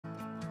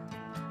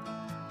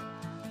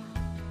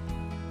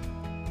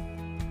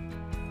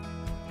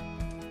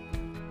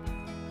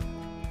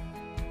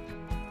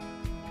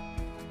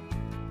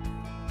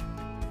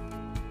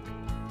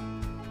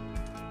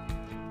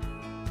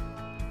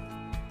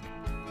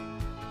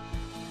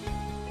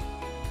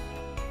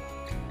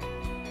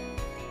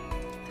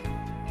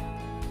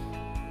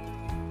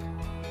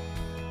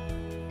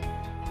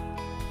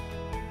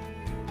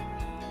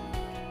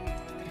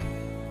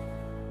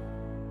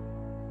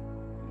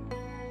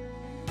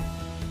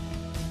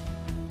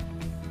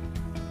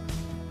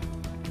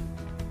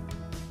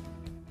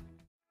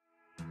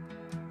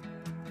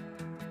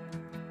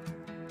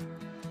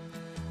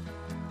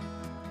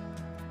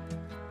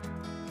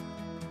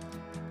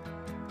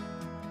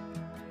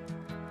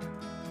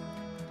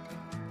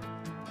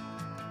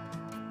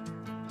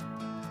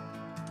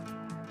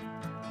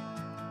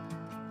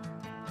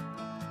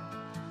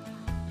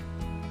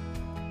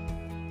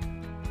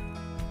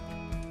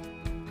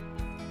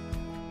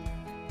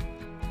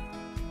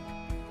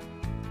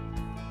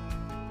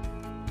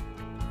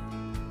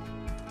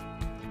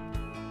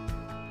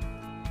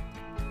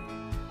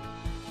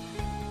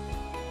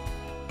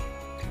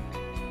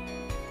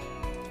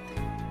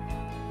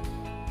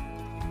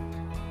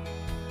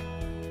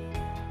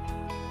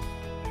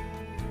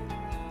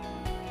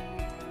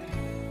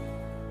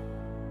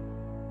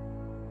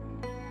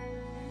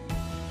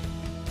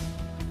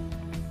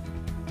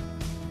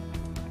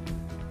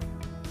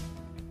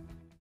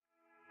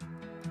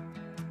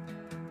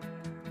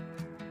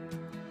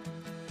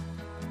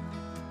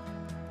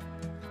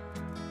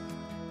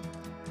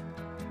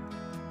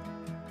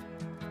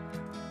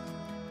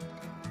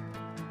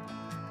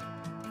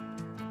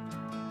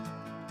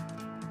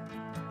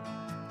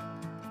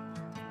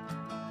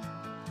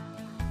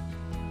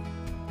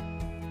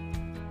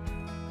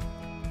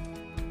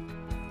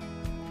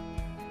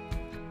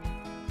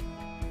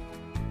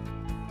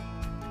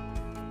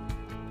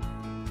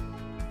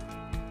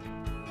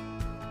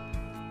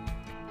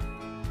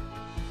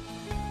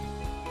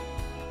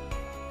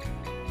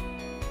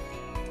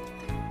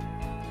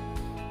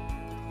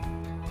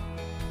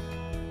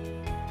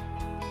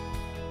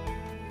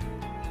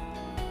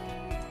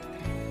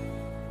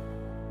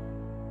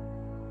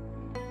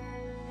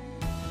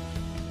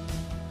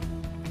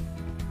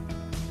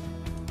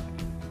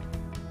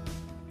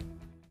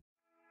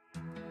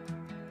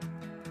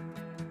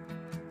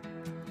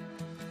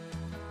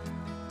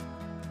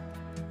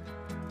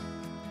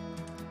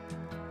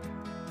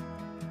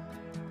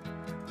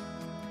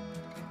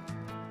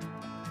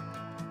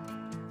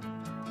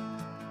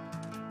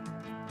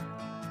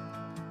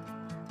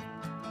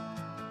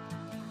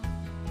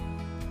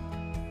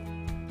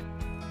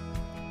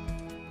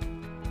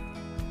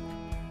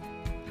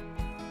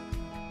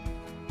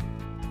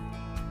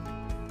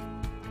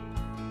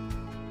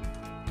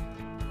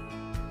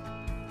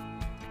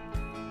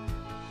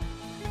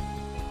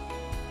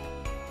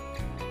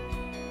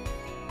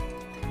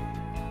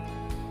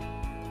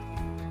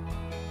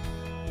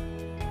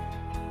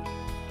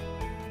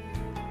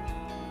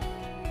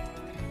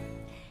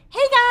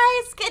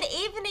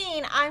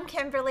evening. I'm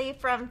Kimberly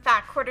from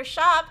Fat Quarter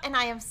Shop, and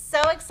I am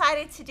so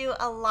excited to do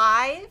a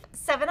live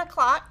 7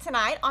 o'clock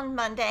tonight on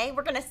Monday.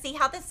 We're going to see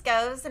how this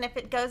goes, and if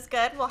it goes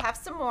good, we'll have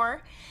some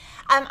more.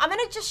 I'm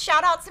going to just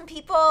shout out some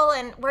people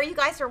and where you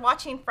guys are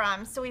watching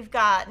from. So we've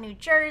got New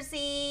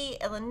Jersey,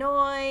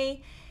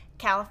 Illinois,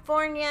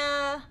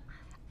 California,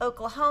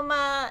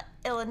 Oklahoma,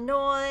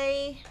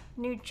 Illinois,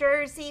 New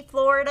Jersey,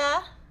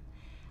 Florida,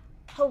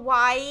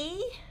 Hawaii,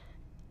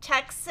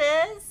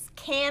 Texas,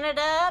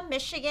 Canada,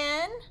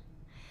 Michigan,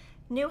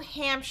 New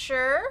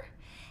Hampshire,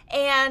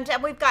 and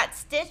we've got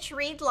Stitch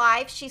Read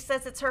Live. She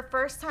says it's her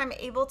first time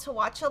able to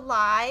watch a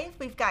live.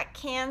 We've got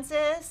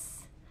Kansas,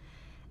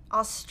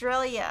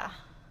 Australia,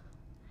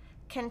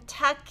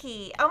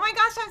 Kentucky. Oh my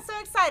gosh, I'm so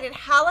excited.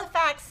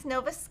 Halifax,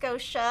 Nova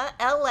Scotia,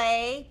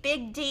 LA,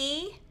 Big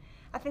D,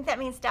 I think that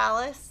means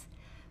Dallas,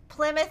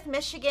 Plymouth,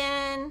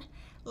 Michigan,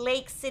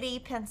 Lake City,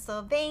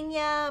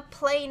 Pennsylvania,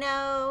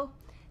 Plano,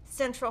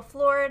 Central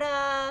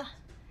Florida,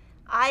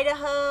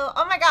 Idaho.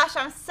 Oh my gosh,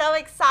 I'm so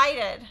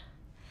excited.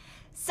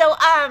 So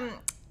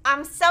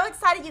I'm so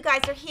excited you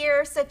guys are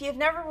here. So if you've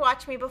never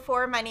watched me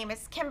before, my name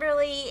is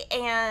Kimberly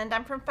and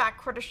I'm from Fat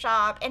Quarter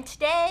Shop. And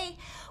today,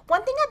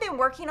 one thing I've been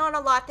working on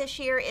a lot this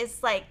year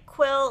is like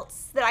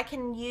quilts that I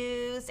can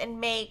use and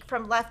make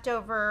from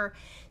leftover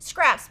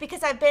scraps,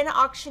 because I've been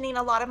auctioning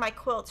a lot of my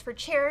quilts for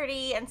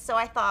charity, and so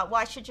I thought, well,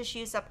 I should just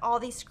use up all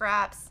these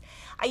scraps.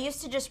 I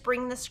used to just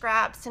bring the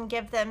scraps and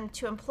give them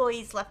to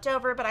employees left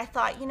over, but I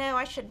thought, you know,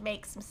 I should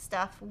make some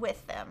stuff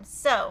with them.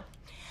 So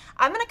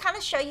I'm going to kind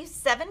of show you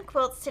 7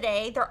 quilts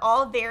today. They're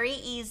all very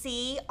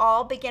easy,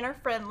 all beginner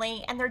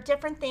friendly, and they're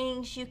different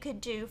things you could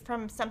do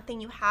from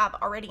something you have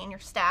already in your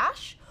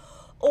stash,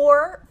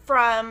 or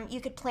from, you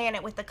could plan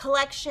it with a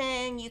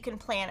collection, you can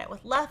plan it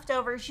with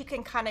leftovers, you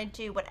can kind of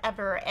do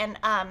whatever. And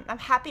I'm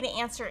happy to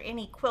answer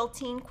any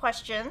quilting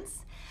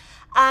questions.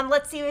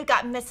 Let's see, we've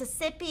got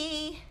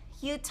Mississippi,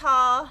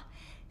 Utah,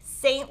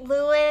 St.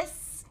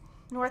 Louis,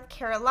 North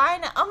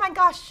Carolina. Oh my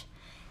gosh,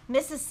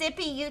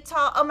 Mississippi,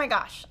 Utah. Oh my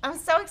gosh, I'm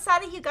so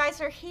excited you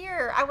guys are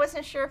here. I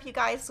wasn't sure if you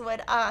guys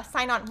would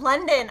sign on.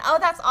 London. Oh,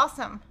 that's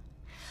awesome.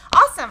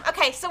 Awesome.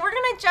 Okay, so we're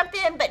going to jump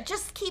in, but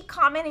just keep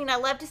commenting. I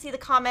love to see the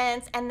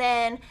comments, and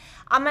then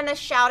I'm going to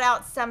shout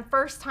out some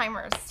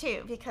first-timers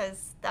too,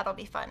 because that'll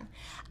be fun.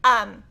 So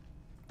I'm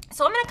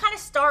going to kind of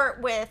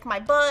start with my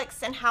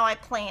books and how I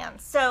plan.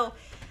 So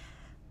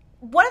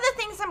one of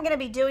the things I'm going to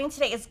be doing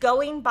today is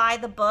going by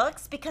the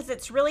books, because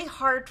it's really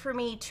hard for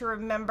me to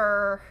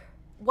remember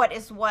what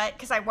is what,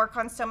 because I work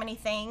on so many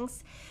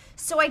things.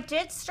 So I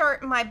did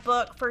start my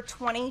book for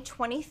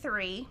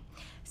 2023.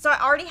 So I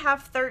already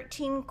have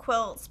 13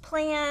 quilts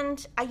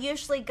planned. I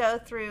usually go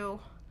through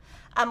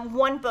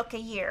one book a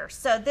year.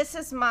 So this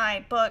is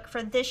my book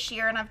for this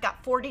year, and I've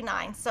got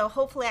 49. So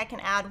hopefully I can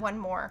add one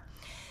more.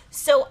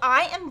 So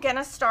I am going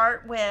to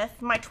start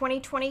with my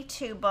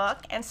 2022 book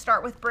and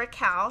start with Brick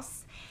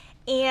House.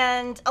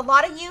 And a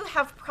lot of you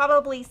have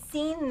probably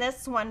seen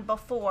this one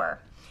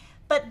before.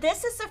 But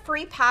this is a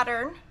free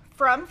pattern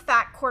from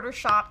Fat Quarter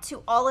Shop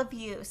to all of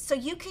you. So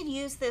you could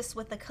use this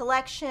with a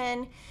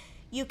collection.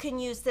 You can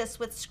use this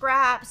with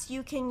scraps.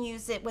 You can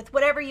use it with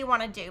whatever you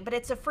want to do, but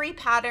it's a free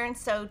pattern,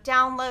 so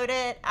download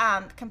it,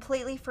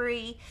 completely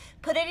free.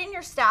 Put it in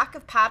your stack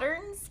of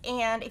patterns,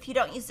 and if you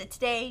don't use it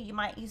today, you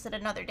might use it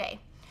another day.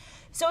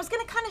 So I was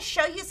going to kind of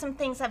show you some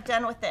things I've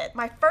done with it.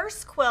 My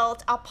first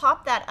quilt, I'll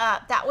pop that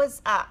up. That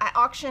was, I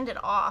auctioned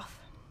it off.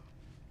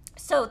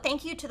 So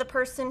thank you to the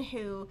person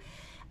who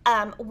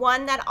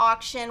won that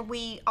auction.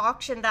 We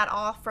auctioned that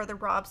off for the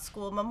Robb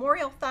School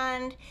Memorial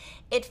Fund.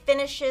 It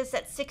finishes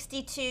at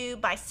 62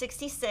 by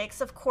 66.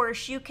 Of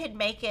course, you could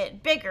make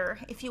it bigger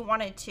if you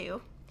wanted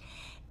to.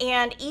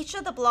 And each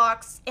of the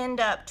blocks end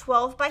up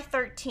 12 by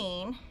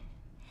 13.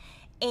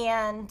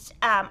 And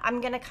I'm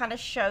going to kind of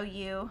show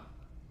you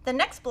the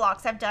next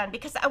blocks I've done,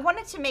 because I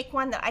wanted to make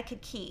one that I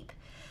could keep.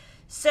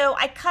 So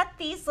I cut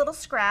these little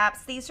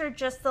scraps. These are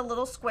just the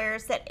little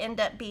squares that end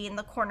up being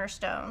the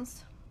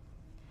cornerstones.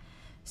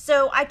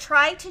 So I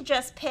try to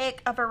just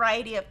pick a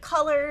variety of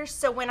colors,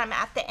 so when I'm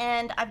at the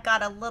end, I've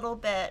got a little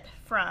bit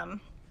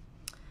from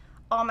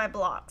all my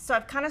blocks. So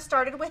I've kind of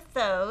started with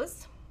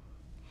those.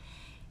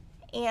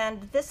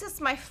 And this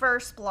is my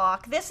first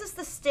block. This is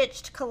the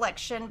Stitched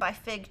Collection by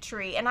Fig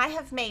Tree, and I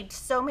have made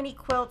so many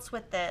quilts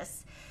with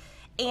this.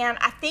 And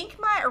I think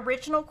my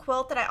original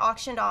quilt that I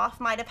auctioned off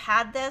might have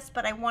had this,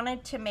 but I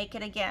wanted to make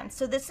it again.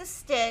 So this is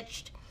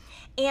stitched.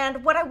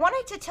 And what I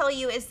wanted to tell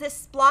you is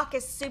this block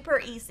is super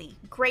easy,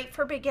 great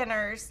for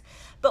beginners,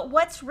 but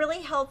what's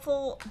really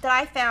helpful that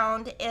I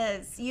found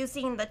is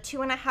using the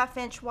 2.5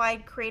 inch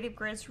wide Creative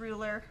Grids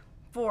ruler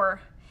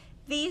for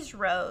these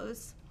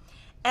rows,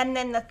 and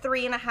then the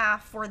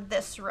 3.5 for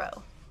this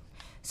row.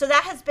 So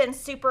that has been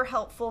super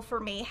helpful for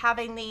me,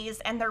 having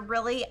these, and they're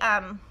really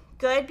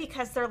good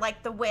because they're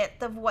like the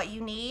width of what you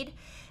need.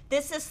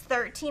 This is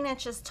 13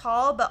 inches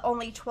tall, but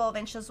only 12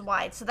 inches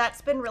wide, so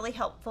that's been really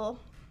helpful.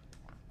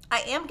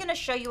 I am going to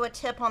show you a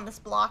tip on this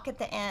block at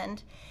the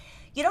end.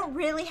 You don't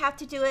really have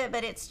to do it,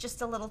 but it's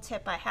just a little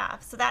tip I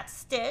have. So that's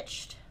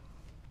stitched.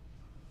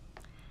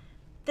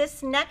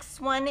 This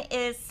next one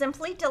is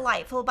Simply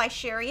Delightful by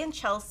Sherry and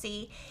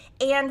Chelsea.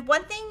 And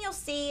one thing you'll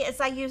see is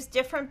I use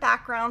different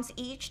backgrounds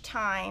each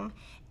time,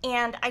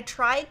 and I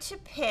tried to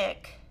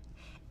pick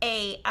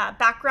a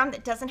background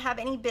that doesn't have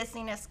any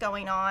busyness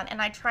going on,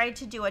 and I tried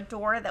to do a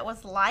door that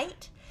was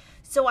light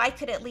so I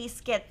could at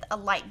least get a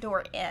light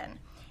door in.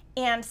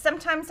 And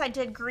sometimes I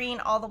did green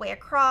all the way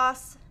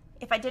across.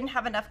 If I didn't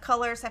have enough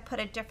colors, I put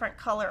a different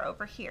color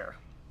over here.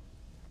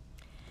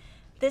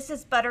 This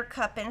is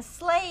Buttercup and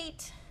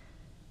Slate.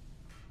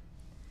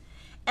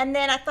 And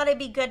then I thought it'd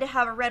be good to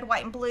have a red,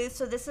 white, and blue,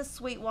 so this is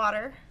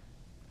Sweetwater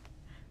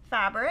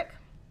fabric.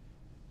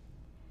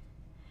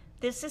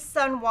 This is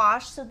Sun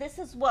Wash, so this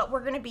is what we're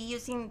going to be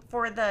using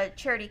for the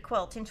charity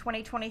quilt in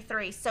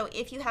 2023. So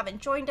if you haven't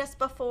joined us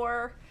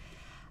before,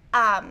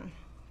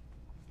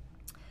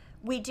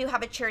 we do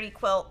have a charity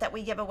quilt that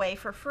we give away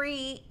for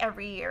free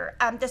every year.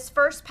 This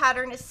first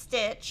pattern is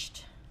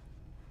Stitched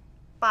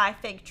by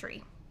Fig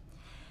Tree.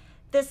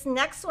 This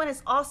next one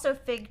is also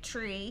Fig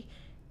Tree.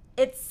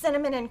 It's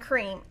Cinnamon and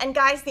Cream. And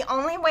guys, the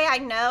only way I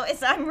know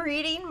is I'm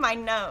reading my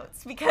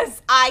notes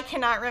because I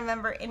cannot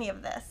remember any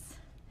of this.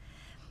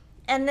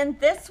 And then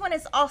this one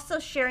is also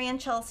Sherry and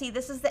Chelsea.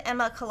 This is the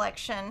Emma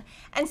collection.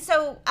 And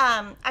so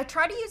I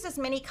try to use as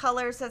many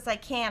colors as I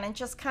can and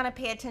just kind of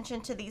pay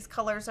attention to these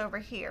colors over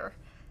here.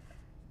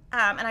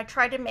 And I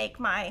try to make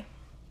my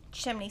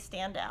chimney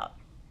stand out.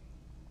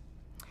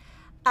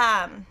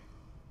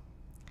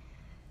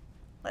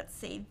 Let's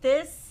see.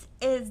 This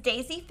is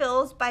Daisy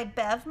Fills by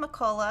Bev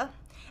McCullough.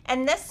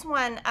 And this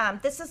one,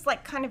 this is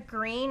like kind of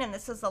green and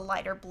this is a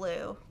lighter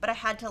blue, but I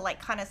had to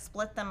like kind of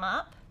split them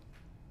up.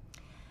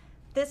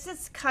 This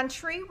is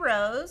Country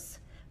Rose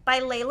by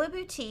Layla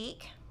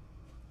Boutique.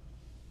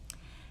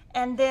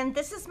 And then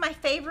this is my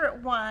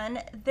favorite one.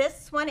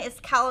 This one is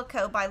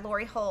Calico by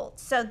Lori Holt.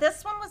 So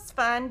this one was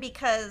fun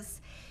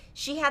because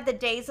she had the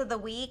days of the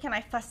week and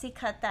I fussy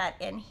cut that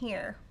in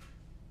here.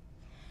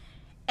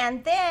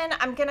 And then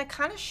I'm gonna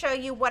kind of show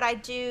you what I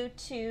do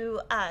to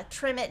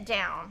trim it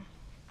down.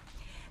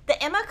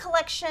 The Emma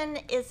collection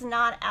is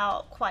not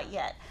out quite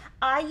yet.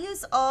 I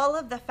use all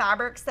of the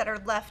fabrics that are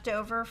left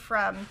over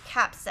from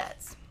cap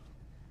sets.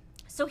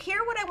 So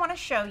here what I want to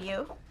show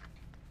you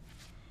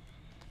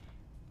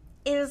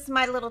is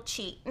my little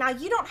cheat. Now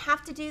you don't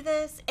have to do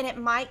this and it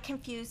might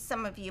confuse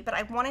some of you, but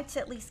I wanted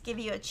to at least give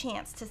you a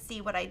chance to see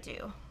what I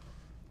do.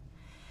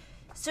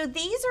 So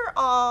these are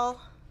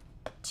all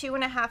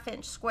 2.5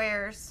 inch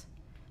squares,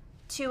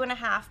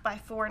 2.5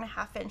 by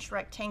 4.5 inch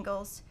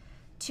rectangles,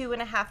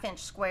 2.5 inch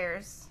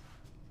squares.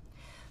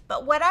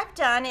 But what I've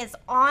done is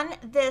on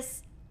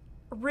this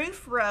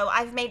roof row,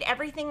 I've made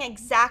everything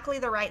exactly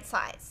the right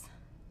size.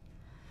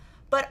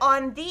 But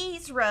on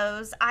these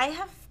rows, I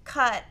have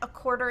cut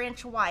 1/4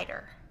 inch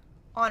wider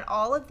on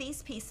all of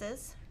these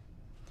pieces.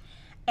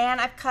 And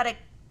I've cut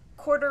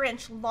 1/4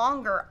 inch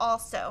longer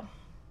also.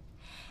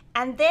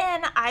 And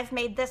then I've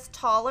made this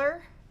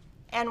taller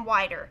and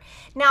wider.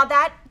 Now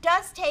that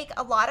does take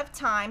a lot of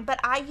time, but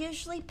I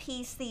usually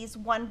piece these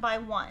one by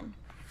one.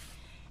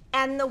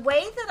 And the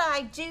way that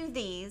I do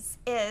these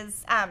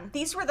is,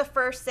 these were the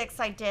first 6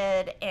 I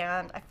did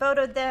and I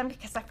photoed them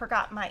because I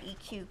forgot my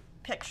EQ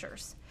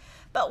pictures.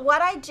 But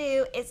what I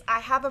do is I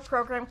have a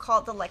program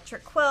called the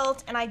Electric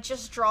Quilt and I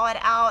just draw it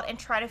out and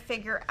try to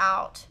figure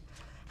out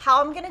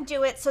how I'm gonna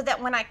do it so that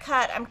when I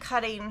cut, I'm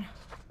cutting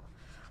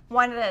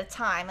one at a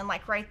time. And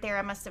like right there,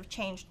 I must have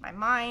changed my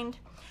mind.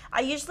 I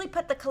usually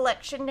put the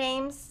collection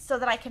names so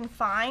that I can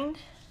find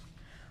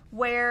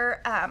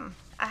where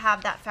I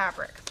have that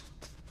fabric.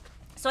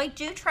 So I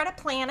do try to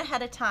plan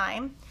ahead of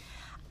time.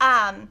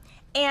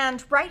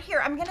 And right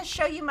here, I'm gonna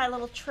show you my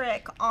little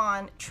trick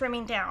on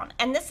trimming down.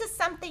 And this is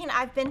something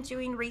I've been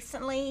doing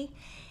recently.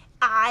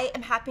 I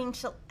am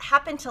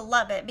happen to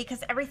love it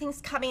because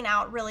everything's coming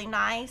out really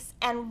nice.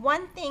 And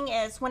one thing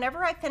is,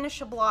 whenever I finish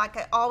a block,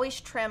 I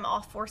always trim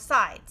all 4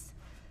 sides.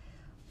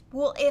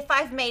 Well, if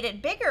I've made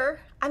it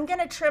bigger, I'm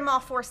gonna trim all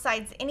 4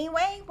 sides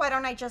anyway. Why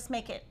don't I just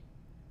make it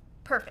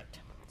perfect?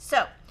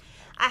 So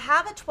I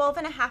have a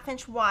 12.5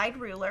 inch wide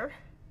ruler.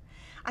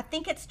 I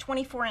think it's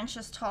 24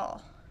 inches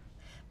tall,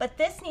 but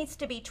this needs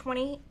to be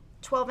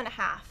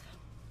 12.5.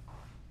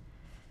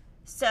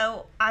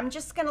 So I'm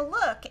just gonna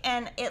look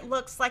and it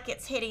looks like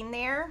it's hitting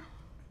there.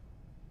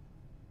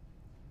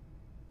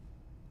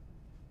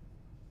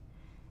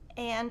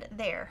 And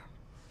there.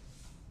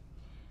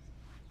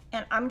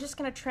 And I'm just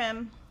gonna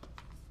trim,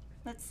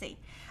 let's see.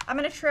 I'm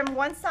gonna trim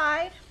one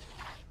side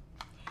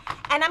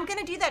and I'm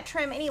gonna do that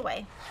trim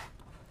anyway.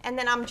 And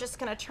then I'm just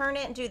gonna turn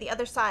it and do the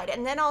other side.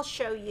 And then I'll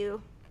show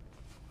you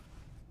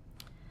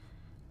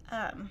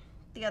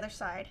the other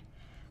side.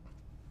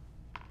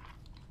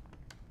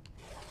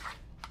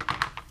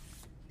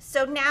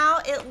 So now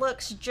it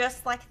looks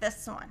just like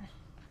this one.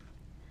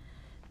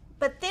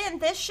 But then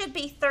this should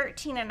be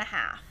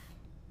 13.5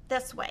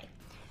 this way.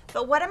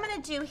 But what I'm gonna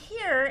do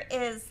here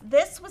is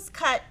this was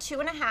cut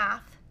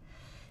 2.5.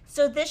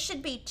 So this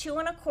should be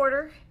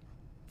 2.25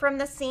 from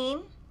the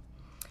seam.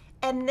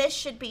 And this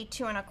should be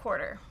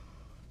 2.25.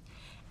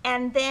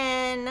 And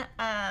then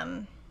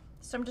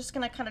So I'm just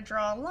gonna kind of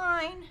draw a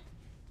line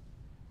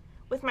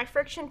with my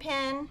friction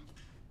pen,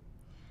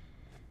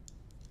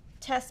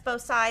 test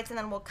both sides, and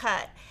then we'll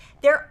cut.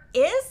 There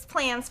is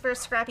plans for a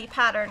scrappy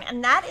pattern,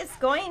 and that is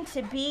going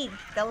to be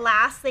the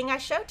last thing I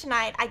show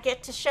tonight. I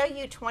get to show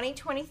you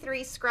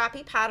 2023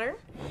 scrappy pattern.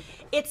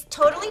 It's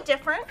totally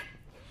different.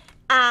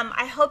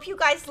 I hope you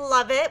guys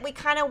love it. We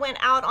kind of went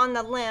out on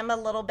the limb a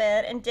little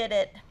bit and did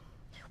it.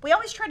 We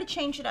always try to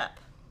change it up.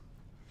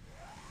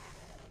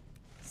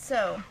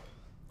 So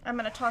I'm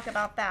going to talk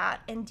about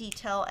that in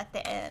detail at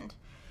the end.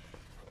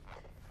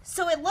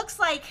 So it looks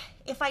like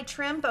if I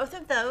trim both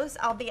of those,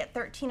 I'll be at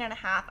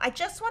 13.5. I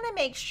just want to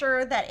make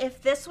sure that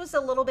if this was a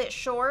little bit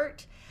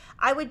short,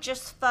 I would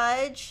just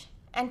fudge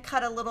and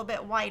cut a little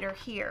bit wider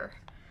here.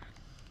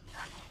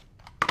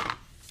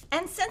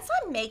 And since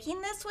I'm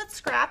making this with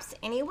scraps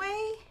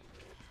anyway,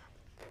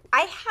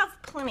 I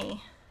have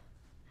plenty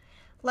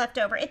left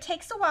over. It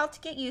takes a while to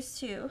get used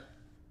to,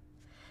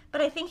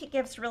 but I think it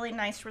gives really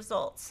nice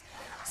results.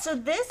 So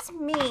this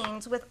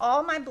means with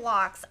all my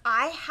blocks,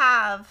 I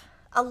have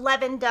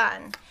 11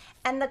 done,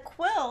 and the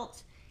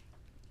quilt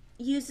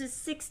uses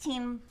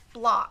 16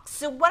 blocks.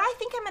 So what I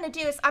think I'm going to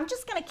do is I'm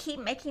just going to keep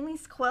making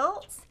these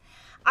quilts.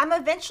 I'm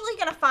eventually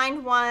going to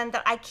find one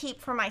that I keep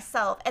for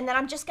myself, and then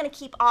I'm just going to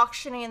keep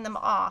auctioning them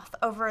off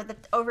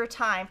over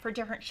time for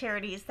different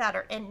charities that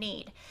are in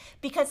need,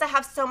 because I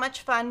have so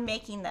much fun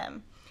making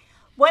them.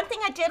 One thing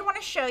I did want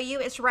to show you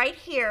is right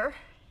here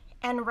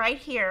and right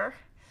here.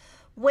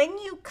 When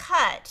you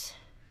cut,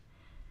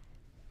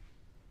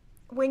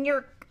 when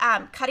you're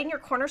cutting your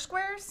corner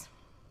squares,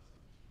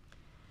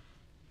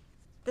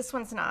 this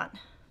one's not.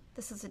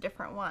 This is a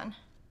different one.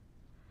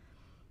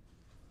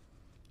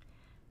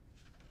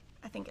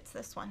 I think it's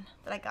this one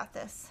that I got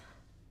this.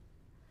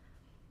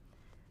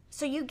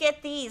 So you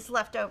get these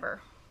left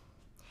over.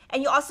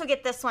 And you also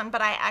get this one,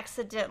 but I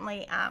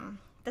accidentally,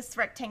 this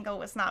rectangle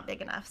was not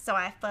big enough, so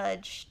I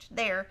fudged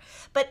there.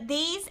 But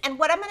these, and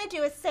what I'm going to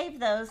do is save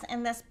those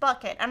in this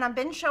bucket. And I've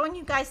been showing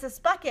you guys this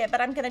bucket,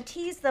 but I'm going to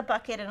tease the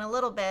bucket in a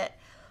little bit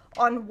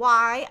on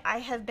why I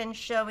have been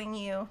showing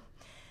you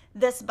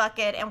this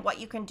bucket and what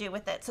you can do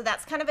with it. So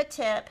that's kind of a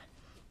tip.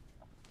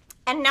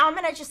 And now I'm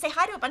going to just say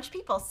hi to a bunch of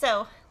people.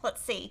 So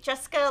let's see.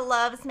 Jessica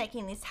loves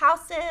making these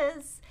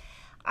houses.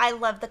 I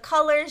love the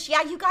colors.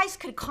 Yeah, you guys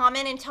could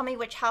comment and tell me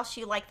which house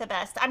you like the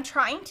best. I'm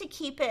trying to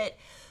keep it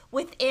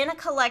within a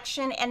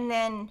collection, and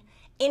then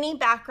any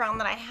background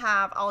that I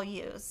have, I'll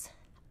use.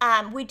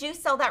 We do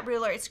sell that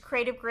ruler. It's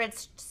Creative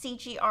Grids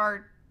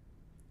CGR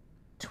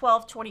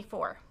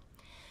 1224.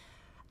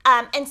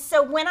 And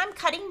so when I'm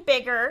cutting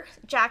bigger,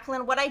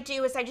 Jacqueline, what I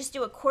do is I just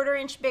do a 1/4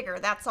 inch bigger,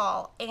 that's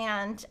all,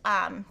 and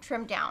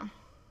trim down.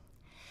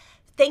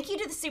 Thank you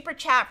to the super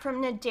chat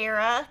from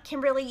Nadera.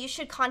 Kimberly, you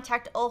should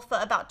contact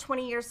Ulfa. About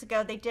 20 years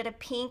ago, they did a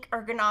pink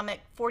ergonomic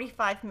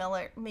 45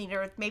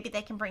 millimeter. Maybe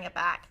they can bring it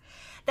back.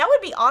 That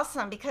would be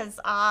awesome, because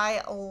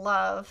I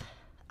love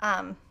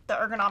the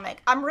ergonomic.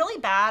 I'm really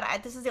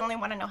bad. This is the only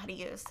one I know how to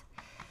use.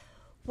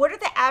 What are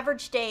the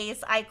average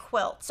days I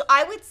quilt? So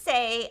I would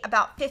say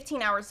about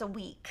 15 hours a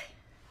week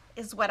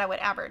is what I would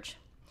average.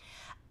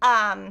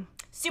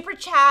 Super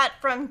chat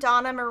from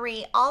Donna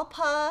Marie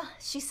Alpa.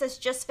 She says,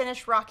 just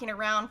finished rocking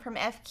around from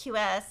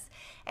FQS,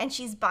 and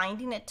she's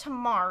binding it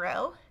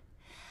tomorrow.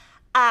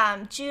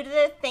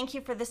 Judith, thank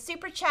you for the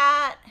super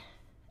chat.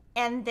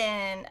 And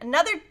then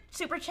another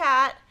super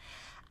chat.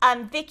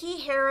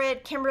 Vicki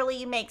Herod, Kimberly,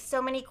 you make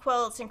so many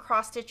quilts and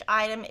cross-stitch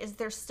item. Is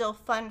there still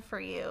fun for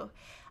you?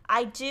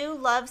 I do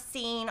love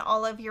seeing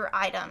all of your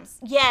items.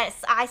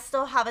 Yes, I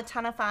still have a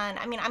ton of fun.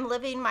 I mean, I'm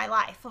living my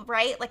life,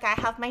 right? Like, I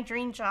have my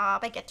dream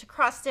job. I get to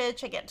cross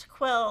stitch, I get to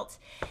quilt,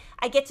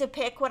 I get to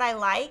pick what I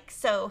like,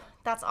 so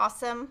that's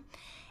awesome.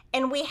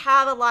 And we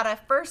have a lot of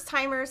first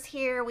timers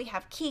here. We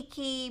have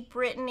Kiki,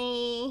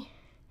 Brittany,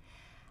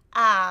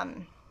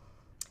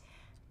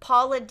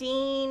 Pauline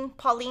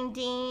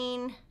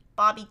Dean,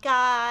 Bobby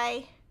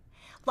Guy.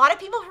 A lot of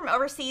people from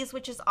overseas,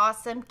 which is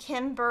awesome.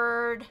 Kim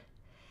Bird,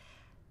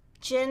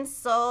 Jen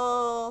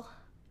Soul,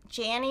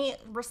 Janny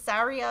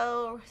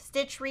Rosario,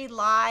 Stitch Read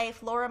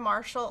Live, Laura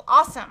Marshall.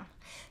 Awesome.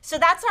 So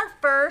that's our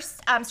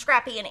first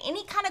Scrappy. And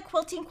any kind of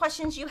quilting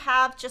questions you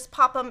have, just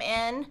pop them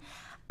in.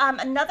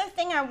 Another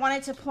thing I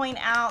wanted to point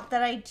out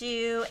that I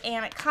do,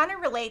 and it kind of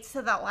relates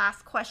to that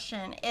last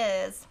question,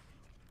 is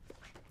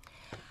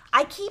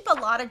I keep a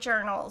lot of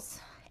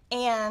journals,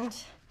 and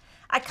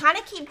I kind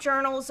of keep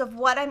journals of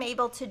what I'm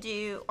able to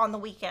do on the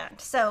weekend.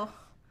 So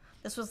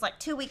this was like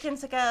 2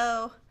 weekends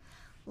ago.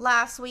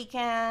 Last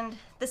weekend,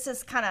 this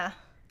is kind of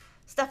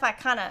stuff I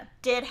kind of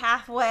did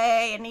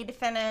halfway and need to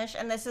finish,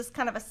 and this is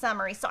kind of a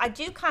summary. So I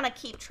do kind of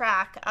keep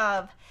track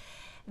of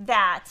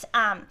that.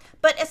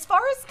 But as far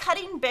as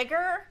cutting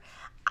bigger,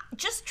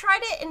 just try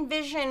to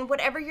envision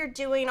whatever you're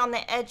doing on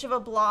the edge of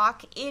a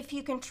block, if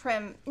you can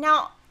trim.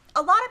 Now,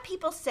 a lot of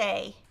people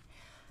say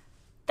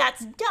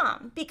that's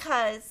dumb,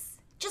 because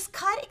just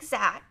cut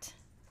exact.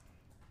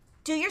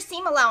 Do your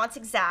seam allowance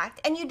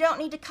exact, and you don't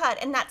need to cut,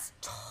 and that's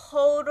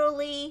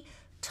totally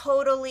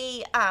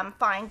totally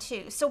fine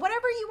too. So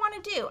whatever you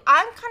want to do.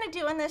 I'm kind of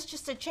doing this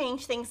just to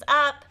change things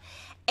up,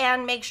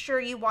 and make sure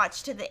you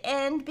watch to the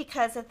end,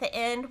 because at the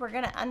end we're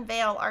going to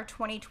unveil our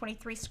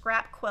 2023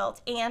 scrap quilt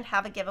and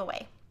have a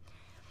giveaway.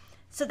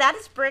 So that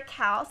is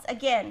BRICKHOUSE.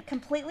 Again,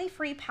 completely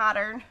free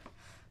pattern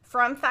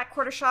from Fat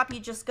Quarter Shop. You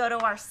just go to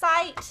our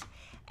site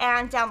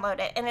and download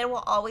it, and it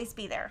will always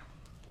be there.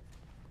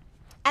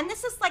 And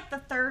this is like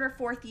the 3rd or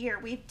 4th year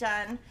we've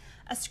done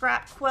a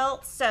scrap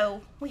quilt,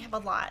 so we have a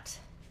lot.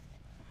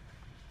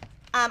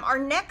 Our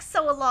next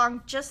sew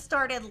along just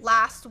started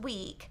last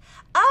week.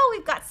 Oh,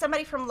 we've got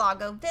somebody from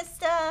Lago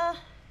Vista.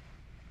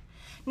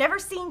 Never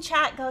seen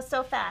chat go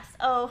so fast.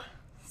 Oh,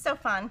 so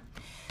fun.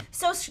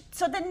 So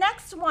the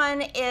next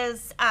one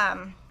is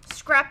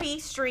Scrappy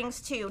Strings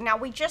 2. Now,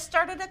 we just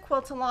started a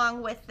quilt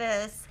along with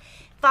this.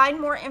 Find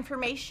more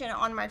information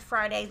on my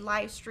Friday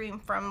live stream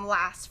from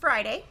last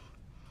Friday.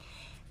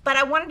 But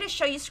I wanted to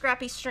show you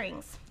Scrappy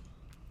Strings.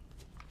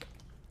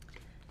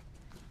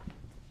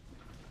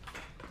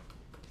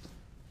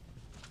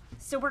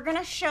 So we're going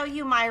to show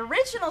you my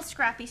original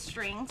Scrappy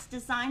Strings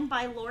designed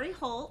by Lori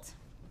Holt.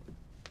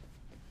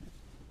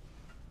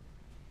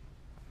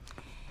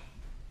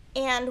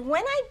 And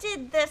when I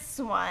did this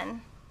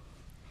one,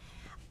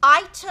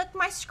 I took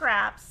my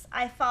scraps,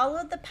 I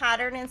followed the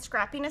pattern in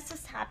Scrappiness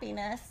is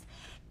Happiness,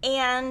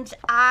 and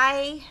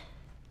I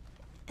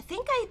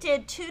think I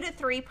did 2 to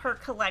 3 per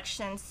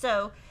collection.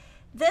 So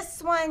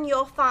this one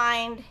you'll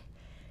find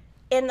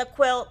in the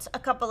quilt a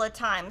couple of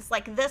times,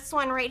 like this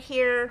one right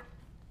here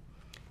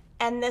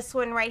and this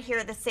one right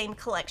here, the same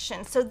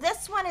collection. So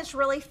this one is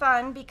really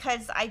fun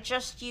because I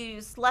just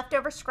used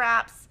leftover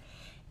scraps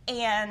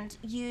and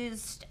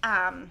used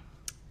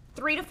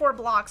 3 to 4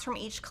 blocks from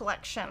each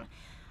collection.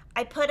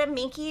 I put a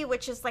Minky,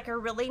 which is like a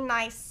really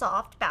nice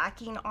soft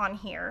backing on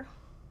here.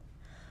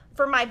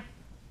 For my,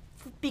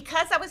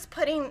 because I was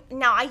putting,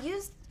 now I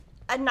used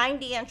a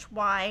 90-inch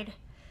wide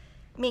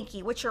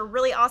Minky, which are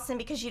really awesome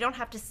because you don't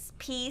have to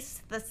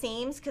piece the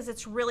seams because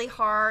it's really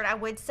hard. I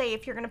would say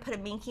if you're going to put a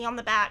Minky on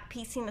the back,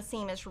 piecing the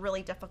seam is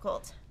really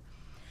difficult.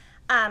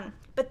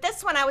 But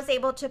this one I was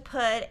able to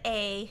put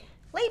a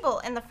label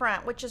in the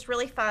front, which is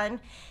really fun.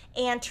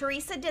 And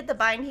Teresa did the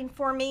binding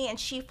for me, and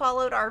she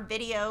followed our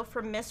video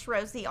from Miss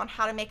Rosie on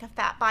how to make a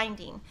fat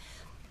binding.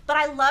 But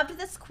I loved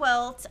this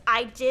quilt.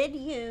 I did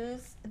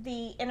use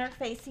the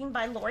interfacing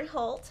by Lori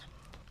Holt.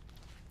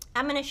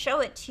 I'm going to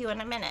show it to you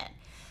in a minute.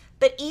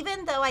 But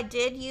even though I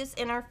did use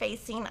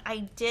interfacing,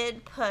 I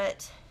did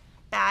put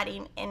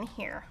batting in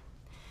here.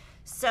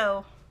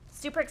 So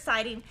super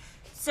exciting.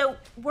 So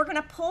we're going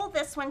to pull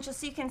this one just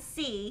so you can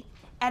see,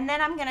 and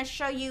then I'm going to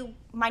show you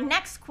my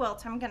next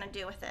quilt I'm going to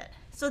do with it.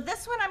 So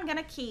this one I'm going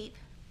to keep,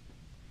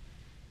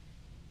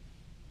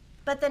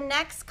 but the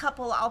next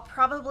couple I'll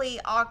probably,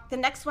 the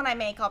next one I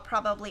make I'll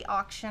probably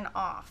auction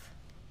off.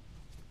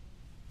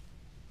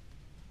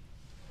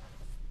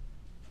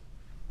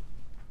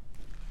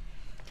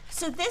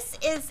 So this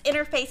is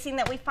interfacing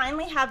that we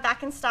finally have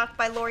back in stock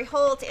by Lori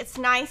Holt. It's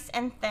nice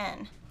and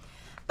thin,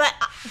 but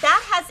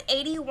that has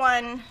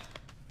 81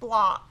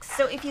 blocks.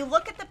 So if you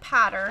look at the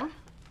pattern,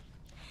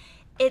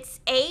 it's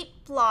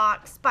 8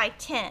 blocks by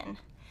 10.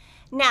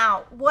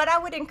 Now, what I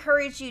would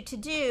encourage you to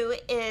do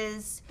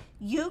is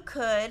you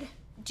could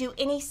do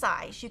any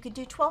size. You could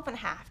do 12.5,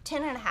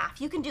 10.5.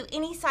 You can do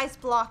any size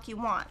block you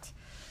want.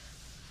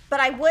 But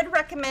I would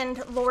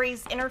recommend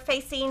Lori's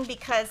interfacing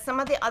because some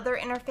of the other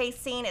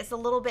interfacing is a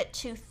little bit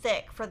too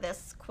thick for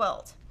this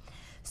quilt.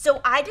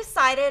 So I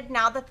decided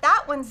now that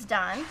that one's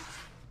done,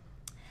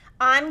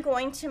 I'm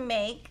going to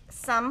make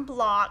some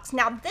blocks.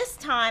 Now this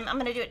time I'm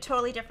going to do it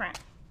totally different.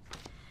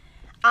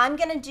 I'm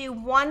going to do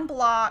 1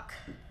 block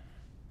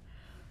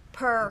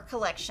per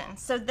collection.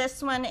 So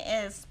this one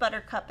is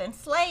Buttercup and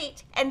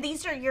Slate, and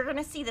these are, you're going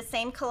to see the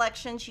same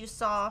collections you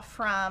saw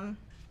from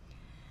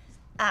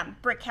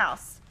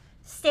BRICKHOUSE.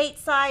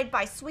 Stateside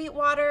by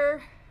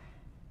Sweetwater,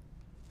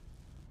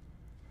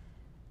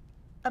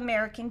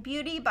 American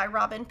Beauty by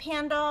Robin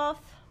Pandolf,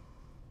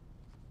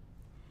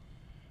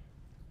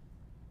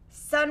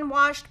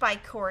 Sunwashed by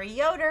Corey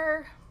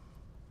Yoder,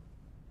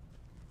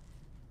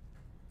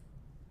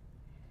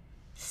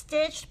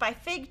 Stitched by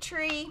Fig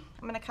Tree.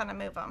 I'm going to kind of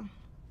move them.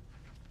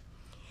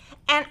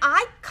 And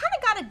I kind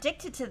of got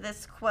addicted to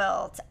this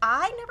quilt.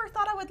 I never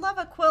thought I would love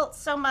a quilt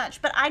so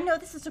much, but I know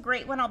this is a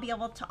great one I'll be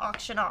able to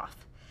auction off.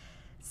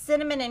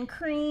 Cinnamon and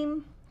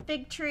Cream,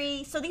 Fig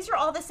Tree. So these are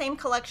all the same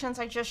collections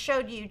I just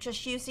showed you,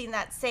 just using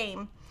that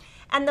same.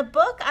 And the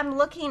book I'm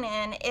looking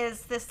in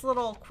is this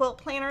little quilt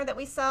planner that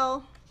we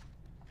sell.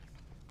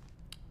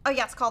 Oh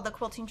yeah, it's called the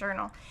Quilting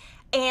Journal.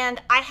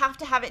 And I have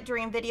to have it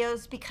during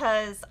videos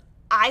because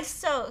I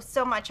sew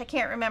so much I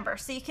can't remember.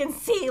 So you can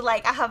see,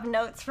 like, I have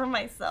notes for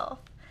myself.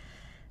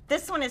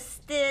 This one is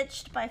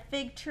Stitched by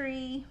Fig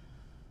Tree.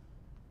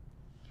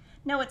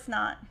 No, it's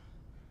not.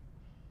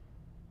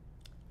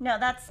 No,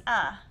 that's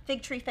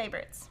Fig Tree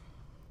Favorites.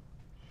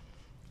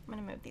 I'm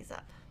going to move these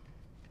up.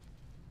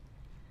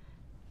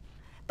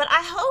 But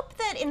I hope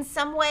that in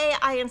some way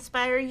I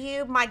inspire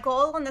you. My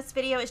goal in this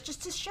video is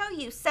just to show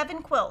you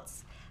 7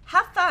 quilts,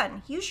 have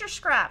fun, use your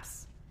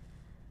scraps.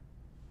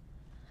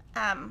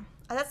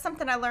 That's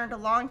something I learned a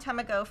long time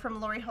ago from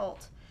Lori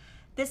Holt.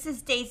 This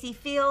is Daisy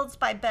Fields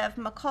by Bev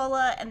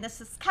McCullough, and this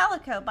is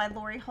Calico by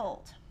Lori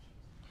Holt.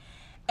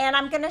 And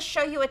I'm going to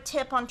show you a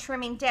tip on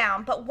trimming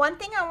down, but one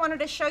thing I wanted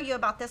to show you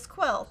about this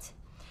quilt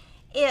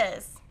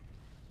is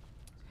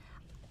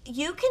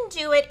you can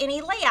do it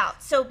any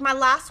layout. So my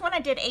last one I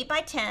did 8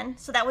 by 10,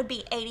 so that would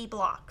be 80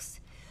 blocks.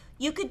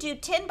 You could do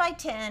 10 by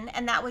 10,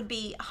 and that would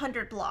be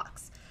 100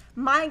 blocks.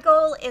 My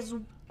goal is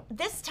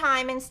this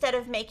time, instead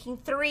of making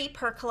 3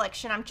 per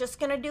collection, I'm just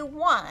going to do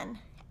 1,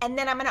 and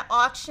then I'm going to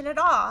auction it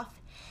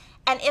off.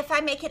 And if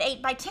I make it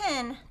 8 by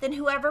 10, then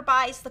whoever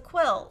buys the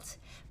quilt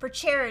for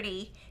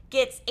charity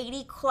gets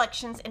 80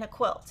 collections in a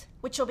quilt,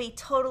 which will be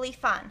totally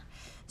fun.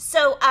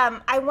 So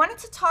I wanted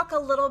to talk a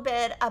little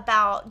bit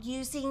about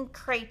using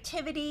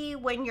creativity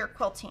when you're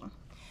quilting.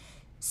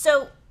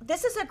 So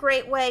this is a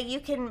great way. You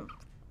can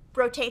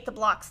rotate the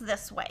blocks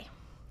this way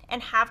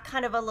and have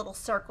kind of a little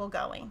circle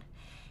going.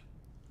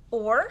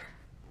 Or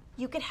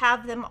you could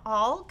have them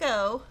all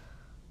go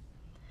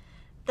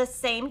the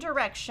same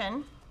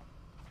direction,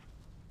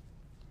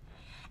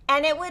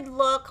 and it would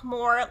look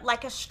more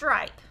like a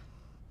stripe,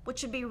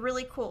 which would be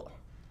really cool.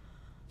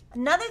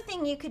 Another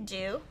thing you could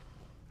do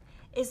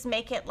is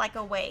make it like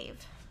a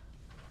wave.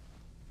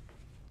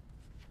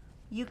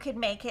 You could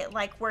make it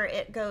like where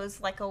it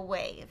goes like a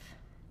wave.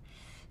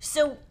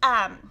 So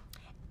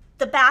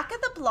the back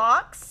of the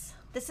blocks,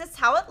 this is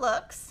how it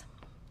looks.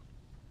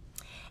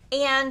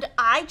 And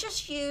I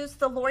just used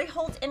the Lori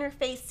Holt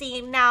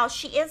interfacing. Now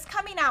she is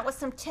coming out with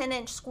some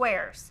 10-inch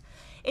squares.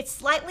 It's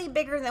slightly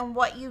bigger than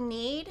what you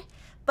need,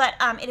 but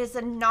it is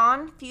a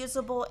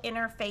non-fusible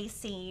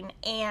interfacing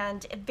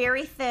and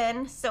very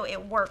thin, so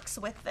it works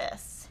with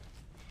this.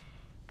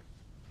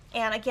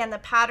 And again, the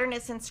pattern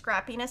is in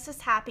Scrappiness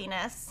is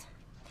Happiness.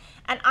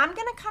 And I'm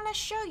gonna kind of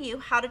show you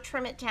how to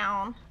trim it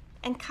down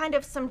and kind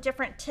of some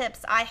different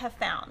tips I have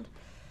found.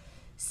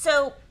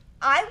 So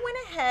I went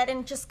ahead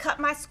and just cut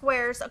my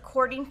squares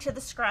according to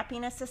the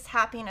Scrappiness is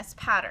Happiness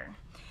pattern.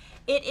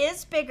 It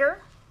is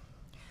bigger.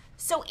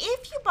 So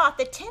if you bought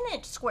the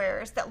 10-inch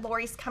squares that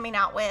Lori's coming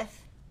out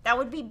with, that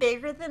would be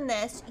bigger than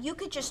this. You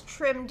could just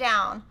trim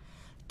down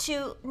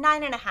to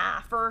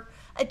 9.5 or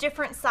a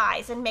different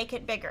size and make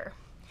it bigger.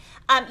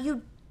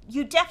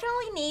 You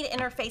definitely need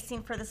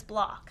interfacing for this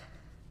block.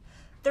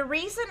 The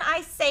reason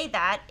I say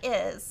that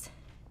is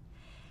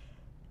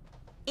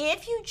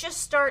if you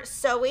just start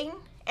sewing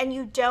and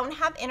you don't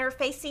have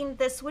interfacing,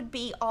 this would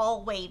be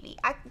all wavy.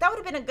 That would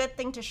have been a good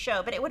thing to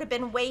show, but it would have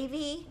been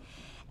wavy,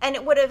 and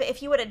it would have,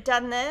 if you would have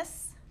done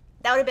this,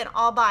 that would have been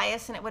all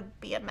bias and it would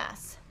be a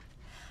mess.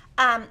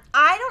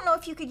 I don't know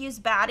if you could use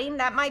batting.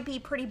 That might be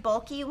pretty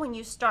bulky when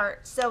you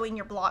start sewing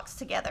your blocks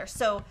together.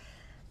 So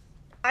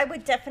I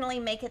would definitely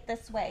make it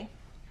this way.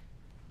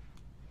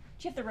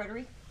 Do you have the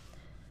rotary?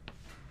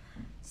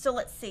 So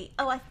let's see.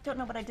 Oh, I don't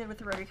know what I did with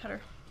the rotary cutter.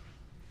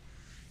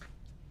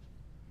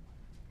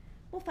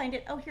 We'll find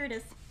it. Oh, here it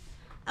is.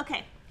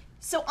 Okay,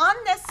 so on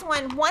this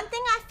one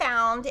thing I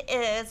found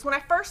is when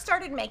I first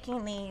started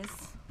making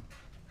these,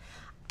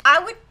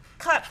 I would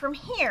cut from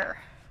here.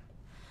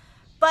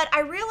 But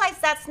I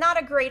realized that's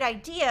not a great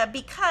idea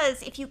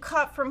because if you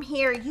cut from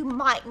here, you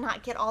might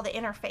not get all the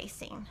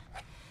interfacing.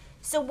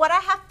 So what I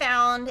have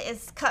found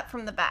is cut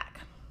from the back.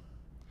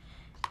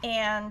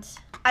 And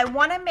I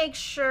want to make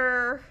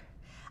sure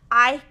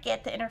I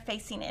get the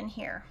interfacing in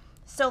here.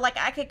 So like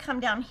I could come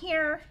down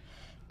here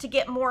to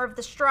get more of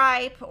the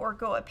stripe or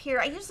go up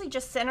here. I usually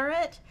just center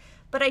it,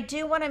 but I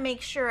do want to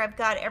make sure I've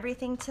got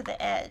everything to the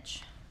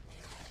edge.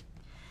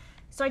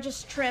 So I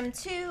just trim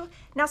 2.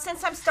 Now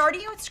since I'm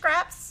starting with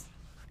scraps,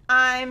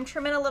 I'm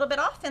trimming a little bit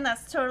off, and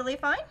that's totally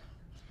fine.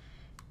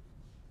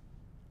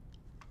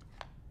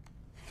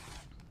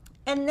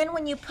 And then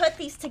when you put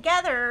these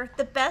together,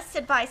 the best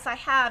advice I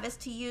have is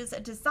to use a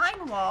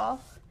design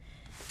wall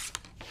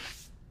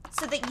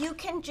so that you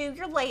can do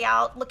your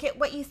layout, look at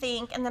what you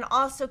think, and then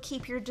also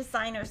keep your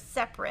designers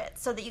separate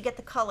so that you get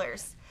the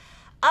colors.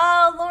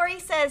 Oh, Lori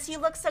says, you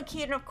look so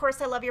cute, and of course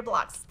I love your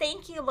blocks.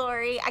 Thank you,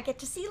 Lori. I get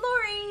to see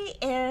Lori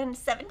in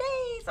 7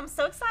 days. I'm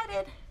so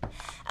excited.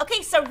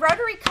 Okay, so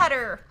rotary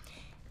cutter.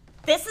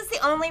 This is the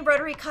only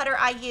rotary cutter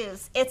I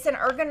use. It's an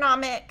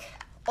ergonomic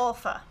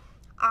Olfa.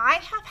 I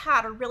have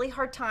had a really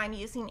hard time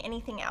using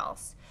anything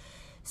else.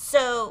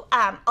 So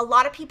a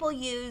lot of people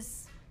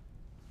use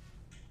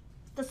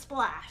the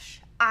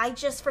Splash. I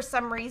just, for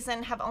some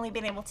reason, have only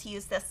been able to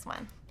use this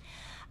one.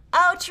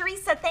 Oh,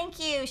 Teresa, thank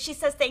you. She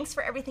says, thanks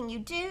for everything you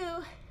do.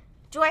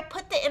 Do I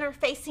put the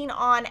interfacing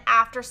on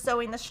after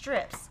sewing the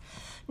strips?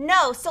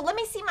 No, so let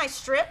me see my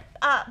strip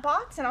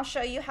box and I'll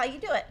show you how you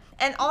do it.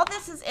 And all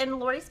this is in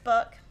Lori's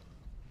book.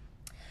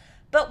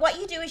 But what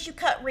you do is you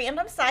cut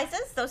random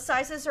sizes. Those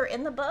sizes are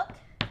in the book.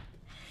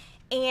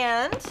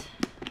 And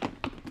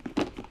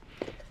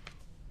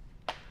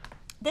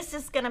this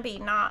is gonna be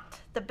not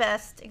the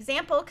best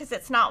example because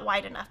it's not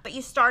wide enough, but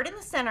you start in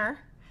the center,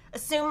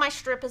 assume my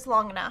strip is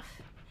long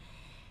enough.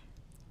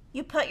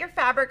 You put your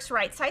fabrics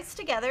right sides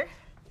together,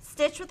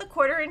 stitch with a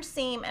 1/4"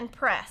 seam and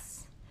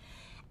press.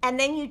 And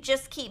then you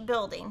just keep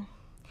building.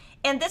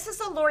 And this is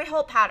a Lori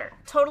Holt pattern.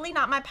 Totally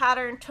not my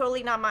pattern,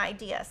 totally not my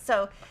idea.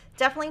 So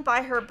definitely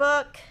buy her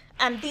book.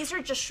 These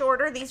are just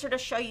shorter. These are to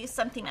show you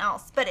something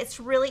else, but it's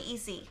really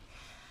easy.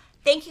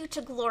 Thank you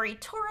to Glory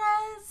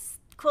Torres.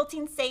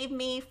 Quilting saved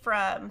me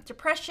from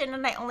depression,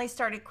 and I only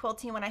started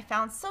quilting when I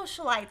found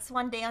Socialites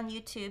one day on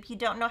YouTube. You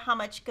don't know how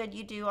much good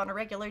you do on a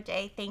regular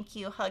day. Thank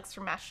you. Hugs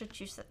from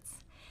Massachusetts.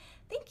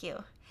 Thank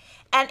you.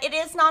 And it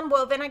is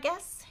non-woven, I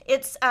guess.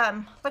 It's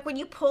like when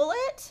you pull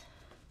it,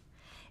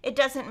 it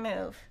doesn't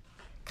move.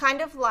 Kind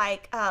of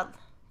like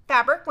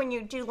fabric. When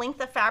you do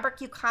length of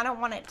fabric, you kind of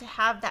want it to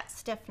have that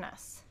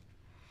stiffness.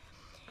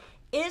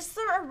 Is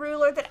there a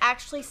ruler that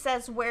actually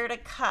says where to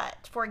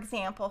cut? For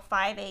example,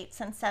 5/8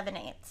 and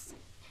 7/8.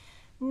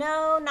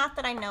 No, not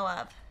that I know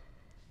of.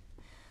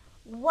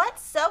 What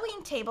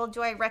sewing table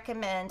do I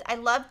recommend? I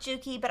love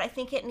Juki, but I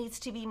think it needs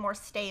to be more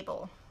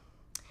stable.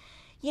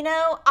 You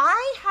know,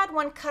 I had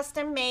one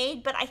custom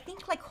made, but I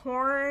think like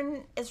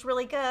Horn is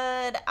really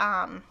good.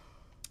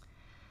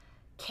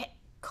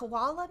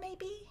 Koala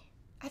maybe?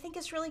 I think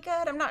is really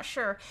good. I'm not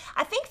sure.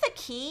 I think the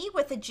key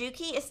with the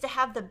Juki is to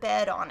have the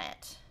bed on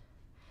it,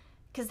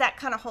 because that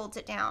kind of holds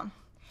it down.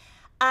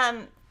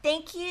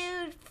 Thank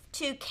you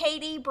to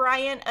Katie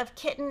Bryant of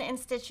Kitten and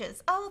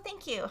Stitches. Oh,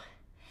 thank you.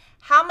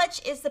 How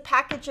much is the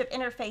package of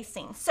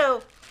interfacing?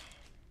 So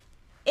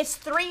it's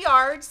 3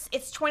 yards.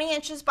 It's 20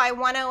 inches by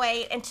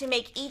 108, and to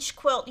make each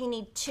quilt you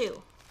need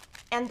 2.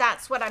 And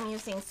that's what I'm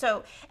using.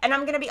 So, and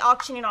I'm going to be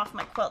auctioning off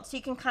my quilt, so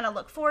you can kind of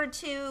look forward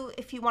to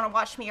if you want to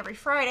watch me every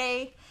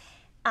Friday,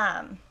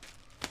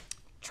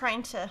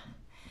 trying to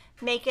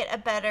make it a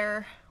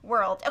better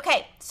world.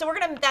 Okay, so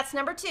that's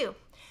number 2.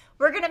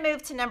 We're gonna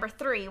move to number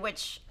 3,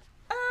 which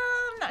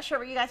I'm not sure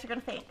what you guys are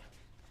gonna think.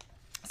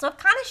 So I've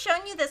kind of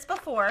shown you this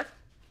before,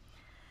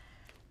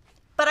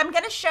 but I'm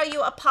gonna show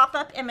you a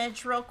pop-up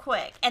image real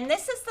quick. And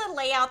this is the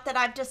layout that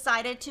I've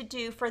decided to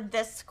do for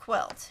this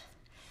quilt.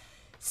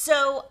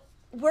 So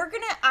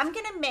I'm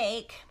gonna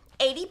make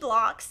 80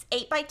 blocks,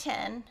 8 by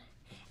 10,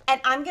 and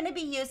I'm gonna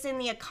be using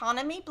the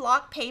economy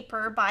block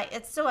paper by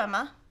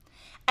Itzoema,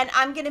 and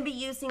I'm gonna be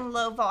using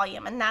low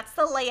volume, and that's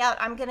the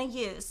layout I'm gonna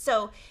use.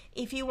 So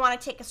if you wanna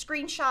take a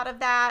screenshot of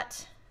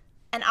that,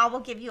 and I will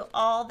give you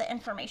all the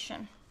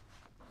information.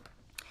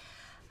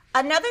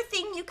 Another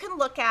thing you can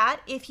look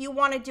at if you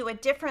wanna do a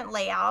different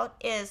layout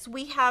is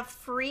we have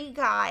free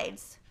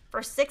guides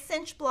for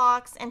 6-inch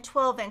blocks and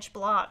 12-inch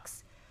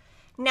blocks.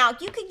 Now,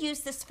 you could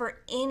use this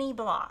for any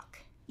block.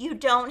 You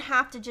don't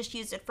have to just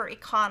use it for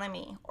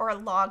economy or a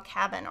log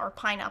cabin or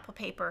pineapple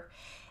paper.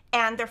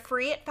 And they're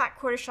free at Fat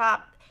Quarter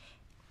Shop.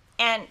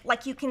 And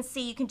like you can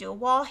see, you can do a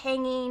wall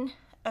hanging,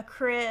 a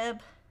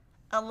crib,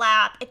 a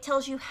lap. It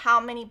tells you how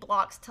many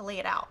blocks to lay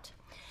it out.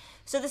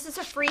 So this is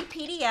a free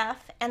PDF,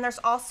 and there's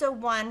also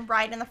one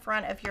right in the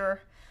front of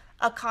your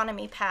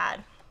economy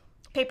pad,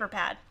 paper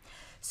pad.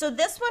 So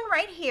this one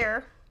right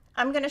here,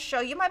 I'm going to show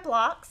you my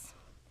blocks.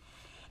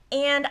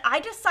 And I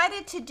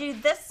decided to do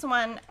this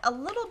one a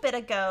little bit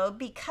ago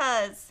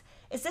because,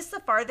 is this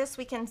the farthest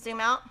we can zoom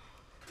out?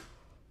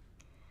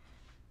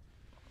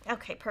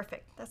 Okay,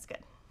 perfect. That's good.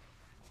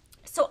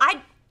 So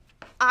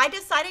I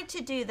decided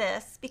to do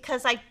this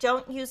because I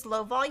don't use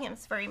low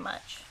volumes very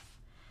much.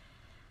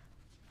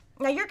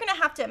 Now you're going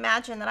to have to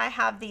imagine that I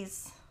have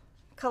these,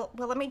 well,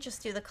 let me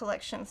just do the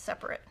collection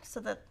separate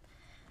so that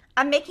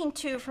I'm making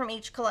 2 from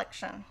each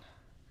collection.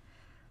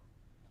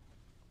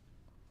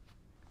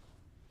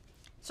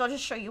 So I'll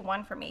just show you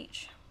 1 from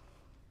each.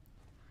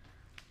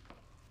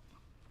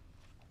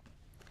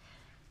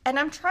 And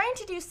I'm trying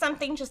to do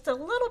something just a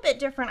little bit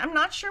different. I'm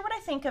not sure what I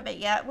think of it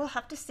yet. We'll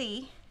have to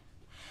see.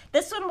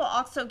 This one will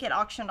also get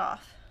auctioned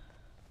off.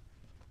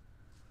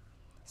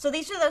 So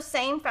these are those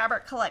same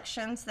fabric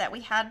collections that we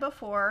had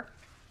before.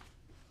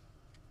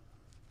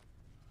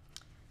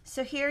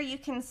 So here you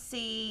can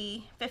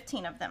see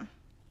 15 of them.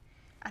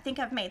 I think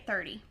I've made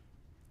 30.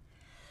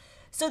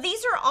 So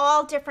these are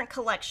all different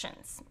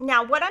collections.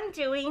 Now what I'm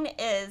doing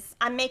is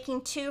I'm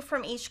making 2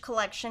 from each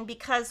collection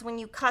because when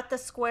you cut the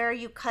square,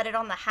 you cut it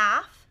on the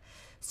half.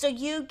 So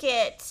you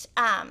get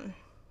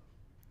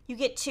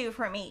 2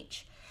 from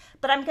each.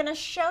 But I'm gonna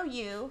show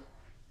you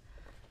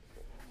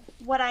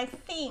what I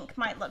think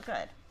might look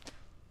good.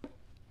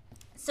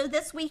 So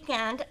this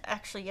weekend,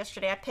 actually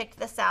yesterday, I picked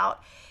this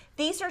out.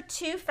 These are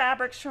 2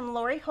 fabrics from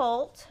Lori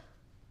Holt.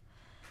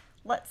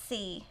 Let's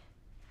see.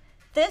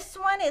 This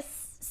one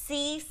is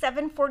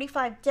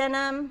C745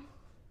 denim,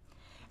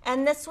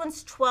 and this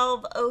one's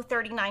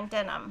 12039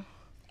 denim.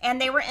 And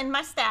they were in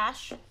my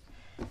stash.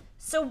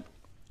 So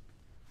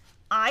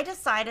I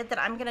decided that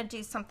I'm gonna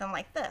do something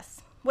like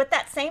this with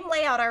that same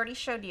layout I already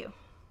showed you.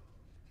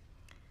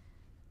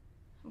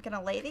 I'm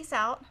gonna lay these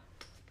out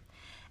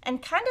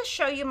and kind of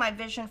show you my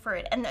vision for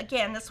it. And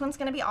again, this one's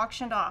gonna be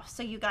auctioned off,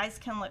 so you guys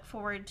can look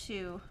forward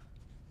to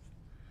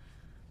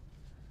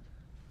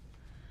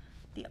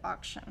the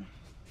auction.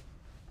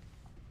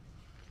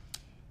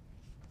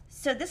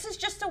 So this is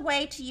just a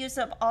way to use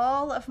up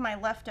all of my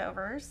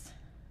leftovers.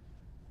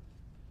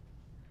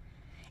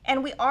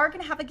 And we are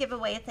going to have a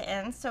giveaway at the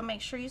end, so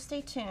make sure you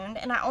stay tuned.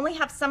 And I only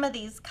have some of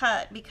these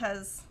cut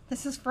because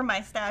this is from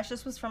my stash.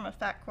 This was from a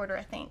fat quarter,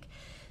 I think.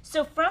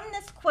 So from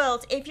this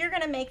quilt, if you're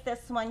going to make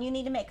this one, you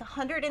need to make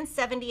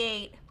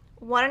 178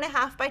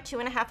 1.5 by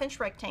 2.5 inch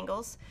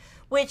rectangles,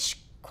 which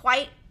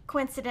quite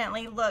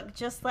coincidentally look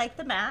just like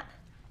the mat.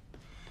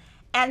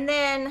 And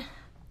then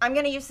I'm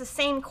going to use the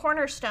same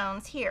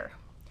cornerstones here.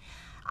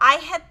 I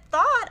had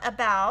thought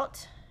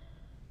about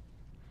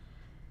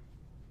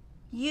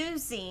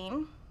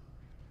using,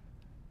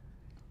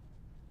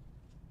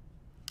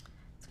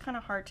 it's kind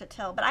of hard to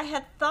tell, but I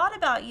had thought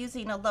about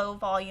using a low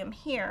volume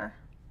here.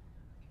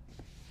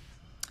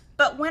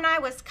 But when I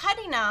was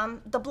cutting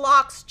them, the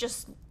blocks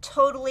just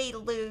totally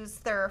lose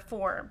their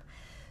form.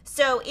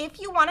 So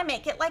if you want to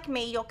make it like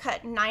me, you'll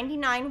cut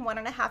 99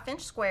 1.5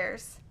 inch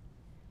squares,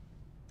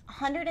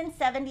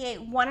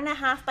 178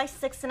 1.5 by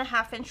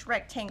 6.5 inch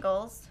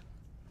rectangles.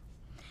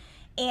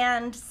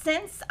 And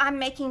since I'm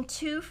making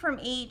 2 from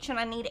each and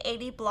I need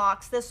 80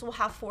 blocks, this will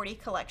have 40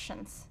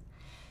 collections.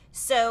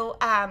 So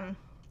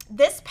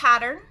this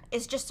pattern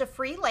is just a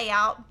free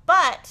layout,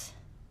 but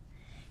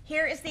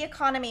here is the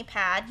economy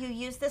pad. You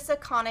use this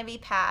economy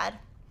pad.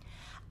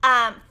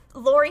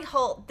 Lori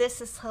Holt, this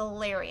is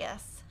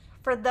hilarious.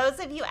 For those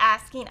of you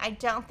asking, I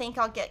don't think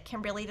I'll get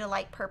Kimberly to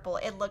like purple.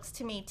 It looks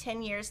to me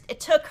 10 years. It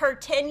took her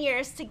 10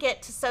 years to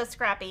get to Sew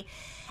Scrappy.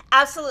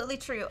 Absolutely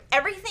true.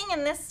 Everything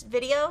in this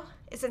video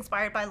is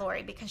inspired by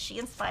Lori because she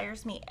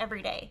inspires me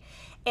every day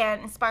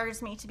and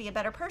inspires me to be a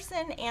better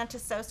person and to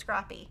sew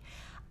scrappy.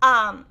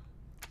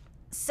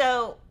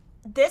 So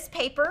this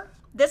paper,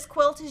 this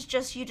quilt is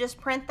just, you just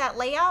print that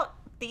layout.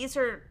 These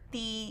are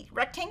the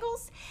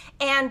rectangles,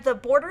 and the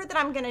border that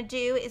I'm gonna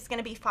do is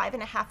gonna be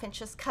 5.5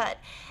 inches cut.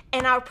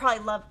 And I would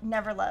probably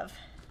never love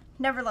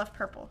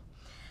purple.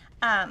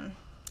 But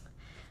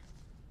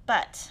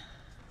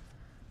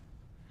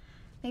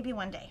maybe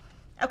one day.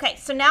 Okay,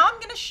 so now I'm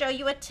gonna show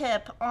you a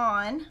tip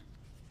on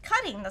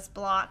cutting this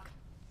block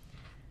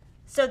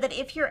so that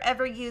if you're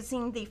ever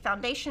using the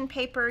foundation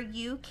paper,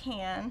 you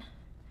can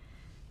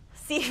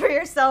see for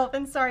yourself.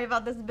 And sorry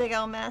about this big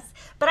old mess,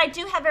 but I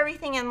do have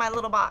everything in my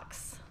little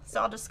box,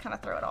 so I'll just kind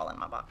of throw it all in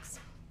my box.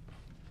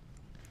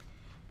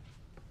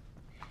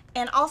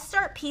 And I'll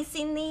start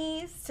piecing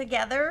these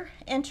together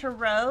into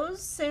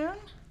rows soon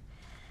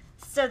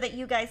so that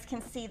you guys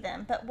can see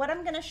them. But what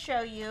I'm gonna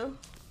show you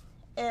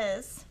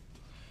is,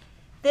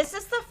 this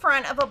is the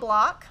front of a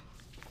block,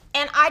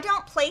 and I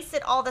don't place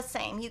it all the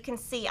same. You can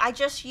see I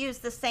just use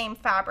the same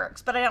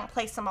fabrics, but I don't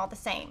place them all the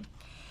same.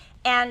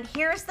 And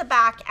here's the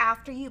back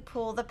after you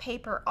pull the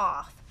paper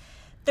off.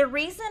 The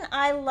reason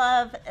I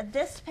love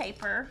this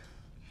paper,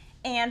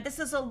 and this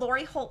is a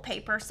Lori Holt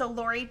paper, so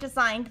Lori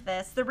designed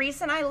this. The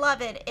reason I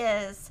love it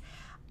is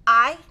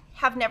I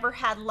have never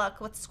had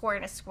luck with square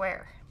and a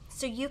square.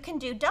 So you can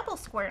do double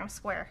square and a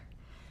square.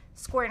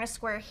 Square and a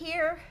square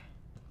here,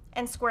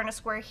 and square and a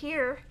square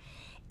here.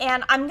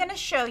 And I'm gonna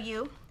show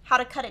you how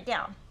to cut it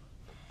down.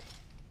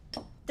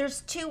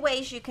 There's 2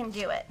 ways you can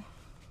do it.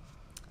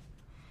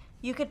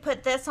 You could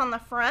put this on the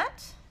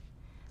front.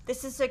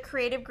 This is a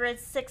Creative Grid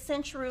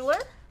 6-inch ruler,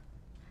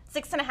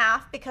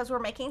 6.5 because we're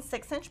making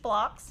 6-inch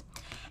blocks.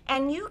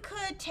 And you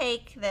could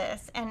take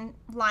this and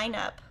line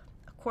up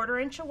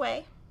 1/4 inch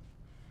away,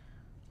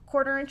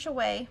 1/4 inch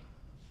away,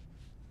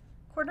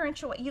 1/4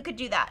 inch away. You could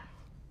do that,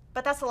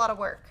 but that's a lot of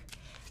work.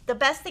 The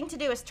best thing to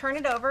do is turn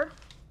it over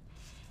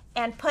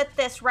and put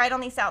this right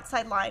on these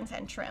outside lines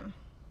and trim.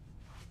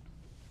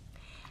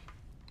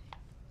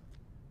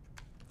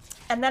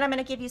 And then I'm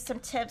going to give you some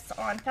tips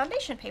on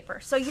foundation paper,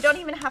 so you don't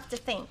even have to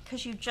think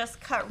because you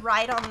just cut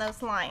right on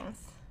those lines.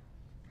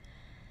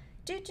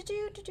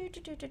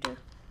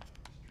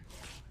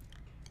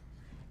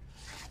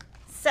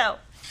 So,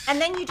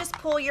 and then you just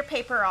pull your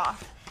paper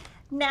off.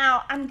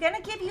 Now, I'm going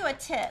to give you a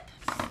tip.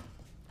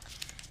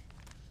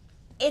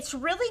 It's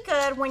really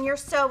good when you're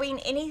sewing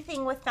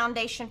anything with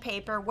foundation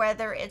paper,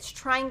 whether it's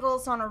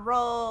triangles on a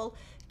roll,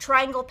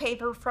 triangle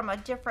paper from a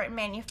different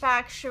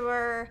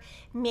manufacturer,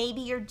 maybe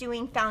you're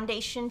doing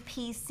foundation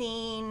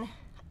piecing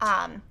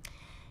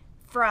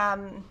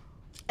from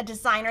a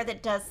designer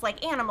that does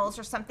like animals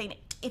or something.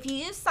 If you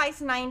use size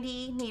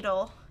 90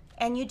 needle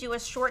and you do a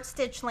short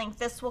stitch length,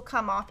 this will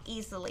come off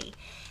easily.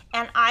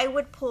 And I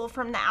would pull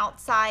from the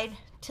outside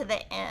to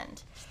the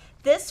end.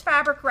 This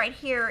fabric right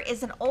here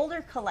is an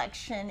older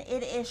collection.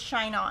 It is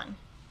Shine On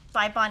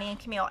by Bonnie and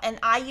Camille, and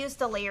I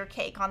used a layer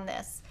cake on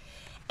this,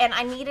 and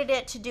I needed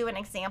it to do an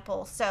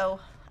example, so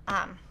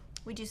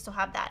we do still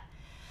have that.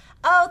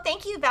 Oh,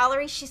 thank you,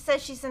 Valerie. She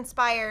says she's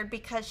inspired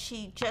because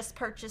she just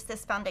purchased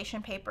this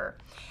foundation paper.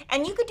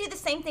 And you could do the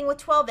same thing with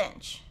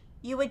 12-inch.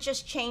 You would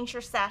just change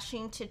your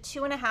sashing to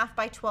 2.5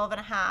 by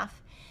 12.5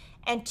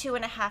 and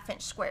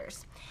 2.5-inch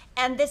squares.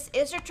 And this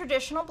is a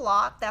traditional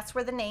block. That's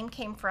where the name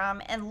came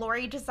from. And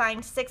Lori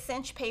designed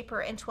 6-inch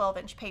paper and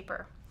 12-inch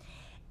paper.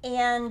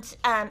 And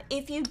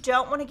if you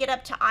don't want to get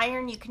up to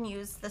iron, you can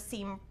use the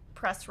seam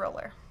press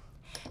roller.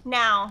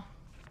 Now,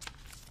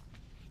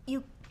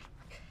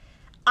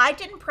 I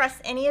didn't press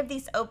any of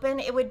these open.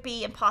 It would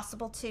be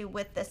impossible to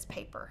with this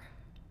paper.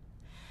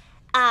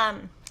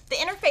 The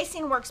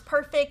interfacing works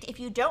perfect if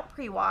you don't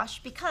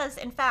pre-wash, because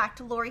in fact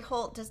Lori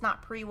Holt does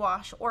not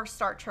pre-wash or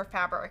starch her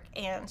fabric,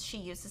 and she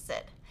uses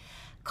it.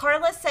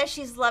 Carla says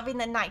she's loving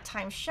the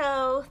nighttime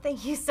show.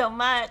 Thank you so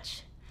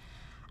much.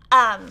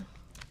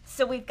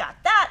 So we've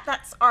got that.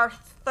 That's our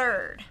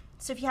third.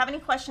 So if you have any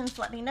questions,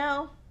 let me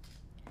know.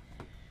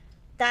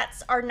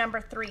 That's our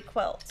number 3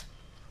 quilt.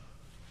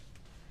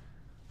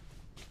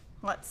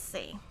 Let's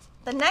see.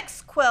 The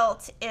next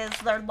quilt is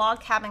their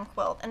log cabin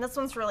quilt, and this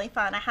one's really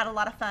fun. I had a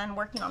lot of fun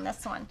working on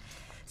this one.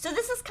 So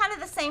this is kind of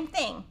the same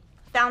thing.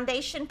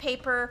 Foundation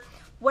paper.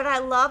 What I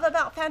love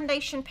about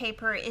foundation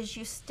paper is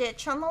you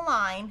stitch on the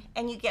line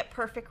and you get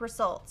perfect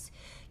results.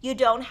 You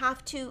don't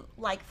have to,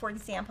 like for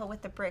example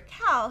with the brick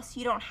house,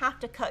 you don't have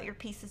to cut your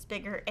pieces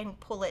bigger and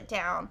pull it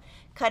down,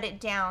 cut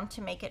it down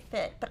to make it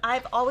fit. But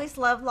I've always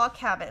loved log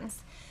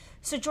cabins.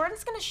 So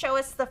Jordan's going to show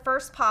us the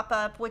first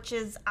pop-up, which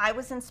is I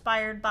was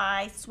inspired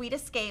by Sweet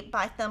Escape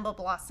by Thimble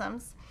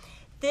Blossoms.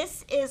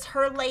 This is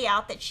her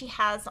layout that she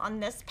has on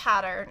this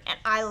pattern, and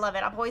I love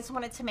it. I've always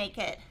wanted to make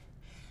it.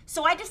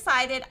 So I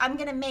decided I'm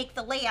going to make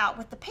the layout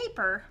with the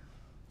paper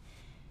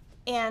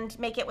and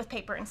make it with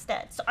paper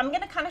instead. So I'm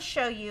going to kind of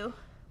show you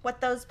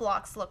what those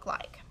blocks look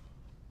like.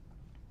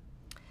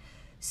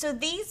 So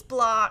these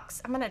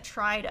blocks, I'm going to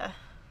try to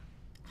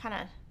kind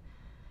of,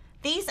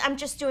 these I'm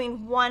just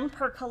doing one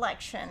per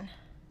collection,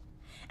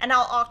 and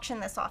I'll auction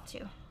this off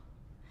too.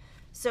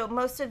 So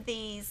most of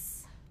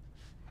these,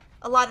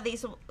 a lot of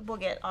these will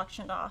get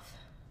auctioned off.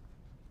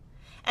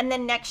 And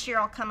then next year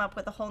I'll come up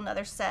with a whole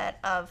nother set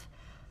of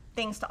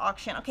things to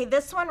auction. Okay,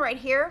 this one right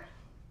here,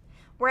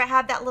 where I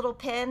have that little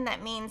pin,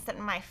 that means that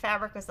my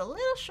fabric was a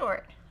little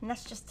short, and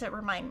that's just to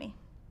remind me.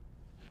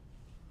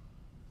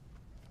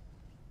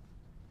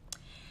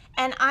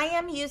 And I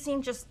am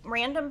using just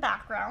random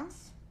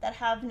backgrounds that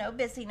have no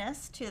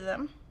busyness to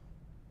them.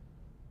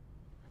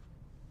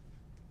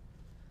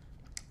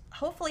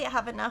 Hopefully I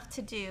have enough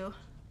to do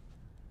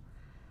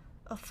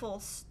a full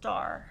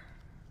star.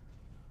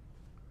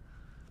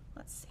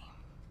 Let's see.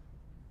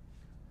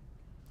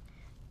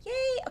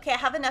 Yay! Okay, I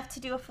have enough to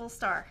do a full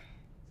star,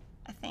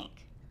 I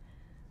think.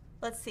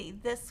 Let's see,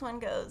 this one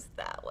goes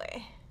that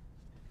way.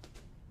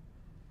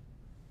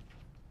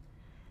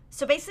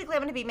 So basically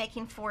I'm going to be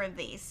making 4 of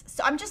these.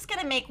 So I'm just going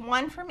to make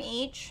one from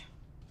each,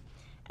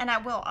 and I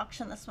will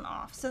auction this one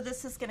off. So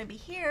this is going to be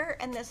here,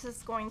 and this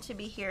is going to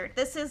be here.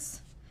 This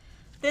is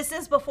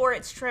before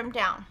it's trimmed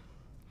down.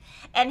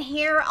 And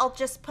here I'll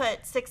just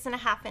put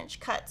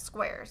 6.5-inch cut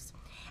squares.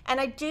 And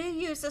I do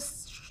use a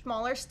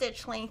smaller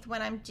stitch length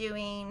when I'm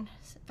doing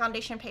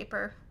foundation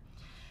paper.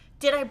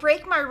 Did I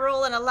break my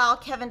rule and allow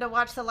Kevin to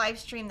watch the live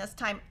stream this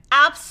time?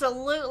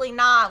 Absolutely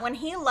not. When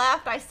he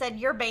left, I said,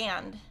 you're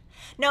banned.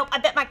 Nope, I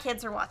bet my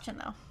kids are watching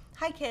though.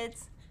 Hi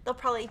kids. They'll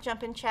probably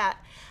jump in chat.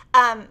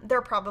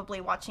 They're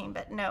probably watching,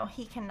 but no,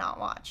 he cannot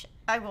watch.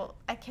 I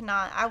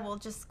will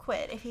just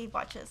quit if he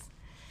watches.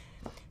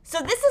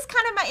 So this is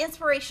kind of my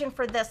inspiration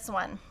for this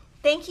one.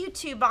 Thank you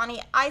to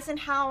Bonnie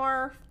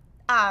Eisenhower.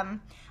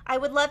 I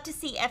would love to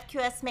see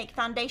FQS make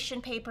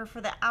foundation paper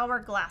for the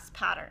hourglass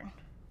pattern.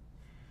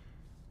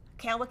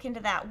 Okay, I'll look into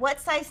that. What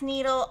size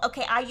needle?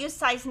 Okay, I use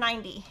size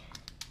 90,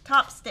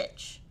 top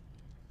stitch,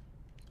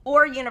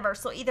 or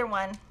universal, either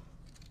one.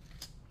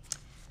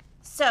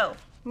 So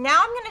now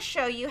I'm going to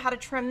show you how to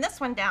trim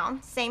this one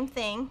down, same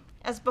thing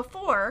as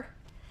before,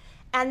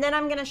 and then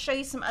I'm going to show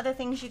you some other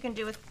things you can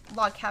do with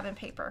log cabin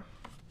paper.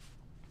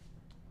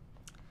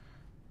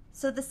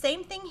 So the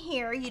same thing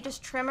here, you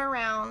just trim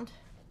around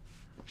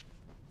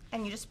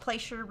and you just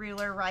place your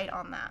ruler right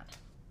on that.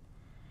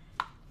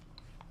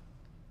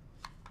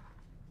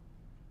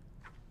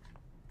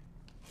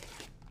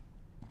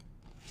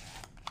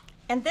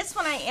 And this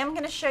one I am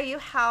going to show you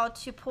how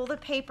to pull the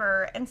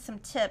paper and some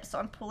tips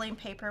on pulling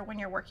paper when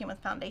you're working with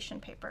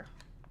foundation paper.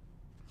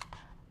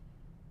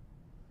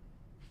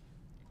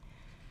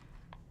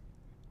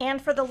 And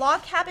for the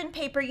log cabin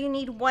paper, you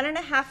need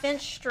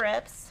 1.5-inch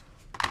strips.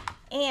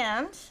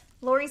 And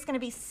Lori's going to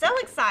be so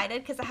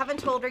excited because I haven't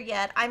told her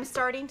yet. I'm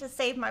starting to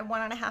save my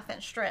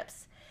 1.5-inch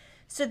strips.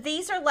 So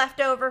these are left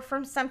over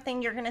from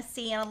something you're going to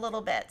see in a little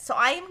bit. So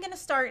I am going to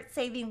start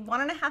saving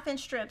 1.5-inch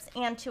strips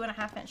and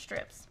 2.5-inch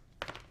strips.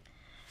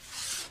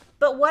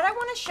 But what I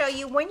want to show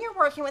you, when you're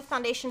working with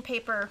foundation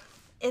paper,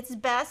 it's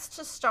best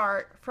to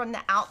start from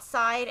the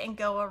outside and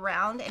go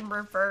around in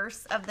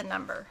reverse of the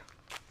number.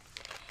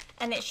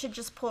 And it should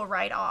just pull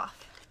right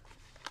off.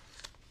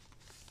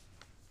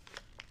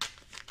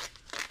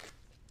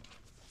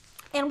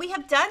 And we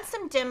have done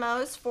some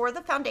demos for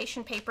the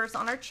foundation papers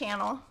on our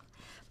channel,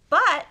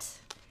 but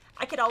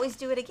I could always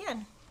do it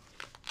again.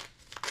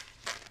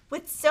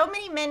 With so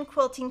many men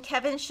quilting,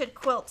 Kevin should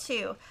quilt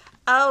too.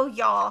 Oh,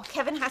 y'all,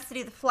 Kevin has to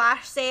do the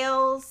flash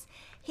sales.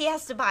 He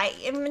has to buy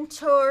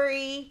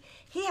inventory.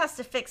 He has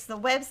to fix the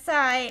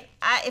website.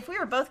 If we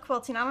were both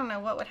quilting, I don't know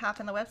what would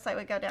happen. The website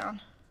would go down.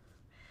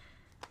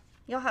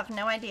 You'll have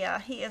no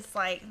idea. He is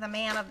like the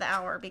man of the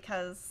hour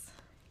because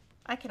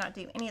I cannot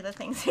do any of the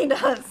things he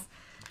does.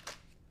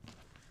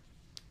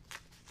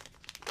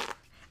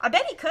 I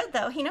bet he could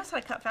though. He knows how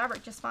to cut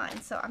fabric just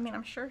fine. So, I mean,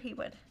 I'm sure he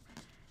would.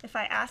 If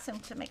I asked him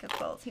to make a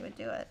quilt, he would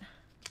do it.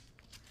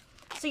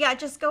 So yeah,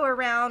 just go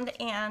around,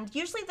 and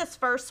usually this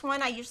first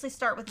one, I usually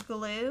start with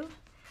glue.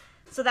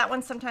 So that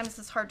one sometimes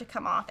is hard to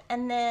come off.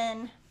 And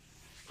then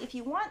if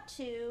you want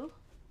to,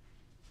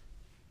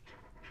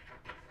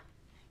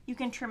 you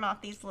can trim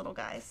off these little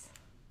guys.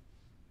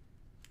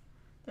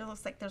 It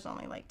looks like there's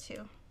only like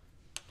 2.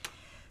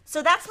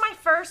 So that's my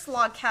first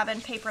log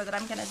cabin paper that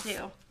I'm gonna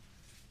do.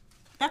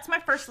 That's my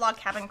first log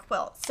cabin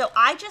quilt. So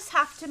I just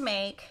have to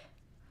make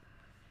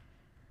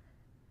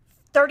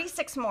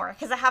 36 more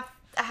because I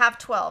have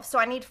 12, so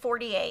I need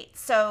 48.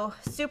 So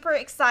super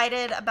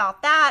excited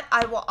about that.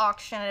 I will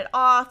auction it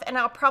off, and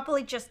I'll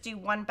probably just do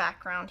one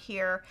background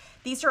here.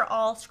 These are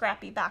all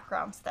scrappy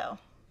backgrounds though.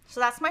 So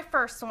that's my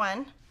first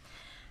one.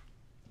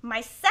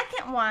 My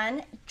second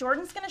one,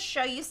 Jordan's gonna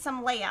show you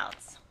some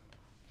layouts,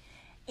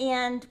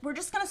 and we're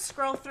just gonna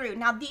scroll through.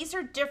 Now these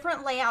are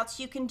different layouts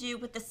you can do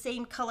with the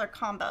same color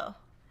combo.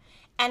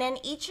 And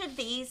in each of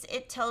these,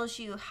 it tells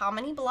you how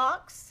many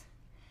blocks,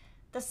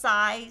 the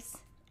size,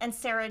 and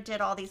Sarah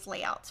did all these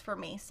layouts for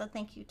me. So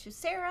thank you to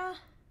Sarah.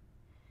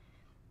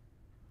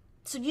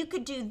 So you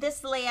could do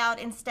this layout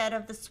instead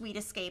of the Sweet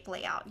Escape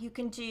layout. You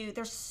can do,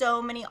 there's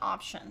so many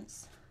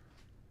options.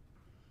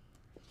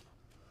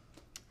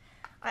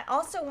 I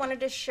also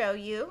wanted to show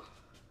you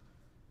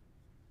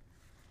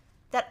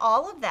that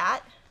all of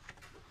that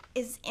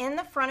is in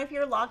the front of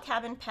your log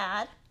cabin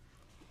pad.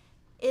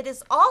 It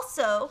is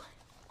also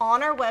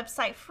on our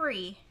website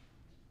free,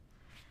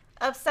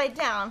 upside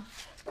down,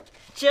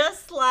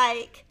 just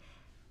like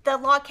the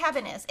log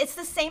cabin is. It's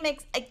the same,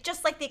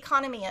 just like the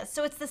economy is.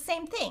 So it's the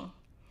same thing.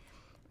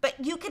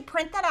 But you could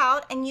print that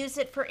out and use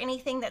it for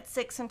anything that's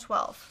 6 and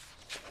 12.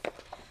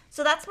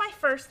 So that's my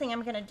first thing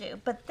I'm gonna do.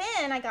 But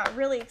then I got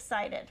really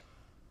excited.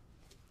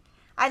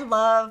 I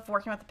love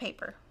working with the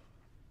paper.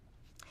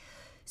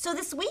 So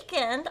this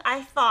weekend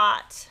I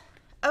thought,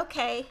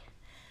 okay,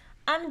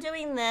 I'm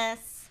doing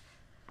this.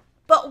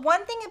 But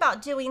one thing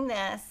about doing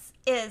this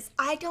is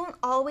I don't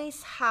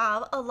always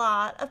have a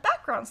lot of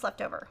backgrounds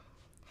left over.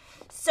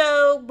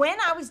 So when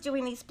I was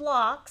doing these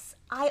blocks,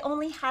 I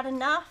only had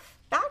enough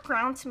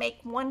background to make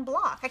one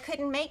block. I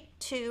couldn't make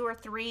 2 or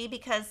 3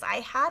 because I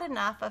had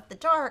enough of the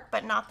dark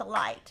but not the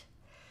light.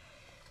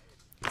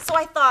 So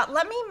I thought,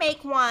 let me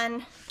make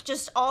one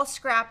just all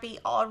scrappy,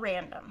 all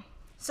random.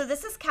 So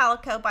this is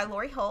Calico by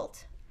Lori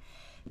Holt.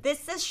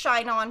 This is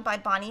Shine On by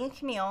Bonnie and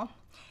Camille.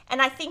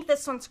 And I think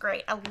this one's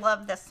great. I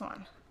love this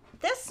one.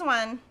 This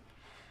one,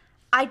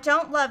 I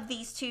don't love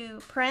these 2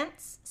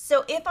 prints.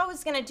 So if I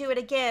was gonna do it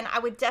again, I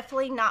would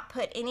definitely not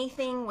put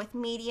anything with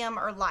medium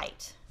or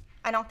light.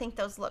 I don't think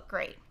those look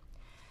great.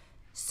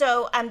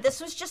 So this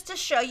was just to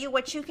show you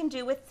what you can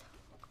do with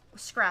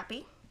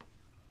scrappy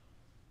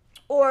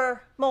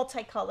or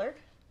multicolored.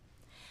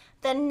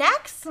 The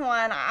next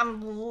one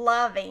I'm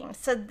loving.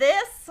 So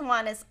this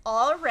one is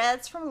all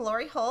reds from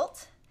Lori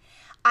Holt.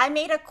 I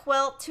made a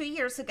quilt 2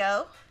 years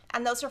ago,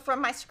 and those are from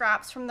my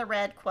scraps from the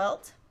red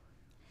quilt.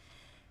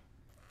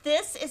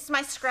 This is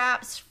my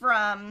scraps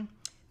from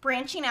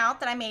Branching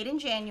Out that I made in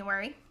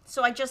January.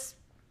 So I just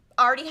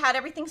already had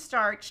everything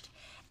starched.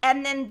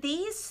 And then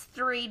these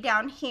 3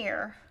 down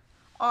here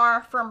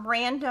are from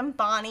Random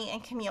Bonnie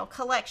and Camille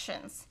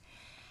collections.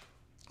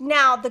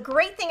 Now, the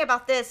great thing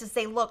about this is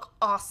they look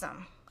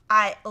awesome.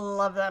 I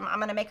love them. I'm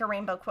gonna make a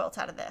rainbow quilt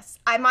out of this.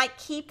 I might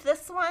keep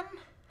this one.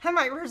 I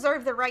might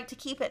reserve the right to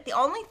keep it. The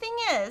only thing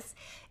is,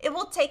 it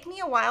will take me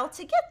a while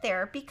to get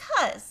there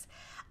because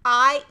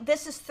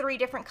this is 3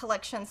 different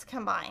collections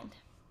combined.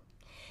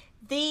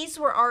 These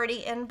were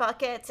already in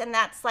buckets, and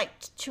that's like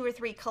 2 or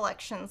 3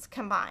 collections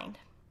combined.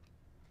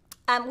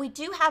 We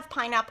do have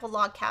pineapple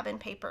log cabin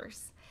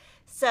papers.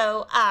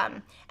 So,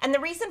 and the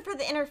reason for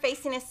the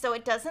interfacing is so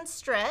it doesn't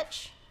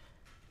stretch.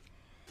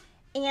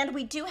 And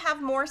we do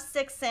have more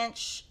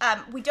 6-inch.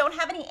 We don't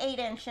have any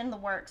 8-inch in the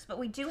works, but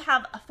we do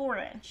have a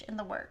 4-inch in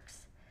the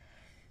works.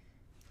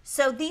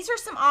 So these are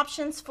some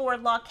options for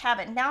log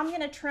cabin. Now I'm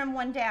going to trim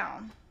one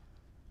down.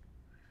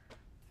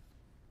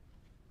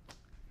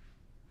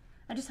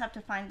 I just have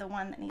to find the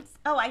one that needs,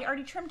 oh, I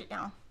already trimmed it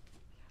down.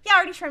 Yeah, I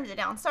already trimmed it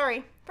down.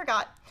 Sorry,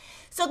 forgot.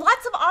 So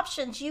lots of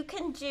options. You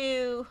can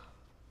do,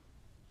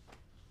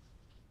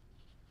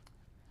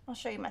 I'll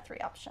show you my 3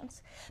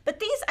 options. But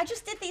these, I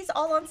just did these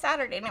all on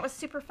Saturday and it was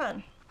super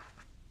fun.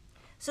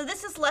 So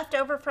this is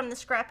leftover from the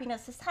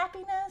Scrappiness is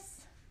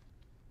Happiness.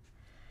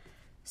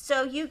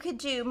 So you could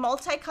do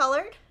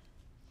multicolored.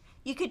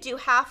 You could do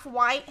half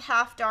white,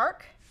 half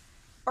dark,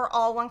 or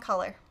all one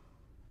color.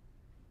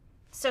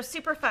 So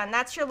super fun.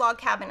 That's your log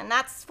cabin, and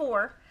that's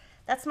 4.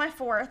 That's my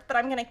 4th, but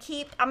I'm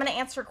gonna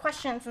answer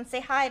questions and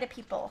say hi to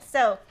people.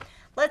 So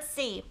let's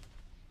see.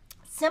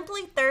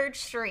 Simply 3rd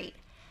Street.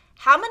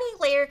 How many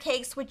layer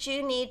cakes would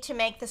you need to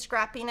make the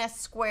Scrappiness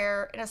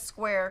square in a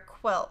square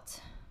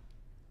quilt?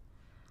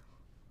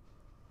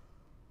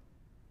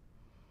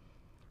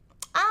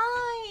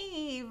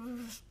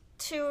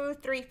 2,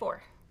 3,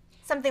 4.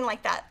 Something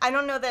like that. I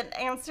don't know that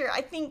answer.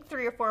 I think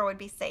 3 or 4 would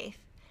be safe.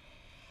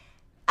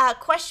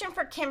 Question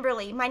for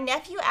Kimberly. My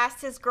nephew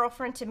asked his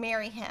girlfriend to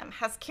marry him.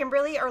 Has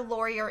Kimberly or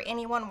Lori or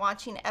anyone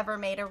watching ever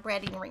made a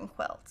wedding ring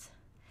quilt?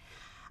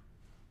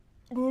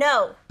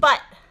 No,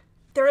 but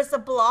there is a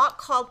block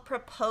called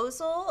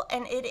Proposal,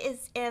 and it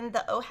is in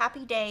the Oh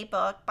Happy Day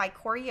book by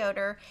Corey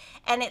Yoder,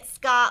 and it's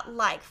got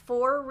like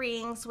 4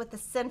 rings with the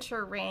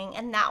center ring,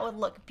 and that would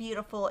look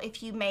beautiful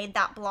if you made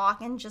that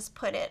block and just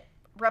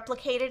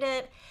replicated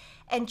it,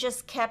 and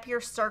just kept your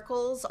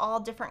circles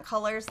all different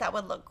colors. That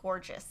would look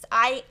gorgeous.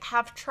 I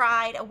have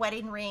tried a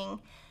wedding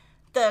ring,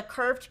 the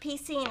curved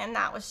piecing, and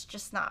that was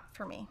just not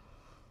for me.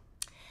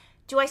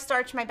 Do I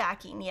starch my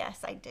backing?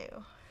 Yes, I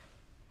do.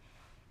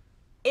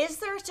 Is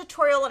there a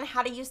tutorial on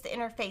how to use the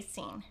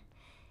interfacing?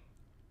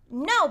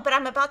 No, but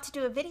I'm about to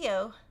do a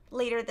video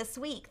later this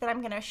week that I'm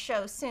going to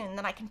show soon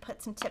that I can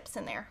put some tips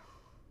in there.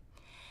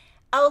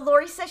 Oh,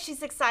 Lori says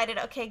she's excited.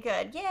 Okay,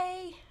 good.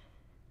 Yay.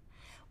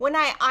 When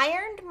I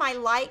ironed my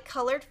light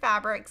colored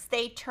fabrics,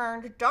 they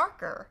turned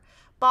darker.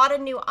 Bought a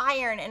new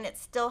iron and it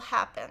still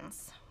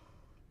happens.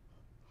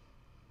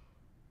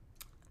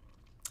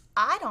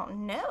 I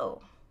don't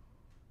know.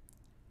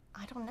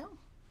 I don't know.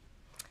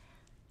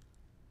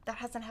 That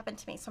hasn't happened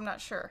to me, so I'm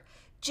not sure.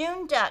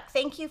 June Duck,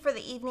 thank you for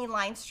the evening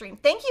live stream.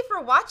 Thank you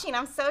for watching.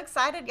 I'm so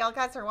excited y'all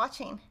guys are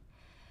watching.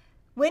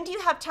 When do you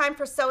have time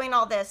for sewing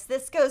all this?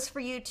 This goes for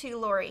you too,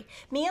 Lori.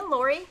 Me and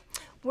Lori,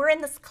 we're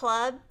in this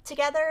club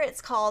together.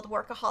 It's called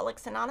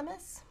Workaholics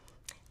Anonymous.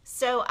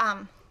 So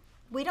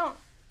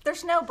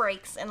there's no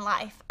breaks in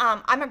life.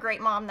 I'm a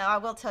great mom though, I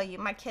will tell you.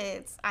 My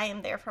kids, I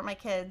am there for my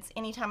kids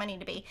anytime I need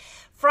to be.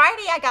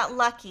 Friday I got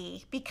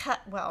lucky because,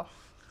 well,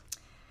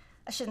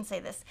 I shouldn't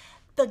say this.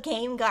 The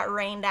game got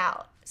rained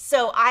out.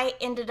 So I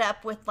ended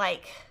up with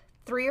like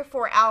 3 or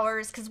 4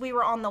 hours because we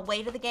were on the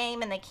way to the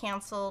game and they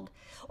canceled,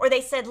 or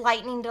they said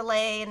lightning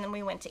delay, and then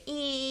we went to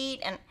eat.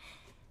 And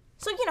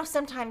so, you know,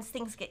 sometimes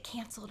things get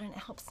canceled and it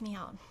helps me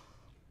out.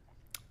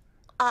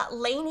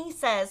 Lainey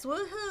says,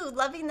 woohoo,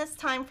 loving this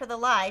time for the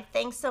live.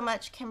 Thanks so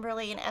much,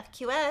 Kimberly and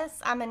FQS.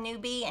 I'm a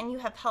newbie and you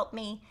have helped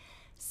me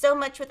so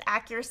much with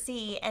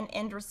accuracy and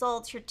end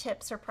results. Your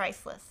tips are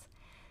priceless.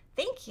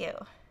 Thank you.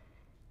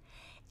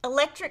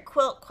 Electric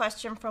quilt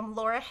question from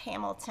Laura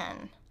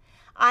Hamilton.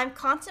 I'm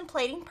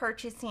contemplating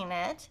purchasing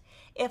it.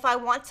 If I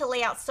want to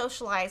lay out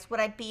Socialize, would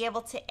I be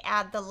able to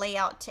add the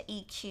layout to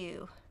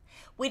EQ?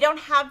 We don't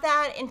have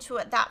that into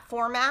that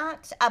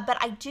format, but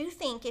I do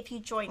think if you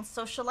join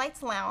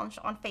Socialites Lounge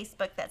on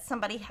Facebook that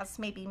somebody has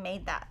maybe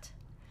made that.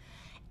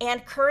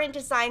 And current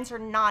designs are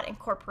not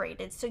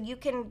incorporated, so you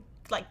can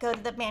like go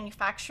to the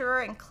manufacturer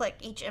and click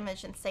each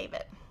image and save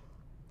it.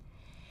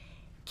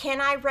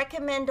 Can I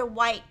recommend a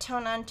white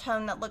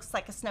tone-on-tone that looks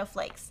like a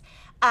snowflakes?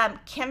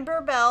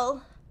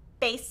 Kimberly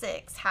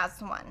Basics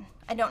has one.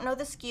 I don't know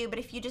the SKU, but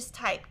if you just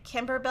type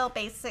Kimberly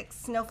Basics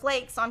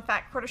Snowflakes on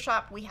Fat Quarter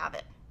Shop, we have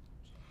it.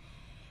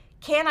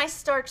 Can I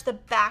starch the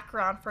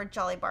background for a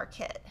Jolly Bar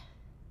kit?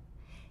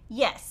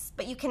 Yes,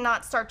 but you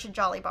cannot starch a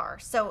Jolly Bar.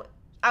 So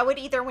I would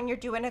either, when you're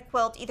doing a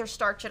quilt, either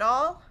starch it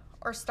all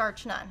or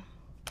starch none.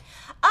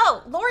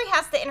 Oh, Lori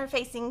has the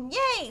interfacing.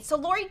 Yay! So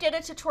Lori did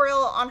a tutorial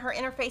on her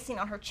interfacing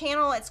on her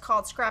channel. It's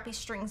called Scrappy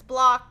Strings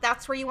Block.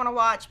 That's where you want to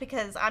watch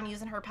because I'm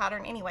using her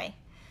pattern anyway.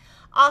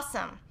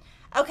 Awesome.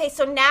 Okay,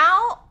 so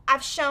now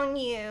I've shown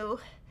you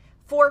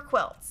 4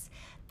 quilts.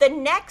 The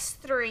next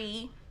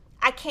 3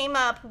 I came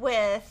up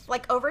with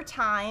like over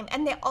time,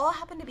 and they all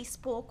happen to be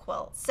spool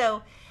quilts.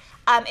 So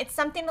it's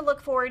something to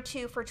look forward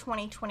to for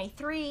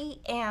 2023,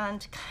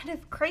 and kind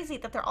of crazy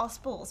that they're all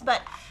spools,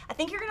 but I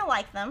think you're going to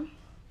like them.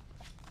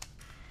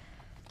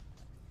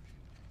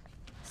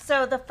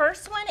 So the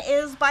first one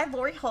is by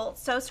Lori Holt,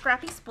 Sew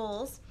Scrappy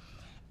Spools.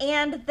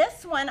 And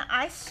this one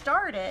I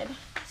started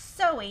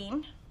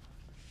sewing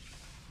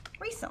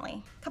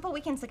recently, a couple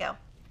weekends ago.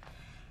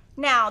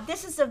 Now,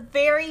 this is a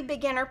very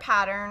beginner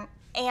pattern,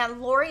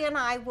 and Lori and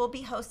I will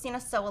be hosting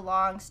a sew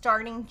along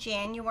starting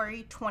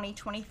January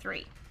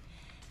 2023.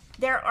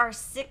 There are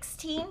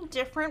 16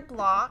 different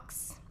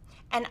blocks,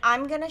 and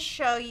I'm going to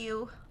show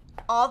you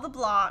all the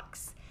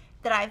blocks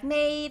that I've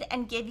made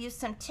and give you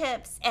some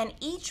tips. And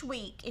each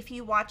week, if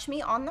you watch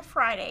me on the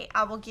Friday,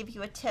 I will give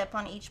you a tip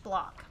on each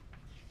block.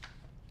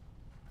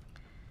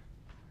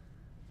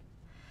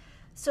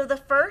 So the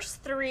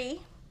first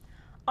 3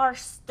 are,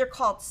 they're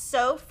called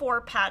Sew 4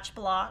 patch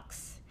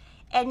blocks,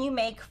 and you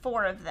make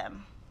 4 of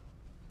them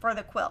for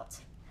the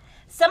quilt.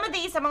 Some of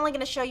these I'm only going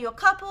to show you a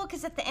couple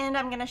because at the end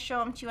I'm going to show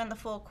them to you in the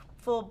full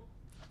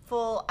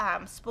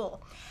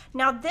spool.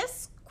 Now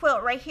this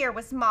quilt right here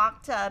was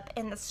mocked up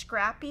in the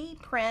Scrappy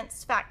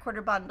Prints Fat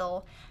Quarter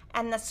Bundle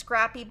and the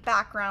Scrappy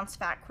Backgrounds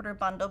Fat Quarter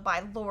Bundle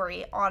by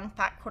Lori on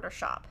Fat Quarter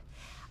Shop.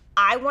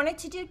 I wanted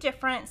to do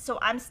different, so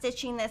I'm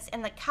stitching this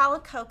in the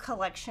Calico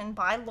collection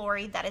by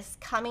Lori that is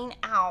coming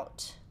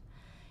out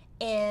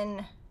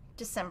in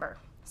December.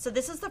 So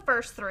this is the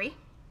first 3.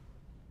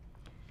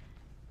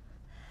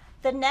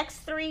 The next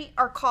 3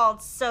 are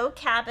called Sew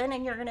Cabin,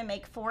 and you're going to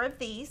make 4 of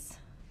these.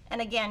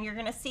 And again, you're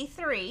going to see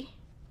 3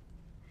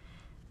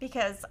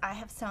 because I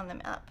have sewn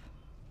them up.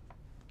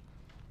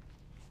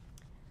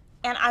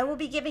 And I will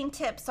be giving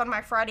tips on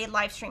my Friday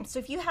live stream. So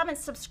if you haven't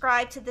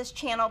subscribed to this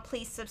channel,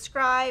 please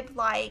subscribe,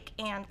 like,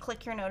 and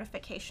click your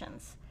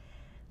notifications.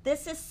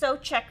 This is Sew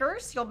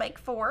Checkers. You'll make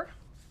 4.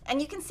 And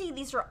you can see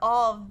these are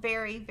all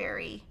very,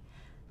 very,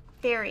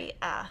 very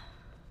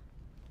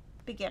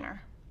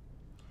beginner.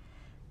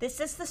 This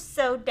is the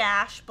Sew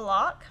Dash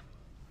block.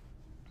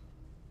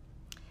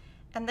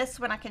 And this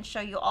one I can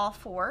show you all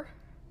 4.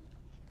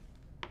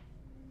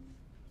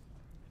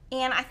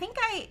 And I think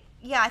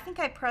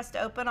I pressed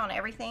open on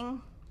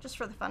everything just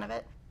for the fun of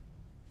it.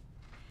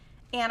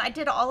 And I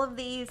did all of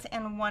these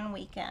in one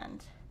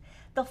weekend.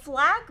 The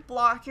flag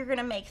block, you're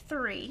gonna make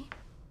 3.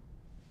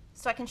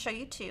 So I can show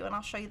you 2, and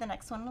I'll show you the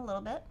next one in a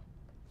little bit.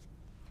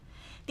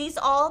 These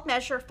all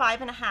measure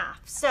 5.5.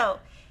 So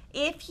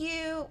if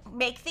you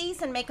make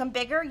these and make them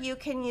bigger, you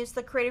can use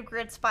the Creative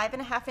Grid's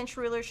 5.5-inch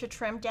ruler to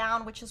trim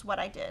down, which is what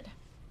I did.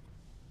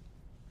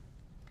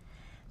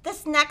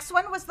 This next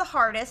one was the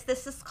hardest.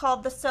 This is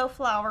called the Sew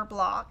Flower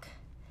block.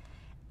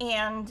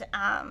 And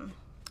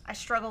I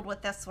struggled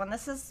with this one.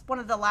 This is one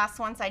of the last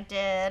ones I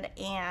did,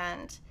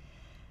 and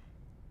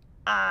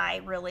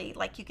I really,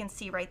 like you can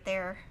see right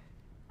there,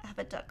 I have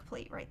a duck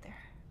pleat right there.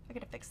 I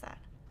gotta fix that.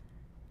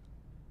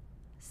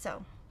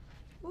 So,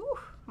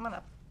 I'm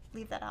gonna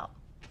leave that out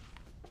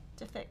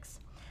to fix.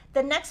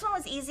 The next one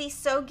was easy,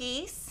 Sew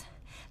Geese.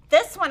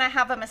 This one I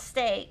have a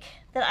mistake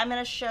that I'm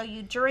gonna show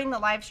you during the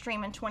live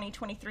stream in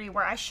 2023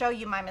 where I show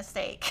you my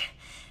mistake.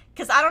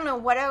 Because I don't know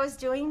what I was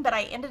doing, but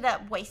I ended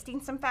up wasting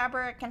some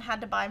fabric and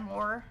had to buy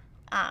more.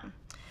 I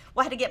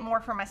had to get more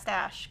for my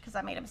stash because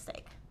I made a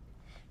mistake.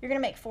 You're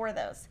gonna make 4 of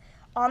those.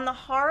 On the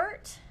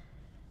heart,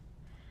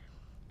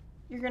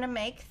 you're gonna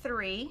make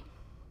 3.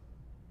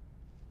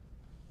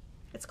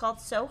 It's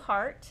called Sew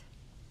Heart.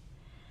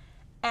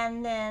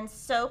 And then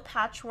Sew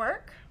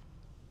Patchwork.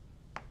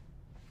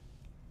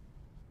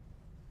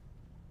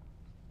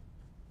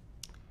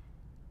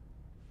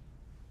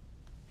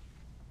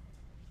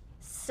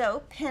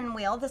 Sew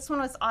Pinwheel. This one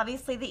was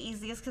obviously the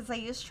easiest because I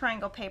used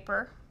triangle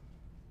paper.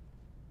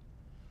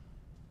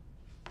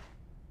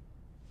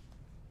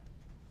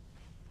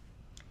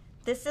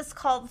 This is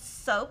called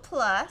Sew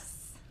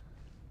Plus.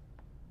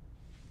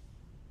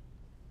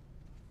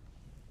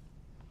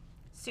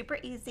 Super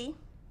easy.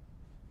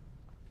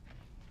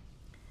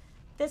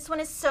 This one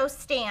is Sew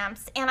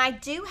Stamps, and I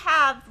do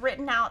have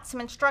written out some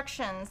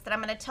instructions that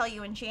I'm going to tell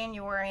you in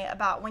January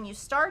about when you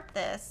start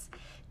this.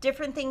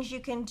 Different things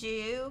you can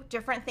do,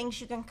 different things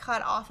you can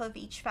cut off of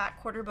each fat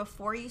quarter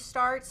before you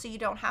start, so you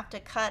don't have to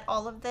cut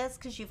all of this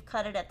because you've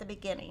cut it at the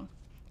beginning.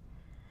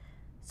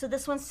 So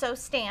this one's Sew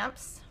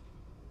Stamps.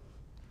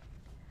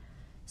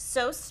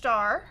 Sew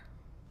Star.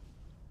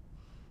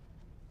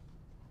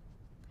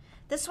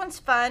 This one's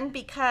fun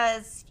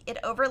because it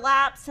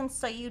overlaps, and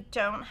so you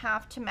don't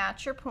have to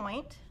match your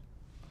point.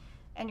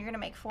 And you're going to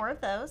make 4 of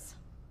those.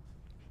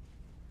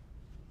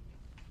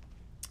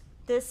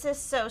 This is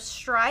Sew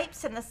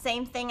Stripes, and the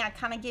same thing, I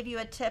kind of give you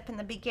a tip in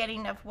the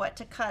beginning of what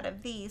to cut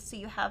of these so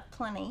you have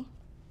plenty.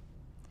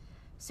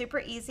 Super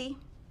easy.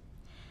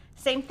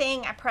 Same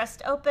thing, I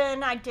pressed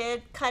open. I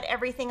did cut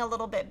everything a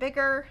little bit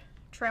bigger,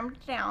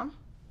 trimmed down.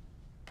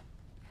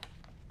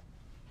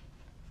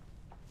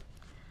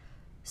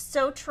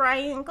 Sew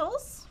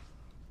Triangles,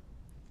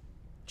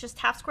 just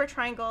half square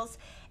triangles.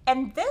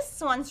 And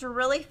this one's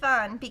really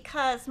fun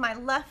because my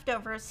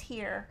leftovers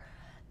here,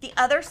 the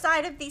other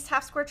side of these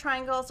half square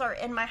triangles are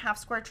in my half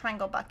square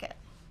triangle bucket.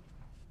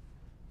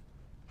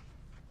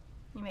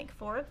 You make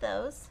 4 of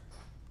those.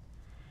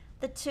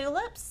 The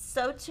tulips,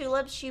 Sew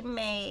Tulips, you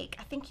make,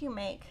 I think you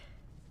make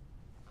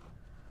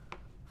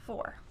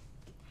 4.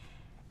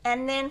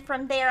 And then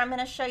from there, I'm going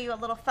to show you a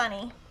little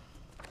funny.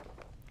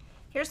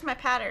 Here's my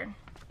pattern.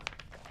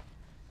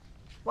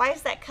 Why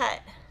is that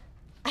cut?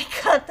 I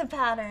cut the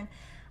pattern.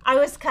 I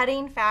was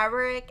cutting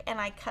fabric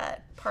and I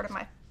cut part of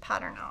my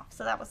pattern off,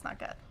 so that was not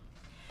good.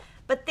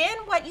 But then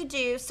what you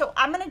do, so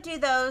I'm going to do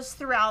those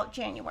throughout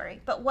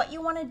January, but what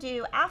you want to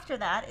do after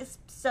that is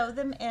sew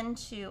them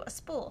into a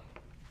spool.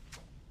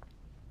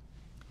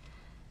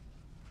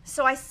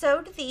 So I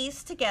sewed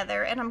these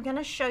together, and I'm going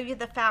to show you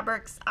the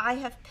fabrics I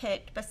have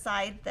picked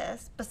besides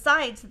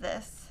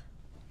this,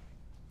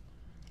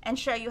 and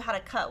show you how to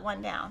cut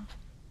one down.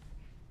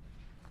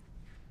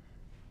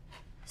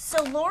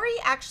 So Lori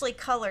actually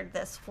colored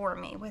this for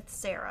me with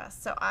Sarah,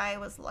 so I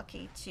was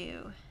lucky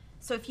to.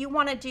 So if you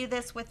want to do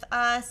this with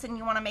us and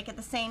you want to make it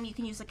the same, you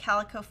can use a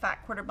calico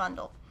fat quarter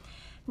bundle.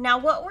 Now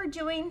what we're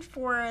doing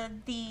for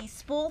the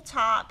spool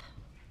top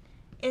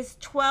is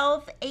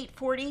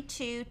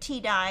 12/842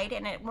 tea-dyed,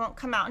 and it won't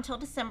come out until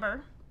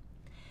December.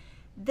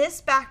 This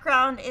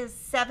background is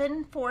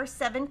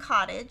 747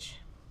 cottage,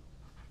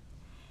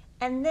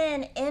 and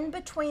then in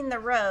between the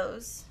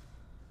rows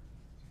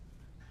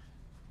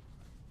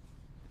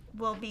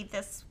will be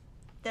this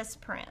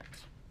print.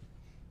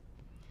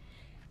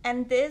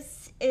 And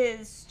this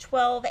is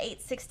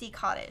 12860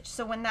 cottage.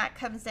 So when that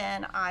comes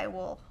in, I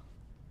will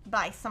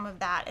buy some of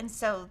that. And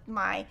so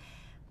my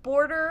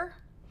border,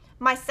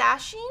 my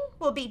sashing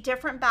will be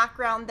different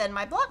background than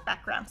my block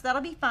background. So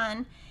that'll be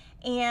fun.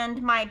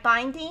 And my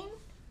binding,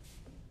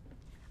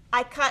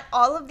 I cut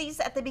all of these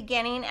at the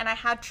beginning and I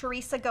had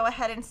Teresa go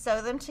ahead and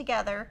sew them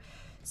together.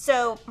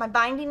 So my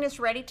binding is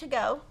ready to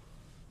go.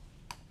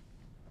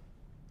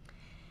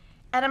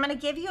 And I'm going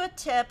to give you a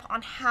tip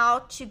on how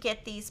to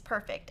get these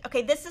perfect.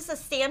 Okay, this is a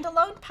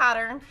standalone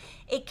pattern.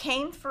 It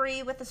came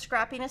free with the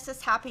Scrappiness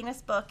is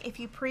Happiness book if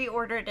you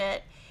pre-ordered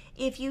it.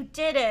 If you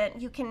didn't,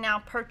 you can now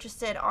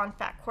purchase it on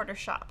Fat Quarter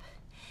Shop.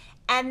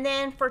 And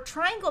then for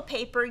triangle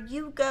paper,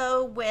 you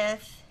go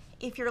with,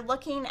 if you're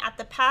looking at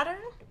the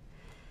pattern,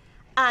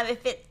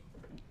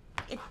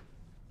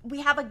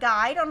 we have a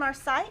guide on our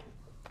site.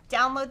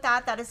 Download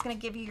that. That is going to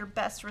give you your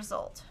best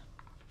result.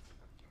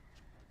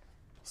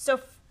 So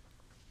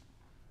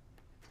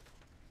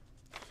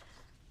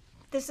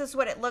this is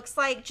what it looks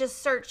like.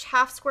 Just search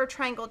half square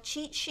triangle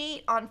cheat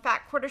sheet on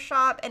Fat Quarter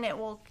Shop and it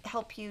will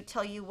help you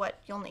tell you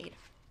what you'll need.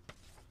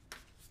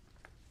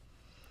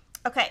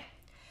 Okay,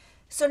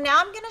 so now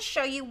I'm going to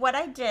show you what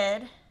I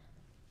did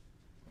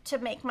to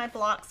make my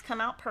blocks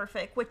come out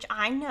perfect, which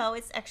I know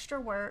is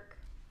extra work.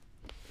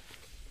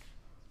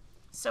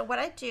 So what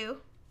I do,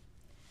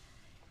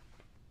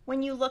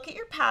 when you look at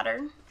your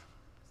pattern,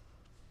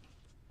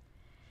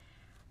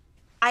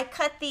 I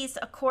cut these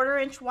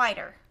 1/4 inch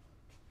wider.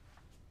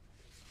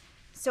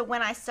 So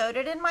when I sewed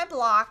it in my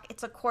block,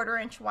 it's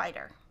 1/4 inch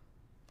wider.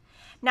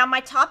 Now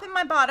my top and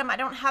my bottom, I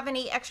don't have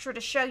any extra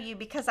to show you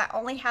because I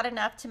only had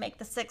enough to make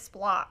the 6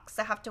 blocks.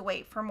 I have to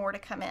wait for more to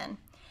come in.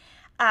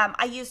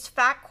 I used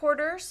fat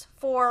quarters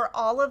for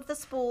all of the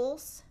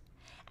spools,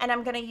 and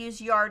I'm going to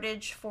use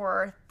yardage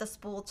for the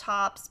spool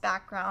tops,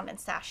 background, and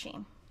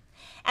sashing.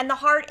 And the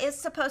heart is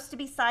supposed to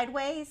be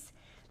sideways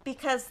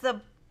because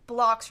the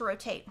blocks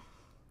rotate.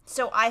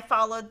 So I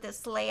followed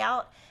this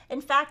layout.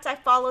 In fact, I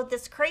followed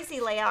this crazy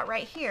layout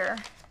right here,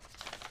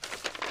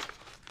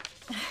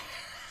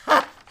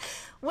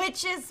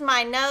 which is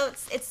my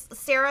notes. It's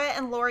Sarah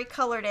and Lori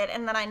colored it,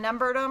 and then I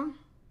numbered them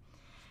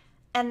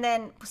and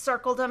then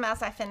circled them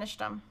as I finished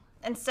them.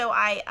 And so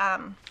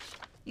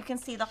you can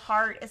see the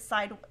heart is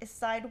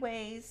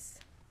sideways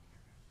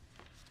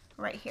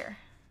right here.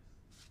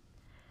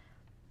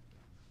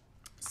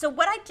 So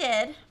what I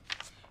did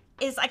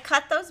is I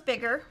cut those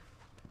bigger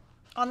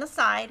on the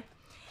side,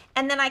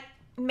 and then I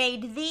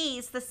made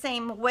these the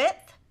same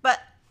width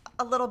but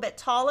a little bit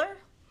taller.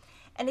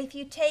 And if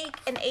you take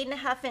an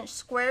 8.5 inch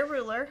square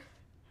ruler,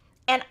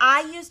 and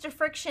I used a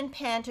friction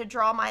pen to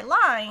draw my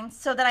lines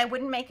so that I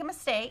wouldn't make a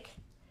mistake,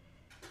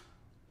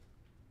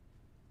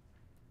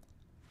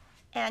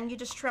 and you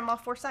just trim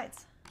off 4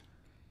 sides.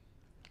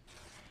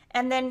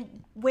 And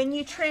then when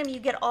you trim, you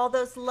get all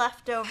those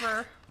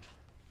leftover,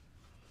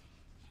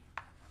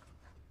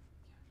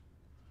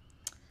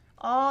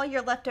 all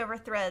your leftover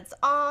threads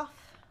off.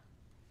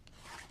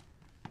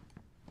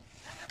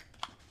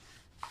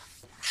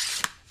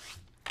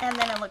 And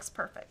then it looks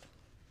perfect.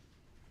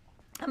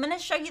 I'm going to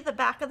show you the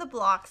back of the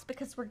blocks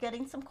because we're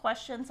getting some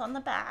questions on the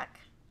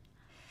back.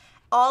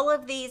 All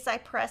of these I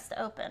pressed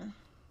open.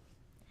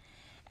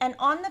 And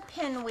on the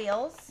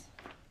pinwheels,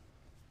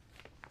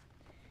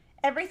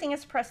 everything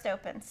is pressed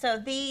open. So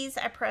these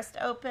I pressed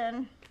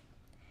open.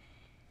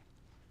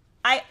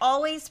 I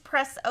always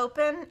press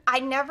open. I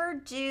never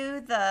do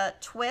the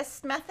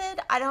twist method.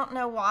 I don't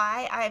know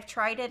why. I've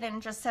tried it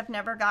and just have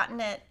never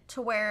gotten it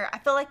to where I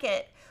feel like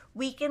it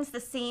weakens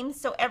the seams.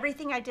 So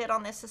everything I did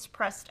on this is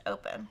pressed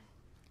open.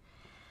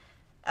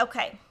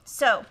 Okay,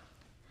 so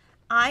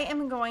I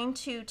am going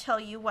to tell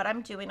you what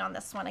I'm doing on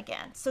this one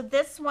again. So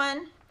this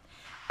one,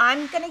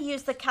 I'm going to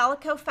use the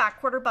Calico Fat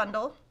Quarter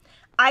bundle.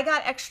 I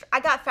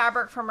got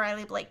fabric from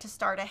Riley Blake to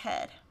start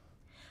ahead.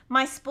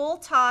 My spool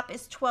top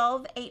is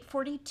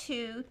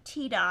 12/842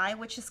 T-dye,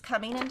 which is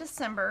coming in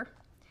December,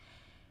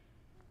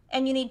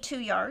 and you need 2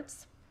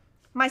 yards.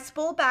 My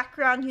spool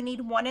background, you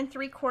need 1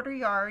 3/4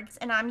 yards,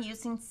 and I'm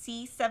using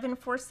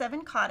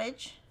C747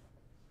 Cottage.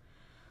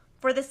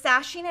 For the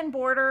sashing and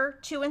border,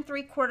 2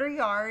 3/4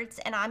 yards,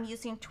 and I'm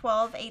using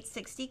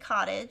 12/860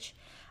 Cottage.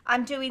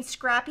 I'm doing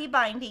scrappy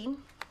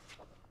binding,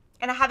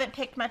 and I haven't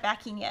picked my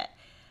backing yet.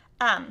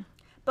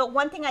 But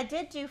one thing I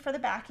did do for the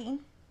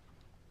backing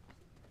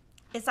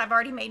is I've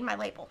already made my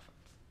label.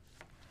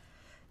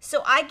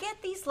 So I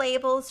get these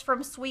labels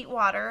from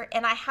Sweetwater,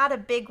 and I had a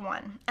big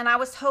one, and I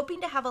was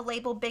hoping to have a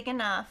label big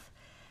enough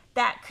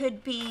that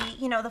could be,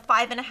 you know, the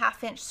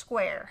 5.5 inch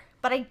square,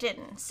 but I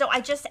didn't. So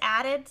I just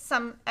added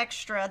some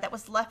extra that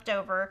was left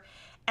over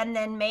and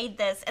then made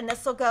this, and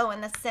this will go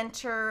in the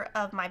center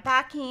of my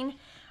backing.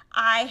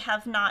 I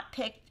have not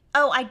picked,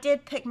 oh, I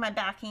did pick my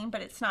backing,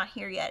 but it's not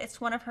here yet. It's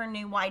one of her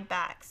new wide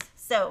backs.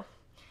 So,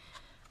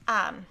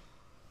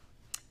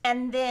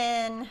 and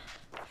then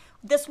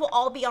this will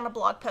all be on a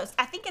blog post.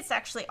 I think it's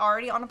actually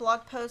already on a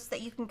blog post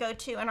that you can go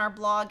to, and our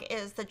blog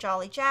is The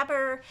Jolly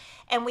Jabber,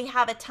 and we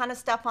have a ton of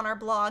stuff on our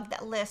blog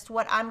that lists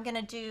what I'm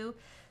gonna do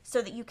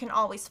so that you can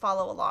always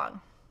follow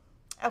along.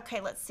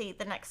 Okay, let's see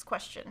the next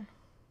question.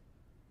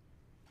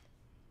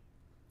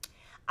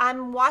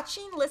 I'm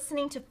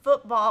listening to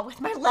football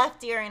with my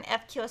left ear and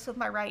FQS with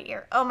my right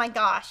ear. Oh my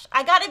gosh,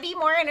 I gotta be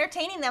more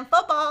entertaining than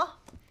football.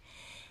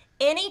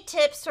 Any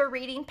tips for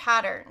reading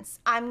patterns?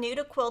 I'm new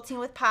to quilting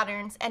with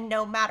patterns, and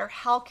no matter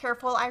how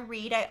careful I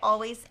read, I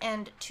always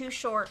end too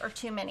short or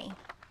too many.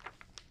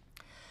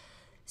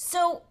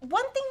 So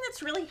one thing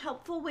that's really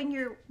helpful when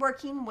you're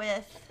working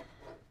with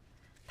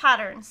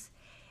patterns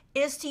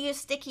is to use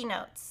sticky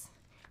notes.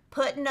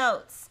 Put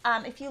notes.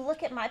 If you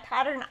look at my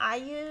pattern I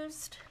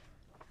used,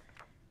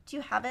 do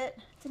you have it,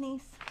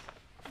 Denise?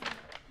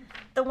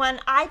 The one,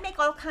 I make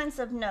all kinds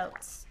of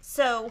notes.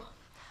 So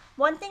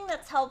one thing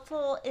that's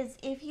helpful is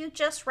if you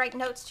just write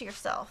notes to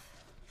yourself.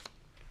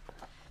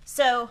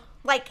 So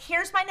like,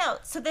 here's my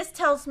notes. So this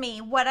tells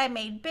me what I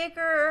made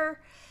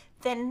bigger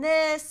than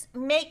this.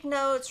 Make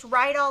notes,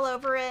 write all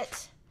over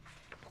it.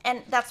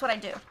 And that's what I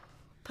do.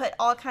 Put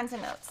all kinds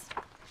of notes.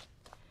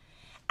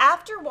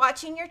 After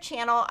watching your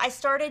channel, I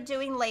started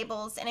doing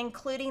labels and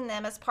including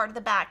them as part of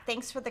the back.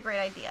 Thanks for the great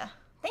idea.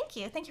 Thank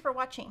you. Thank you for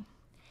watching.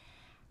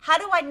 How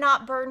do I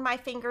not burn my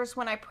fingers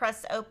when I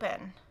press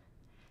open?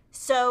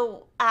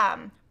 So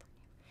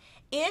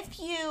if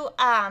you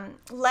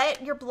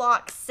let your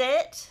block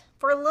sit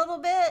for a little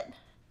bit,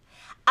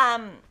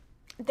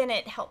 then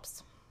it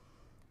helps.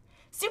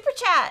 Super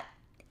chat,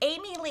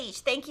 Amy Leach,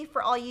 thank you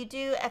for all you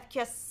do.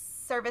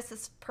 FQS service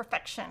is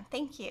perfection.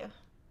 Thank you.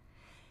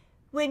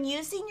 When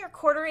using your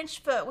 1/4 inch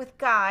foot with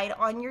guide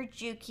on your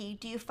Juki,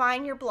 do you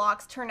find your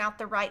blocks turn out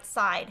the right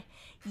side?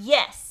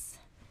 Yes.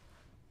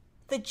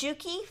 The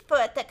Juki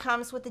foot that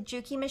comes with the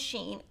Juki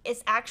machine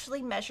is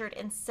actually measured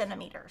in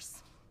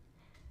centimeters.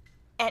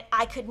 And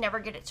I could never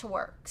get it to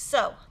work.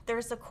 So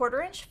there's a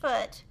 1/4 inch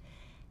foot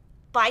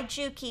by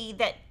Juki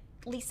that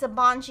Lisa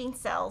Bonjean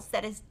sells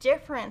that is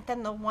different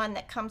than the one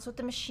that comes with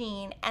the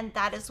machine, and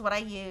that is what I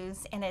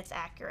use, and it's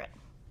accurate.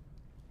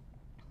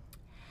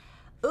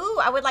 Ooh,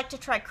 I would like to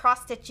try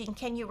cross stitching.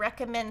 Can you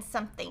recommend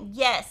something?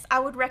 Yes, I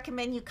would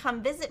recommend you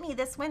come visit me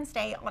this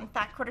Wednesday on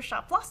Fat Quarter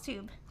Shop Floss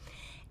Tube.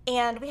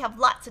 And we have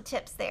lots of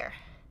tips there.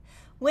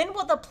 When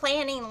will the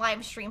planning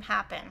live stream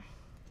happen?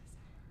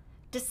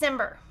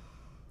 December.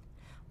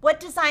 What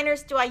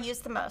designers do I use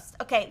the most?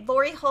 Okay,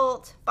 Lori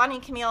Holt, Bonnie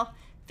and Camille,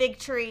 Fig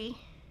Tree,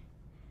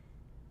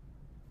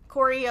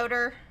 Corey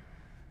Yoder,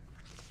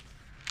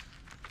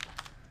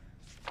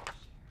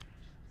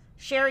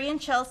 Sherry and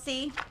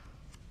Chelsea.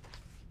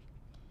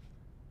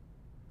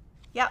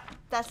 Yep,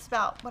 that's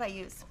about what I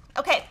use.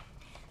 Okay,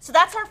 so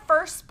that's our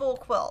first spool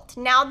quilt.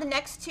 Now the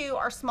next two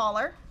are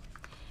smaller,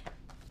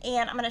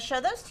 and I'm going to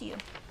show those to you.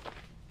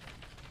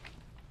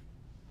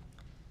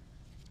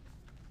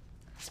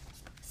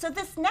 So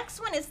this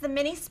next one is the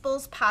Mini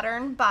Spools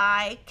pattern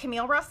by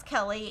Camille Ross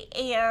Kelly,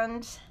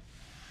 and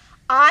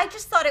I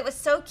just thought it was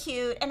so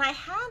cute, and I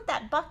had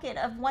that bucket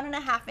of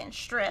 1.5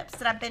 inch strips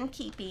that I've been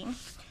keeping,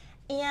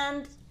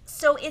 and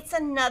so it's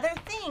another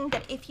thing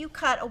that if you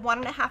cut a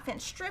 1.5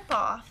 inch strip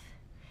off,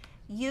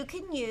 you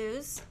can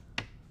use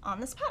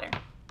on this pattern.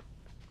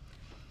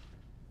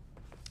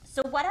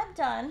 So what I've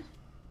done,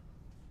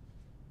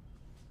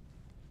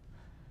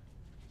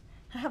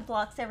 I have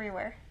blocks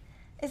everywhere,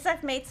 is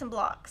I've made some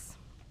blocks.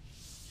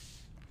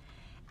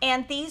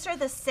 And these are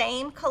the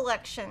same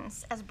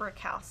collections as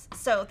BRICKHOUSE.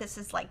 So this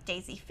is like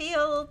Daisy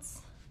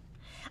Fields.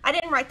 I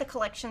didn't write the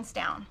collections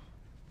down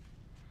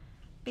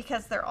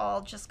because they're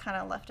all just kind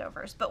of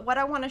leftovers. But what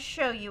I want to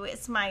show you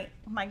is my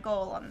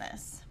goal on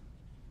this.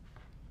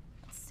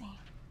 Let's see.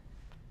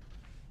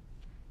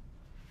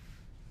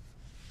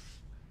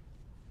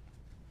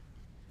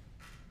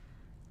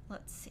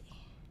 Let's see.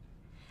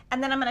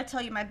 And then I'm going to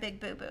tell you my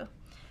big boo-boo.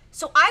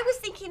 So I was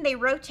thinking they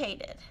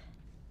rotated.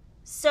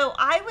 So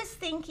I was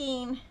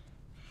thinking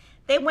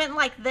they went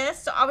like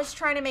this. So I was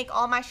trying to make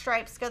all my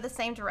stripes go the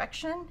same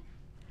direction,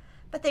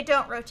 but they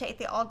don't rotate.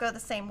 They all go the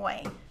same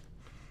way.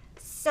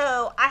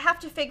 So I have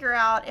to figure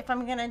out if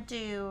I'm going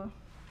to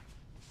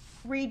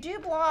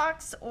redo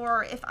blocks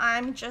or if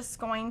I'm just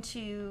going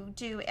to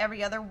do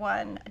every other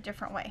one a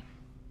different way.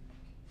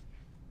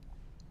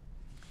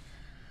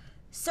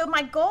 So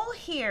my goal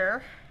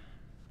here,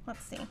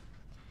 let's see,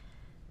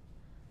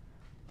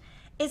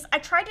 is I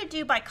tried to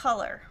do by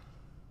color.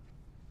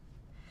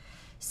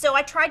 So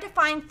I tried to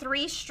find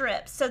 3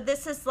 strips. So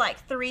this is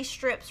like 3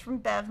 strips from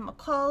Bev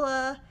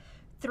McCullough,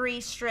 3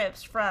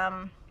 strips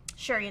from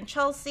Sherry and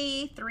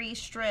Chelsea, 3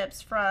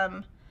 strips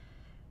from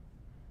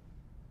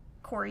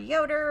Corey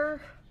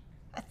Yoder,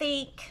 I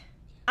think.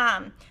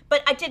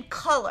 But I did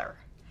color.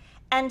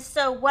 And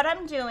so what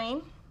I'm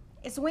doing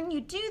is when you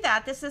do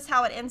that, this is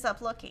how it ends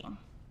up looking.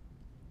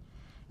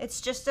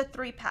 It's just a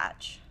 3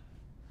 patch.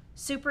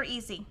 Super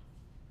easy.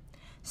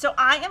 So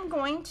I am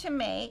going to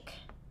make,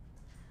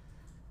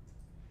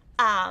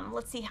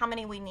 let's see how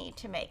many we need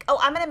to make. Oh,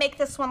 I'm going to make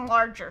this one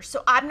larger.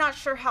 So I'm not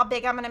sure how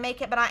big I'm going to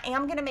make it, but I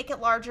am going to make it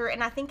larger,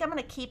 and I think I'm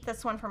going to keep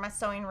this one for my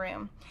sewing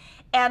room.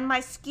 And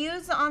my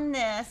SKUs on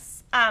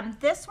this,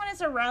 this one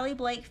is a Riley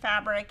Blake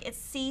fabric. It's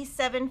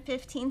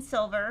C715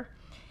 silver.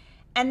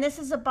 And this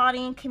is a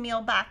Bonnie and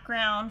Camille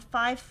background,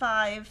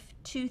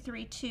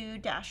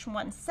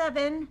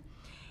 55232-17.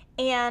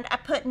 And I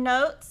put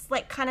notes,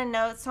 like kind of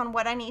notes on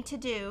what I need to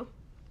do.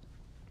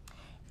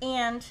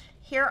 And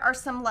here are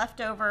some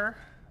leftover.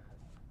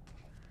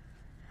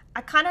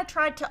 I kind of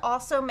tried to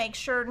also make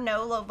sure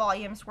no low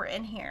volumes were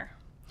in here.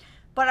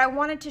 But I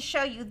wanted to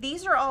show you,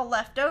 these are all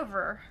left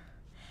over.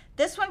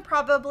 This one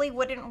probably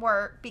wouldn't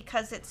work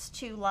because it's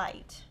too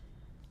light.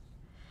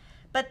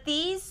 But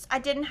these, I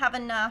didn't have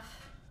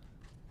enough.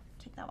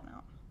 Take that one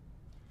out.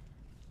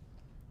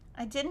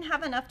 I didn't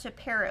have enough to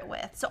pair it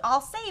with. So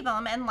I'll save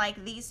them, and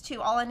like these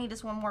two, all I need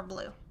is one more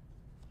blue.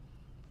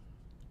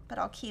 But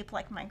I'll keep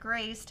like my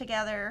grays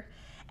together.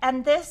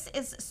 And this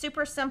is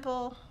super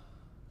simple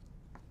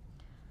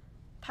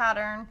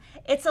pattern.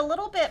 It's a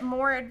little bit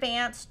more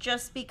advanced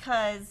just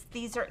because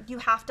these are, you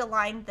have to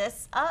line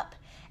this up.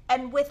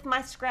 And with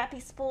my Scrappy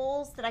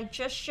Spools that I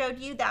just showed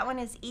you, that one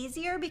is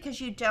easier because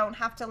you don't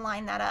have to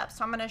line that up.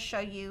 So I'm going to show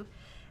you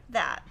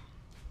that.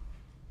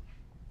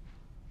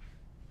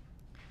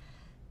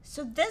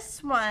 So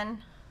this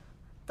one,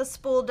 the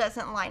spool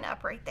doesn't line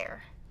up right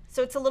there.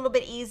 So it's a little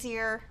bit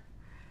easier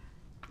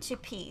to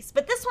piece.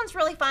 But this one's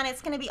really fun.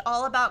 It's going to be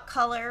all about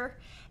color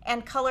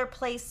and color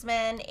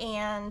placement,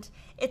 and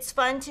it's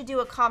fun to do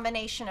a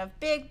combination of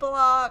big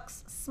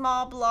blocks,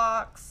 small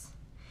blocks,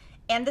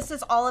 and this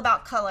is all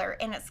about color,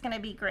 and it's going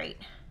to be great,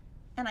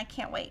 and I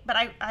can't wait. But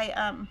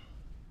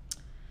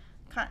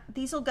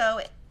these will go,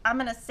 I'm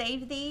going to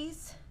save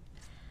these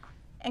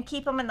and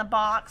keep them in the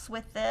box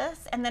with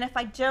this, and then if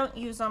I don't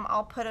use them,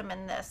 I'll put them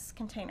in this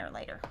container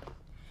later.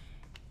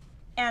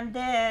 And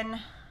then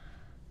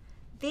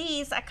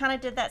these, I kind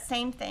of did that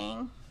same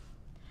thing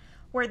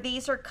where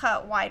these are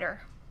cut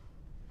wider,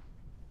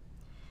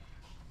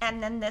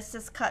 and then this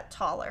is cut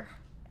taller,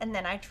 and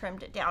then I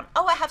trimmed it down.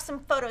 Oh, I have some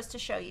photos to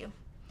show you,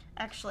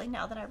 actually,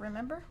 now that I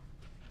remember.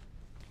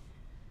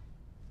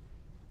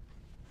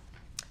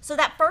 So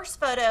that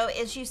first photo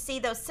is, you see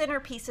those center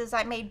pieces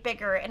I made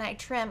bigger, and I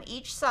trim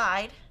each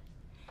side,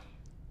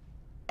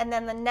 and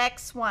then the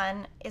next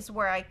one is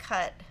where I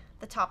cut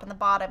the top and the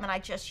bottom, and I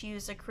just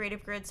use a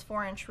Creative Grids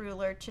 4-inch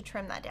ruler to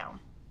trim that down.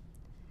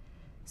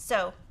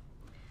 So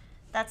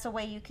that's a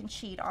way you can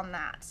cheat on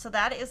that. So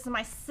that is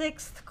my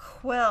 6th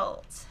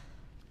quilt.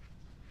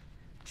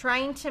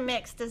 Trying to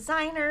mix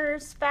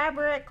designers,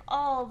 fabric,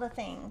 all the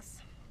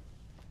things.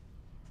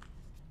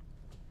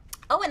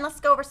 Oh, and let's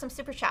go over some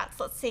super chats.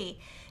 Let's see.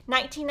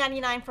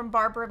 $19.99 from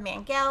Barbara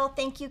Mangel.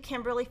 Thank you,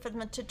 Kimberly, for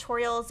the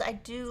tutorials. I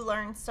do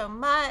learn so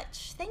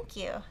much. Thank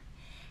you.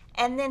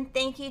 And then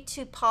thank you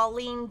to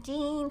Pauline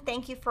Dean.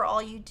 Thank you for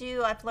all you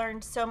do. I've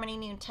learned so many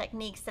new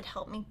techniques that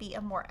help me be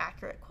a more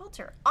accurate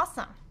quilter.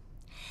 Awesome.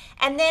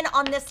 And then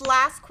on this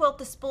last quilt,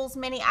 the Spools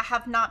Mini, I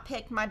have not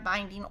picked my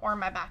binding or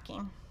my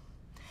backing.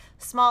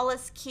 Small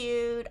is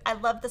cute. I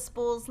love the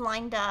spools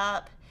lined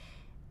up.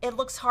 It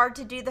looks hard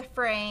to do the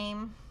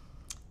frame.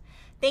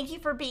 Thank you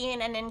for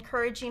being an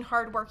encouraging,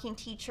 hardworking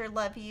teacher.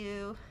 Love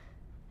you.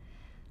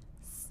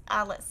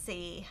 Let's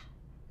see.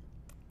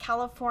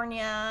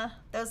 California.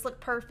 Those look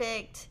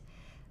perfect.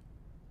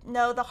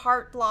 No, the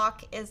heart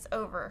block is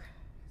over.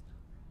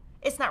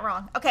 It's not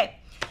wrong. Okay.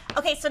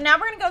 Okay, so now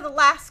we're going to go to the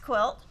last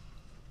quilt.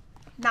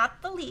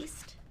 Not the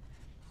least.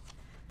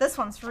 This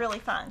one's really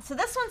fun. So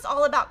this one's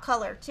all about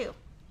color too.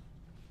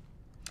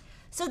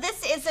 So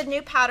this is a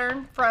new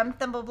pattern from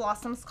Thimble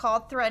Blossoms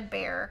called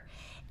Threadbare.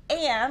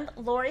 And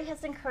Lori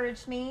has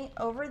encouraged me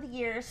over the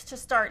years to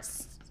start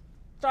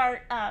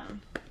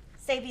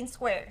saving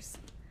squares.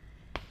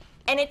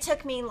 And it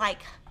took me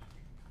like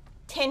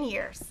 10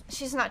 years.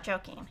 She's not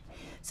joking.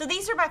 So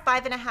these are my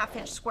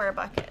 5.5-inch square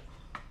bucket.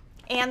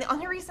 And the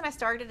only reason I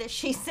started is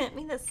she sent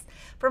me this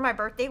for my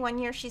birthday one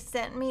year. She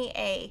sent me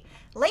a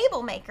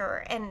label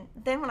maker, and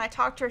then when I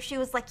talked to her, she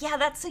was like, "Yeah,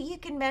 that's so you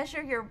can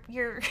measure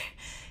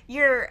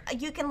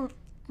you can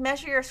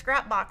measure your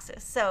scrap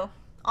boxes." So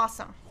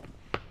awesome.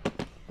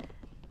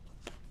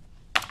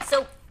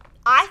 So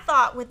I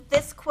thought with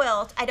this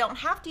quilt, I don't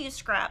have to use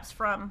scraps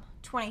from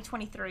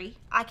 2023.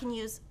 I can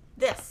use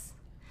this.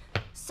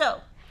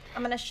 So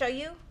I'm going to show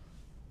you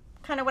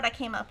kind of what I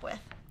came up with.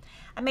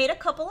 I made a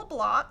couple of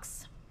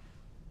blocks.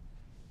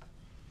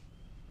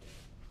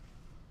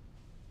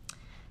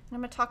 I'm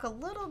going to talk a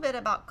little bit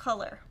about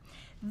color.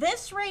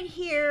 This right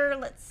here,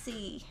 let's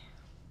see,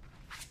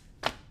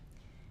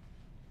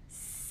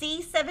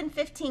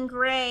 C715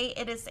 gray.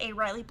 It is a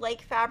Riley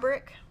Blake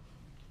fabric.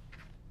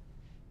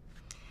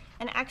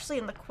 And actually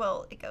in the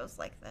quilt, it goes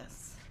like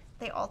this.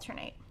 They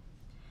alternate.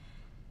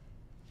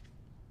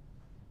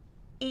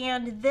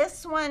 And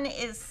this one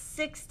is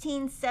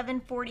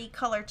 16740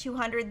 color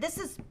 200. This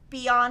is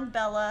Beyond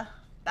Bella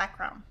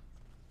background.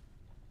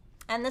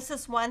 And this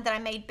is one that I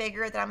made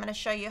bigger that I'm going to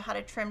show you how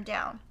to trim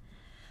down.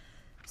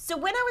 So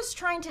when I was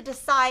trying to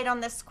decide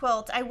on this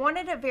quilt, I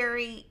wanted a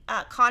very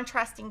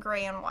contrasting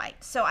gray and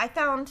white. So I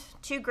found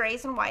 2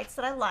 grays and whites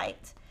that I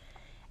liked.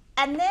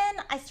 And then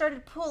I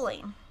started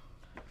pulling.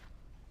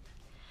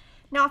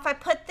 Now if I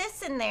put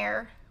this in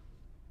there,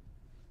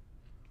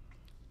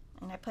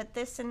 and I put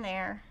this in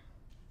there,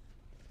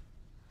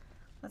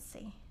 let's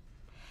see,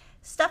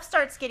 stuff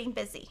starts getting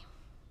busy.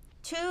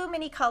 Too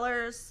many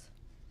colors,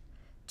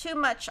 too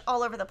much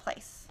all over the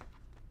place.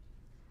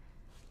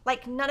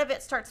 Like none of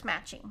it starts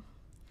matching.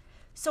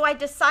 So I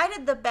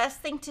decided the best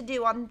thing to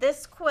do on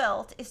this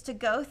quilt is to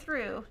go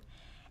through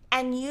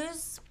and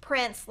use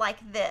prints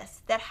like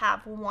this that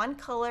have one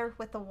color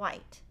with a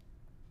white.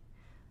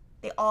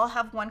 They all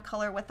have one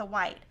color with a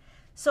white.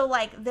 So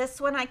like this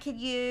one I could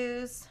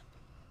use,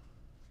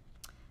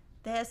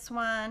 this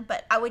one,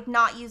 but I would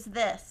not use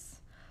this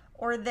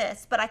or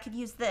this, but I could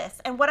use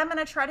this. And what I'm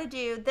gonna try to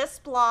do, this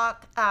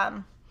block,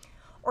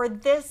 or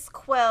this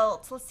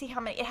quilt, let's see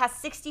how many, it has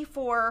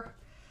 64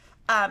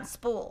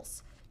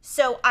 spools.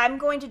 So I'm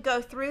going to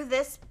go through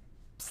this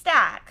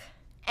stack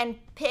and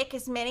pick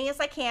as many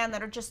as I can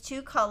that are just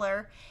 2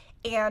 color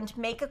and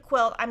make a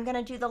quilt. I'm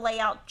gonna do the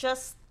layout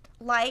just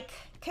like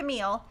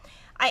Camille.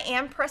 I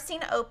am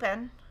pressing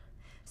open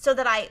so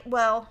that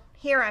well,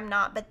 here I'm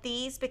not, but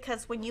these,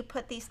 because when you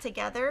put these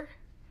together,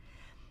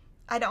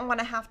 I don't want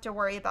to have to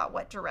worry about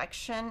what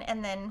direction.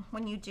 And then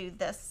when you do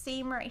this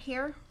seam right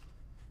here,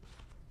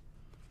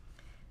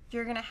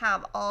 you're going to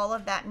have all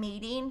of that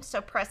meeting, so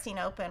pressing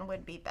open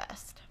would be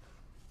best.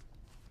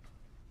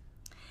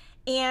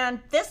 And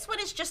this one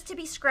is just to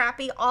be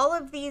scrappy. All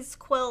of these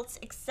quilts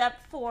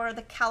except for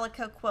the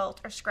calico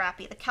quilt are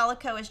scrappy. The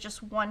calico is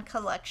just one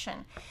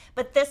collection,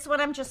 but this one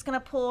I'm just going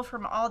to pull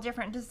from all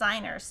different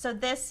designers. So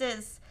this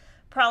is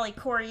probably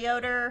Corey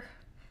Yoder,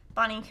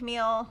 Bonnie and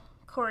Camille,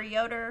 Corey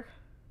Yoder,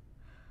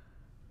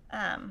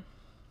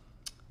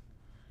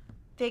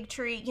 Big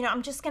Tree. You know,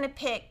 I'm just going to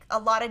pick a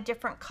lot of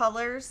different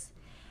colors,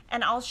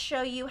 and I'll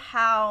show you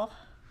how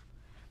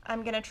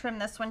I'm going to trim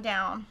this one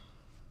down.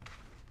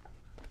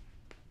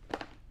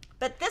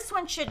 But this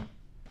one should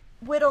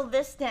whittle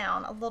this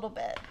down a little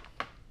bit.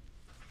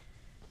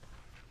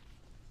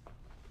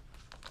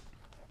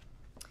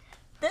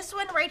 This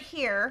one right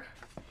here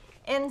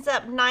ends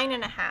up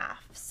 9.5.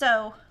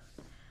 So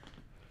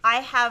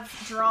I have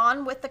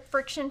drawn with the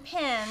friction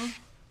pin.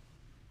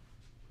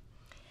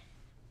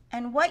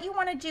 And what you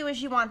want to do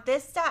is you want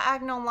this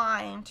diagonal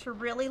line to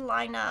really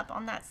line up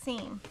on that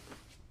seam.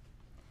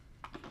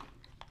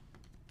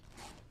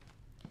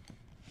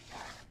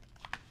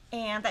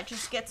 And that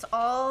just gets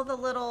all the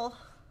little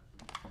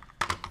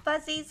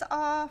fuzzies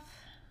off.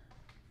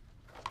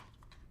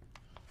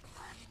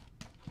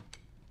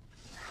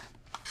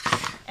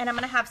 And I'm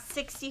going to have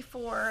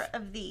 64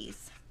 of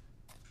these.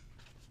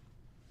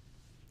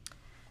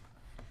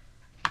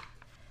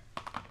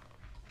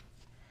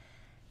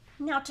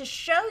 Now to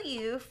show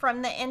you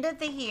from the end of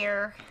the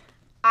year,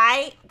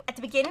 at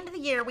the beginning of the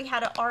year, we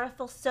had an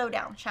Arthur Sew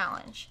Down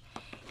challenge.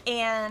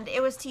 And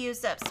it was to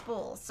use up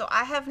spools. So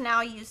I have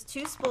now used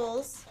 2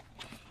 spools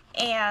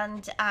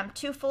and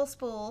 2 full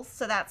spools,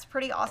 so that's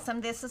pretty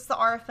awesome. This is the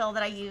Aurifil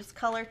that I use,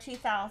 color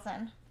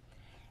 2000.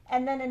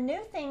 And then a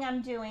new thing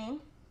I'm doing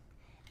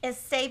is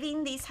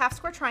saving these half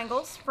square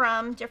triangles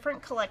from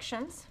different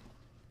collections.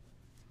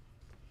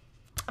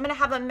 I'm going to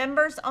have a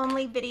members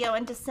only video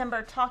in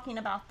December talking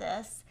about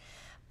this,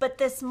 but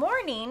this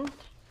morning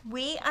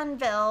we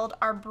unveiled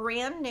our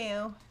brand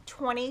new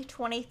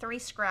 2023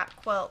 scrap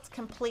quilts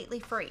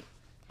completely free.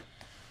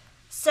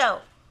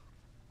 So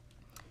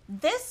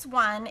this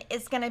one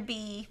is going to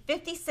be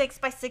 56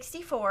 by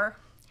 64,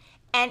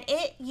 and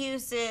it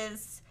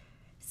uses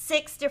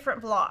 6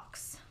 different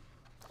blocks.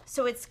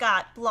 So it's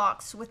got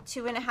blocks with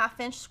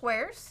 2.5-inch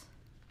squares.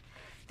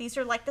 These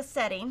are like the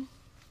setting.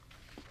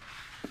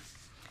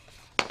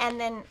 And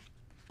then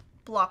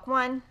block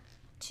 1,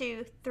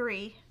 2,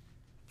 3,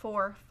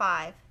 4,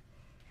 5,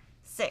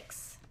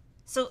 6.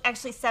 So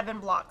actually 7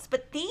 blocks,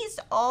 but these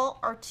all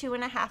are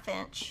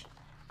 2.5-inch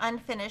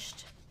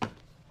unfinished.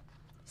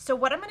 So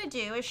what I'm going to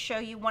do is show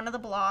you one of the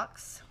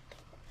blocks.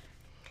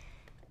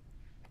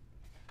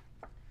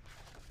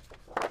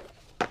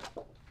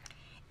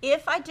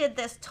 If I did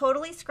this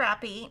totally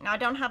scrappy, now I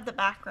don't have the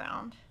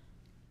background,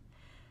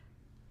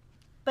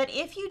 but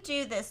if you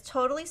do this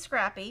totally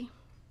scrappy,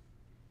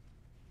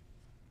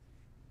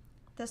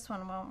 this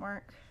one won't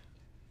work.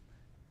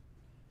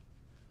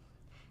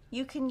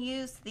 You can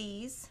use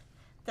these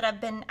that I've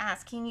been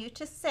asking you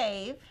to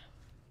save.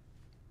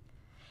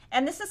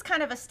 And this is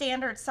kind of a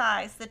standard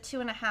size, the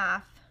 2.5.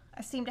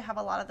 I seem to have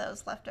a lot of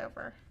those left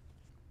over.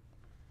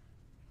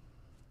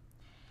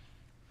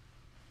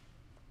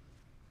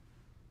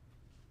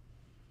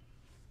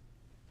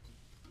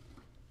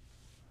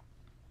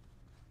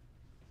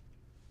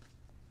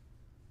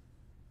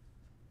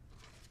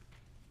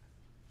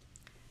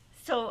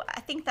 So I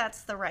think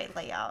that's the right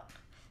layout.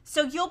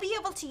 So you'll be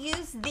able to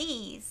use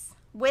these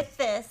with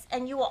this,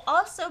 and you will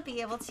also be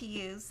able to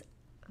use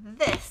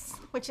this,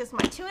 which is my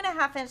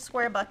 2.5-inch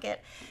square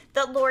bucket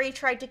that Lori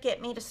tried to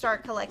get me to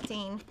start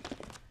collecting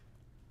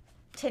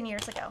 10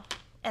 years ago.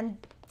 And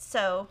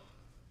so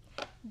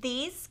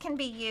these can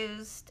be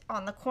used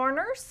on the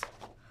corners,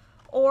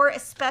 or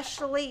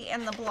especially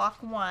in the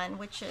block 1,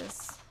 which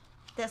is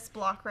this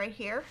block right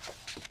here.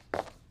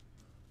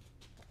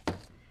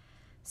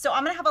 So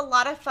I'm going to have a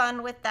lot of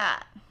fun with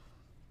that.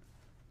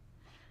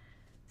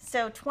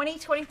 So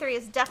 2023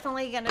 is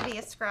definitely going to be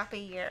a scrappy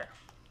year.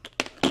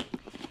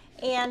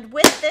 And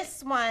with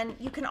this one,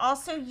 you can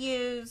also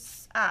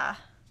use H100,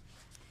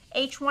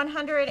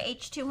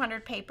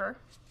 H200 paper.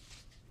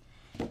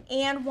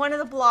 And one of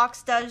the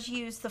blocks does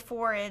use the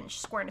 4-inch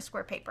square to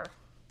square paper.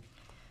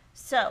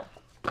 So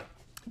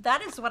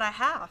that is what I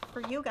have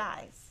for you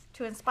guys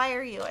to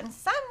inspire you in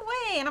some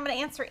way. And I'm going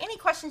to answer any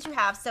questions you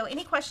have. So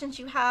any questions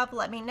you have,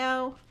 let me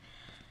know.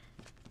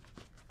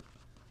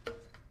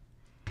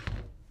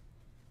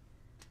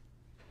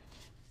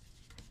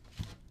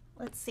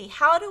 Let's see.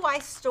 How do I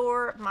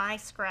store my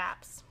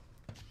scraps?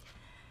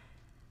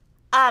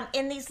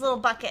 In these little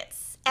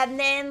buckets. And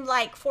then,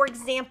 like, for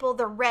example,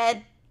 the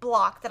red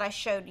block that I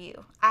showed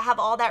you, I have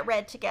all that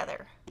red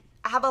together.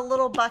 I have a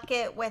little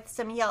bucket with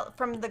some yellow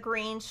from the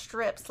green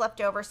strips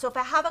left over. So if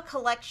I have a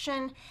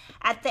collection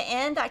at the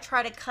end, I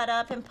try to cut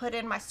up and put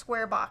in my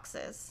square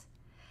boxes.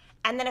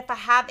 And then if I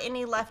have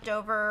any left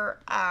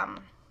over,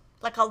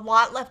 like a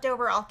lot left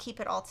over, I'll keep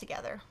it all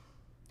together.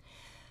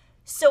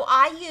 So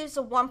I use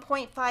a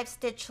 1.5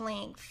 stitch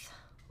length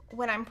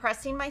when I'm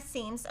pressing my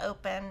seams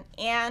open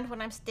and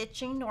when I'm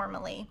stitching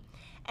normally.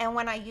 And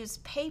when I use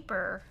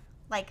paper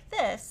like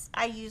this,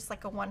 I use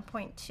like a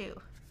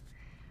 1.2.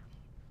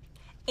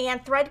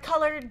 And thread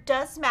color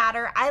does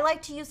matter. I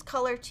like to use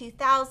color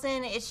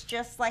 2000. It's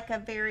just like a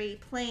very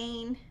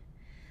plain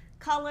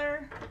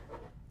color.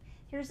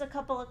 Here's a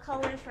couple of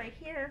colors right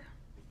here.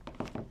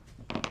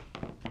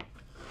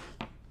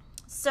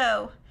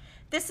 So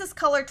this is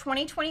color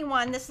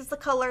 2021. This is the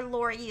color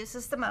Lori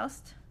uses the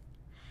most.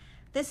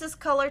 This is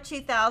color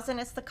 2000.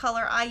 It's the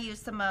color I use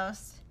the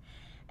most.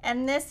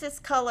 And this is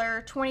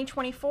color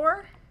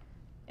 2024.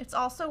 It's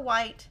also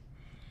white.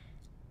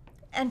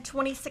 And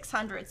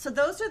 2600. So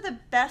those are the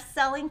best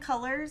selling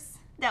colors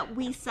that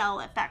we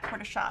sell at Fat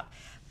Quarter Shop.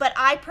 But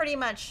I pretty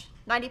much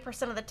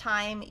 90% of the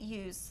time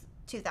use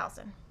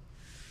 2000.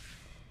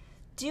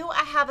 Do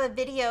I have a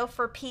video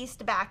for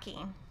pieced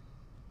backing?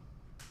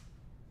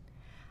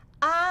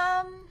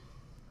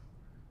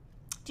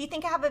 Do you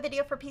think I have a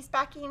video for piece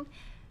backing?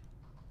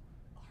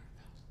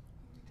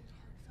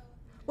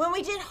 When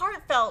we did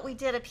heartfelt, we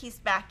did a piece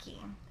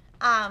backing.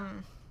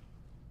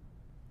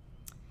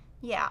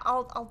 Yeah,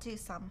 I'll do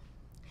some.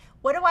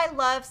 What do I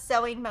love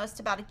sewing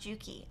most about a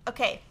Juki?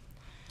 Okay,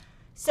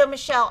 so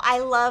Michelle, I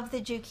love the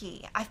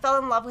Juki. I fell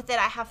in love with it.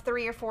 I have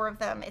 3 or 4 of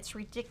them. It's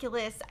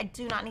ridiculous. I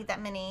do not need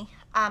that many.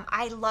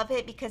 I love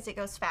it because it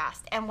goes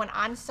fast. And when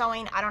I'm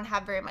sewing, I don't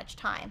have very much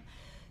time.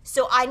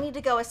 So I need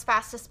to go as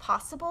fast as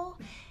possible,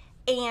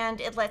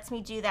 and it lets me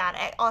do that.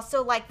 I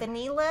also like the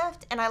knee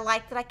lift, and I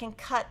like that I can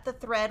cut the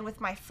thread with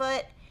my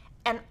foot.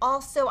 And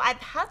also, I've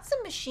had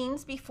some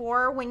machines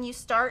before when you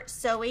start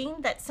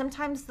sewing that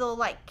sometimes they'll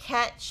like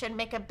catch and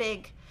make a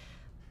big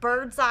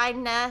bird's eye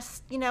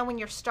nest, you know, when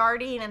you're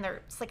starting, and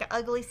it's like an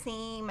ugly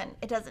seam, and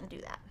it doesn't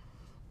do that.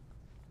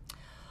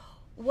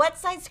 What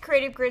size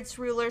Creative Grids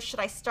ruler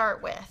should I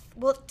start with?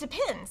 Well, it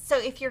depends. So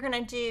if you're going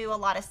to do a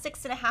lot of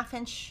 6.5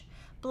 inch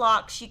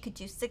blocks, you could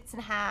do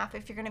 6.5.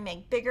 If you're going to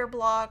make bigger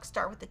blocks,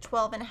 start with the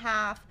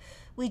 12.5.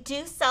 We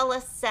do sell a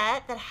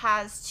set that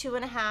has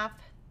 2.5,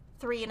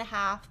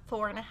 3.5,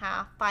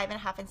 4.5,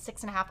 5.5, and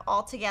 6.5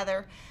 all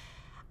together.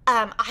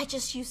 I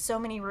just use so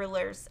many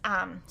rulers,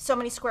 so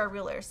many square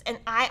rulers. And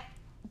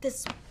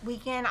this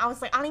weekend, I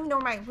was like, I don't even know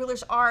where my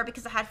rulers are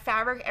because I had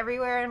fabric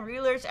everywhere and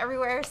rulers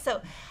everywhere.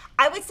 So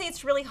I would say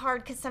it's really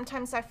hard because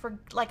sometimes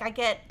I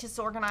get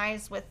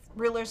disorganized with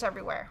rulers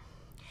everywhere.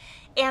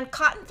 And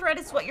cotton thread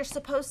is what you're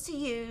supposed to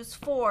use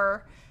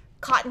for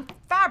cotton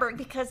fabric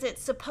because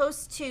it's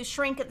supposed to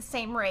shrink at the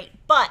same rate.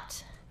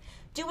 But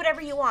do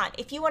whatever you want.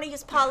 If you want to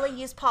use poly,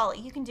 use poly.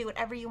 You can do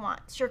whatever you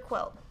want. It's your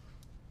quilt.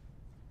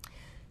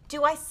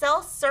 Do I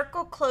sell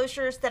circle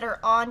closures that are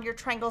on your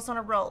triangles on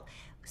a roll?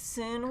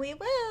 Soon we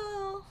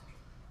will.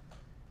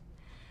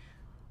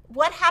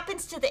 What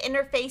happens to the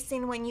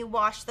interfacing when you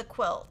wash the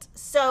quilt?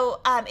 So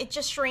it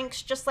just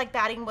shrinks just like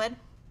batting wood.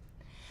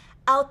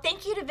 Oh,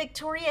 thank you to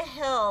Victoria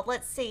Hill.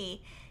 Let's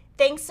see.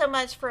 Thanks so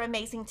much for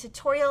amazing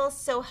tutorials.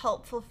 So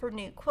helpful for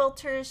new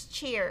quilters.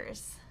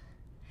 Cheers.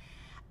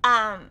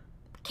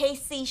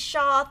 Casey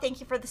Shaw, thank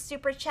you for the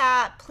super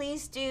chat.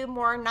 Please do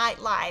more night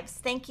lives.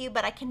 Thank you,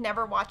 but I can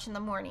never watch in the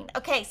morning.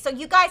 Okay, so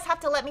you guys have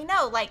to let me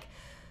know, like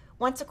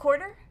once a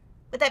quarter.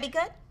 Would that be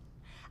good?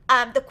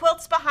 The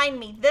quilts behind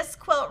me. This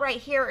quilt right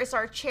here is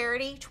our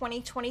charity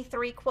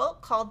 2023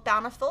 quilt called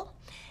Bountiful.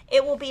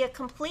 It will be a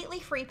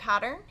completely free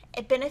pattern,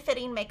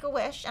 benefiting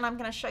Make-A-Wish, and I'm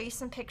going to show you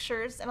some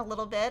pictures in a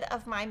little bit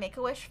of my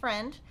Make-A-Wish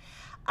friend.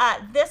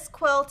 This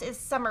quilt is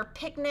Summer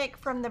Picnic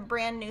from the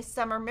brand new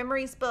Summer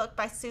Memories book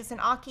by Susan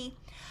Aki.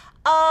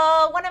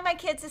 Oh, one of my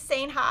kids is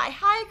saying hi.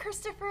 Hi,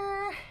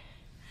 Christopher.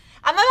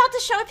 I'm about to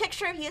show a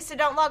picture of you, so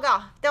don't log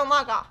off. Don't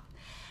log off.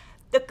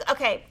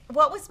 Okay,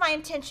 what was my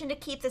intention to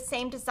keep the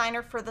same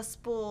designer for the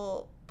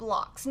spool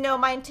blocks? No,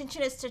 my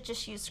intention is to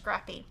just use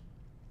Scrappy.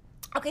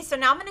 Okay, so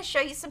now I'm going to show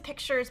you some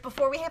pictures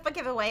before we have a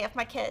giveaway of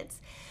my kids.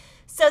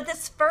 So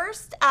this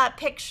first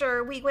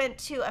picture, we went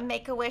to a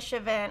Make-A-Wish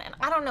event, and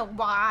I don't know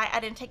why I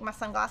didn't take my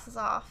sunglasses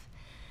off.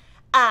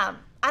 I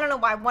don't know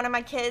why one of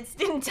my kids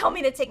didn't tell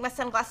me to take my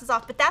sunglasses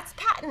off, but that's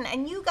Patton,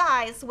 and you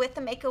guys with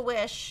the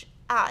Make-A-Wish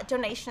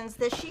donations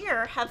this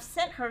year have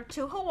sent her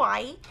to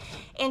Hawaii,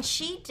 and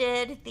she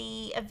did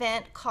the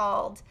event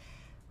called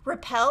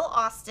Rappel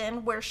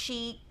Austin, where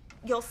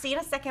you'll see in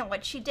a second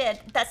what she did.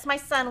 That's my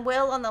son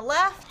Will on the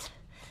left,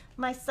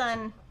 my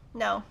son,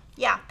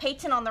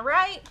 Peyton on the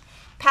right,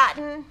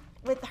 Patton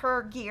with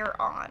her gear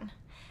on.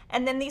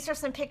 And then these are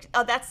some pictures.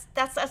 Oh,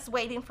 that's us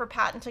waiting for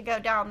Patton to go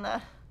down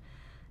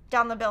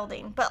the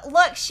building. But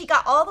look, she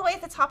got all the way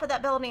at the top of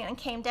that building and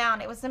came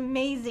down. It was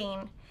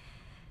amazing.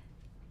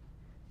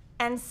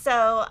 And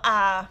so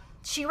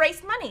she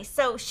raised money.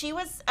 So she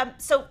was,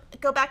 so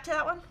go back to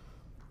that one.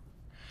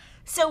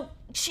 So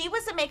she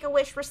was a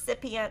Make-A-Wish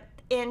recipient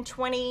in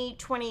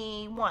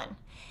 2021.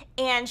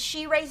 And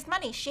she raised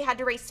money. She had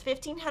to raise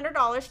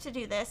 $1,500 to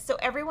do this. So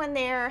everyone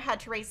there had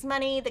to raise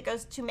money that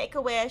goes to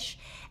Make-A-Wish.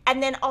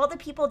 And then all the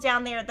people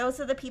down there, those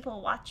are the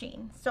people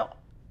watching. So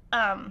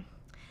I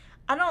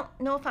don't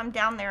know if I'm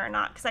down there or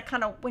not, because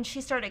when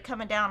she started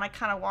coming down, I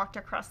kind of walked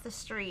across the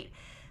street.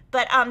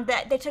 But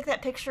they took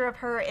that picture of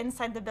her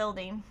inside the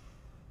building.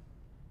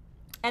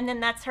 And then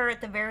that's her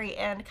at the very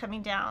end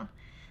coming down.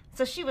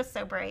 So she was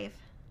so brave.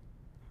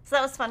 So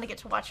that was fun to get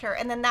to watch her.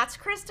 And then that's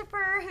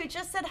Christopher, who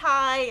just said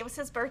hi. It was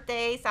his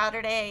birthday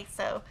Saturday,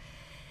 so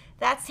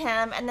that's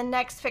him. And the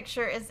next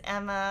picture is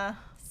Emma.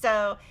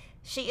 So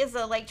she is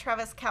a Lake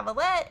Travis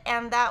Cavalier,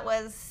 and that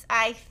was,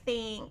 I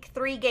think,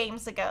 3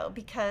 games ago,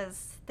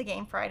 because the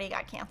game Friday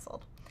got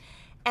canceled.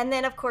 And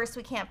then, of course,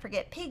 we can't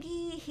forget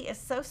Piggy. He is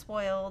so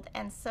spoiled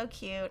and so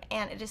cute,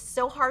 and it is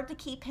so hard to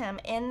keep him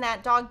in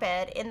that dog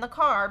bed in the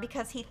car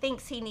because he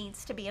thinks he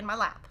needs to be in my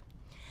lap.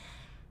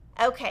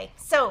 Okay,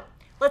 so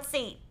let's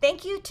see.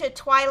 Thank you to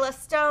Twyla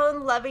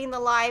Stone, loving the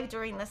live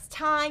during this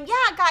time.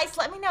 Yeah, guys,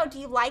 let me know. Do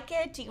you like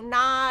it? Do you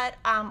not?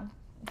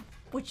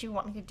 Would you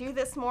want me to do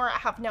this more? I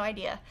have no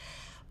idea.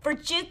 For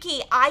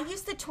Juki, I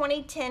use the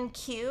 2010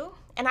 Q,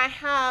 and I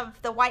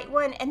have the white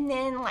one. And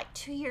then like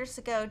 2 years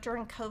ago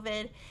during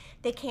COVID,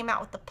 they came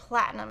out with the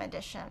Platinum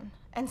Edition.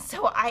 And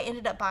so I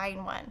ended up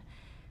buying one.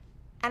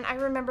 And I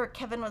remember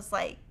Kevin was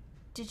like,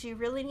 did you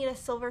really need a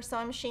silver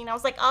sewing machine? I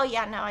was like, oh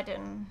yeah, no, I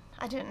didn't.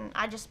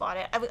 I just bought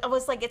it. I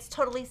was like, it's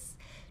totally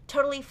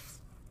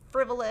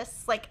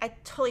frivolous. Like, I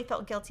totally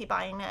felt guilty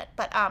buying it.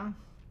 But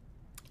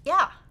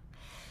yeah.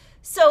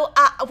 So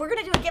we're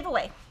gonna do a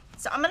giveaway.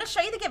 So I'm gonna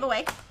show you the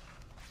giveaway.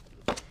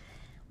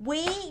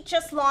 We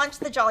just launched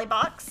the Jolly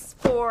Box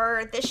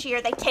for this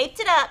year. They taped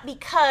it up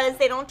because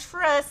they don't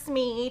trust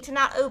me to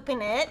not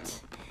open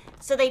it.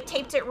 So they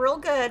taped it real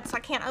good, so I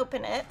can't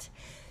open it.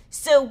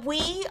 So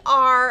we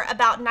are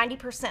about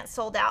 90%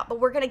 sold out, but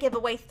we're gonna give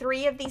away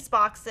 3 of these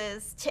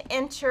boxes. To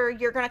enter,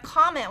 you're gonna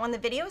comment when the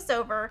video is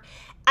over.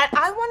 And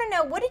I wanna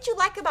know, what did you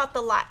like about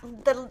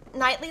the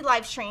nightly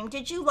live stream?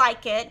 Did you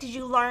like it? Did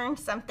you learn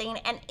something?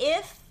 And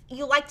if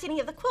you liked any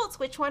of the quilts,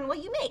 which one will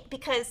you make?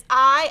 Because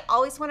I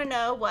always wanna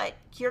know what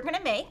you're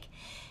gonna make.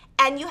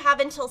 And you have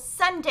until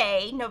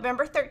Sunday,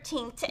 November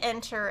 13th to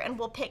enter, and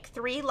we'll pick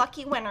 3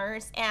 lucky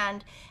winners,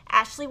 and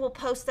Ashley will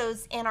post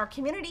those in our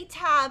community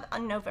tab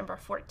on November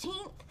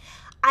 14th.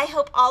 I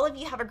hope all of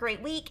you have a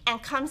great week,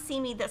 and come see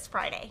me this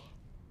Friday.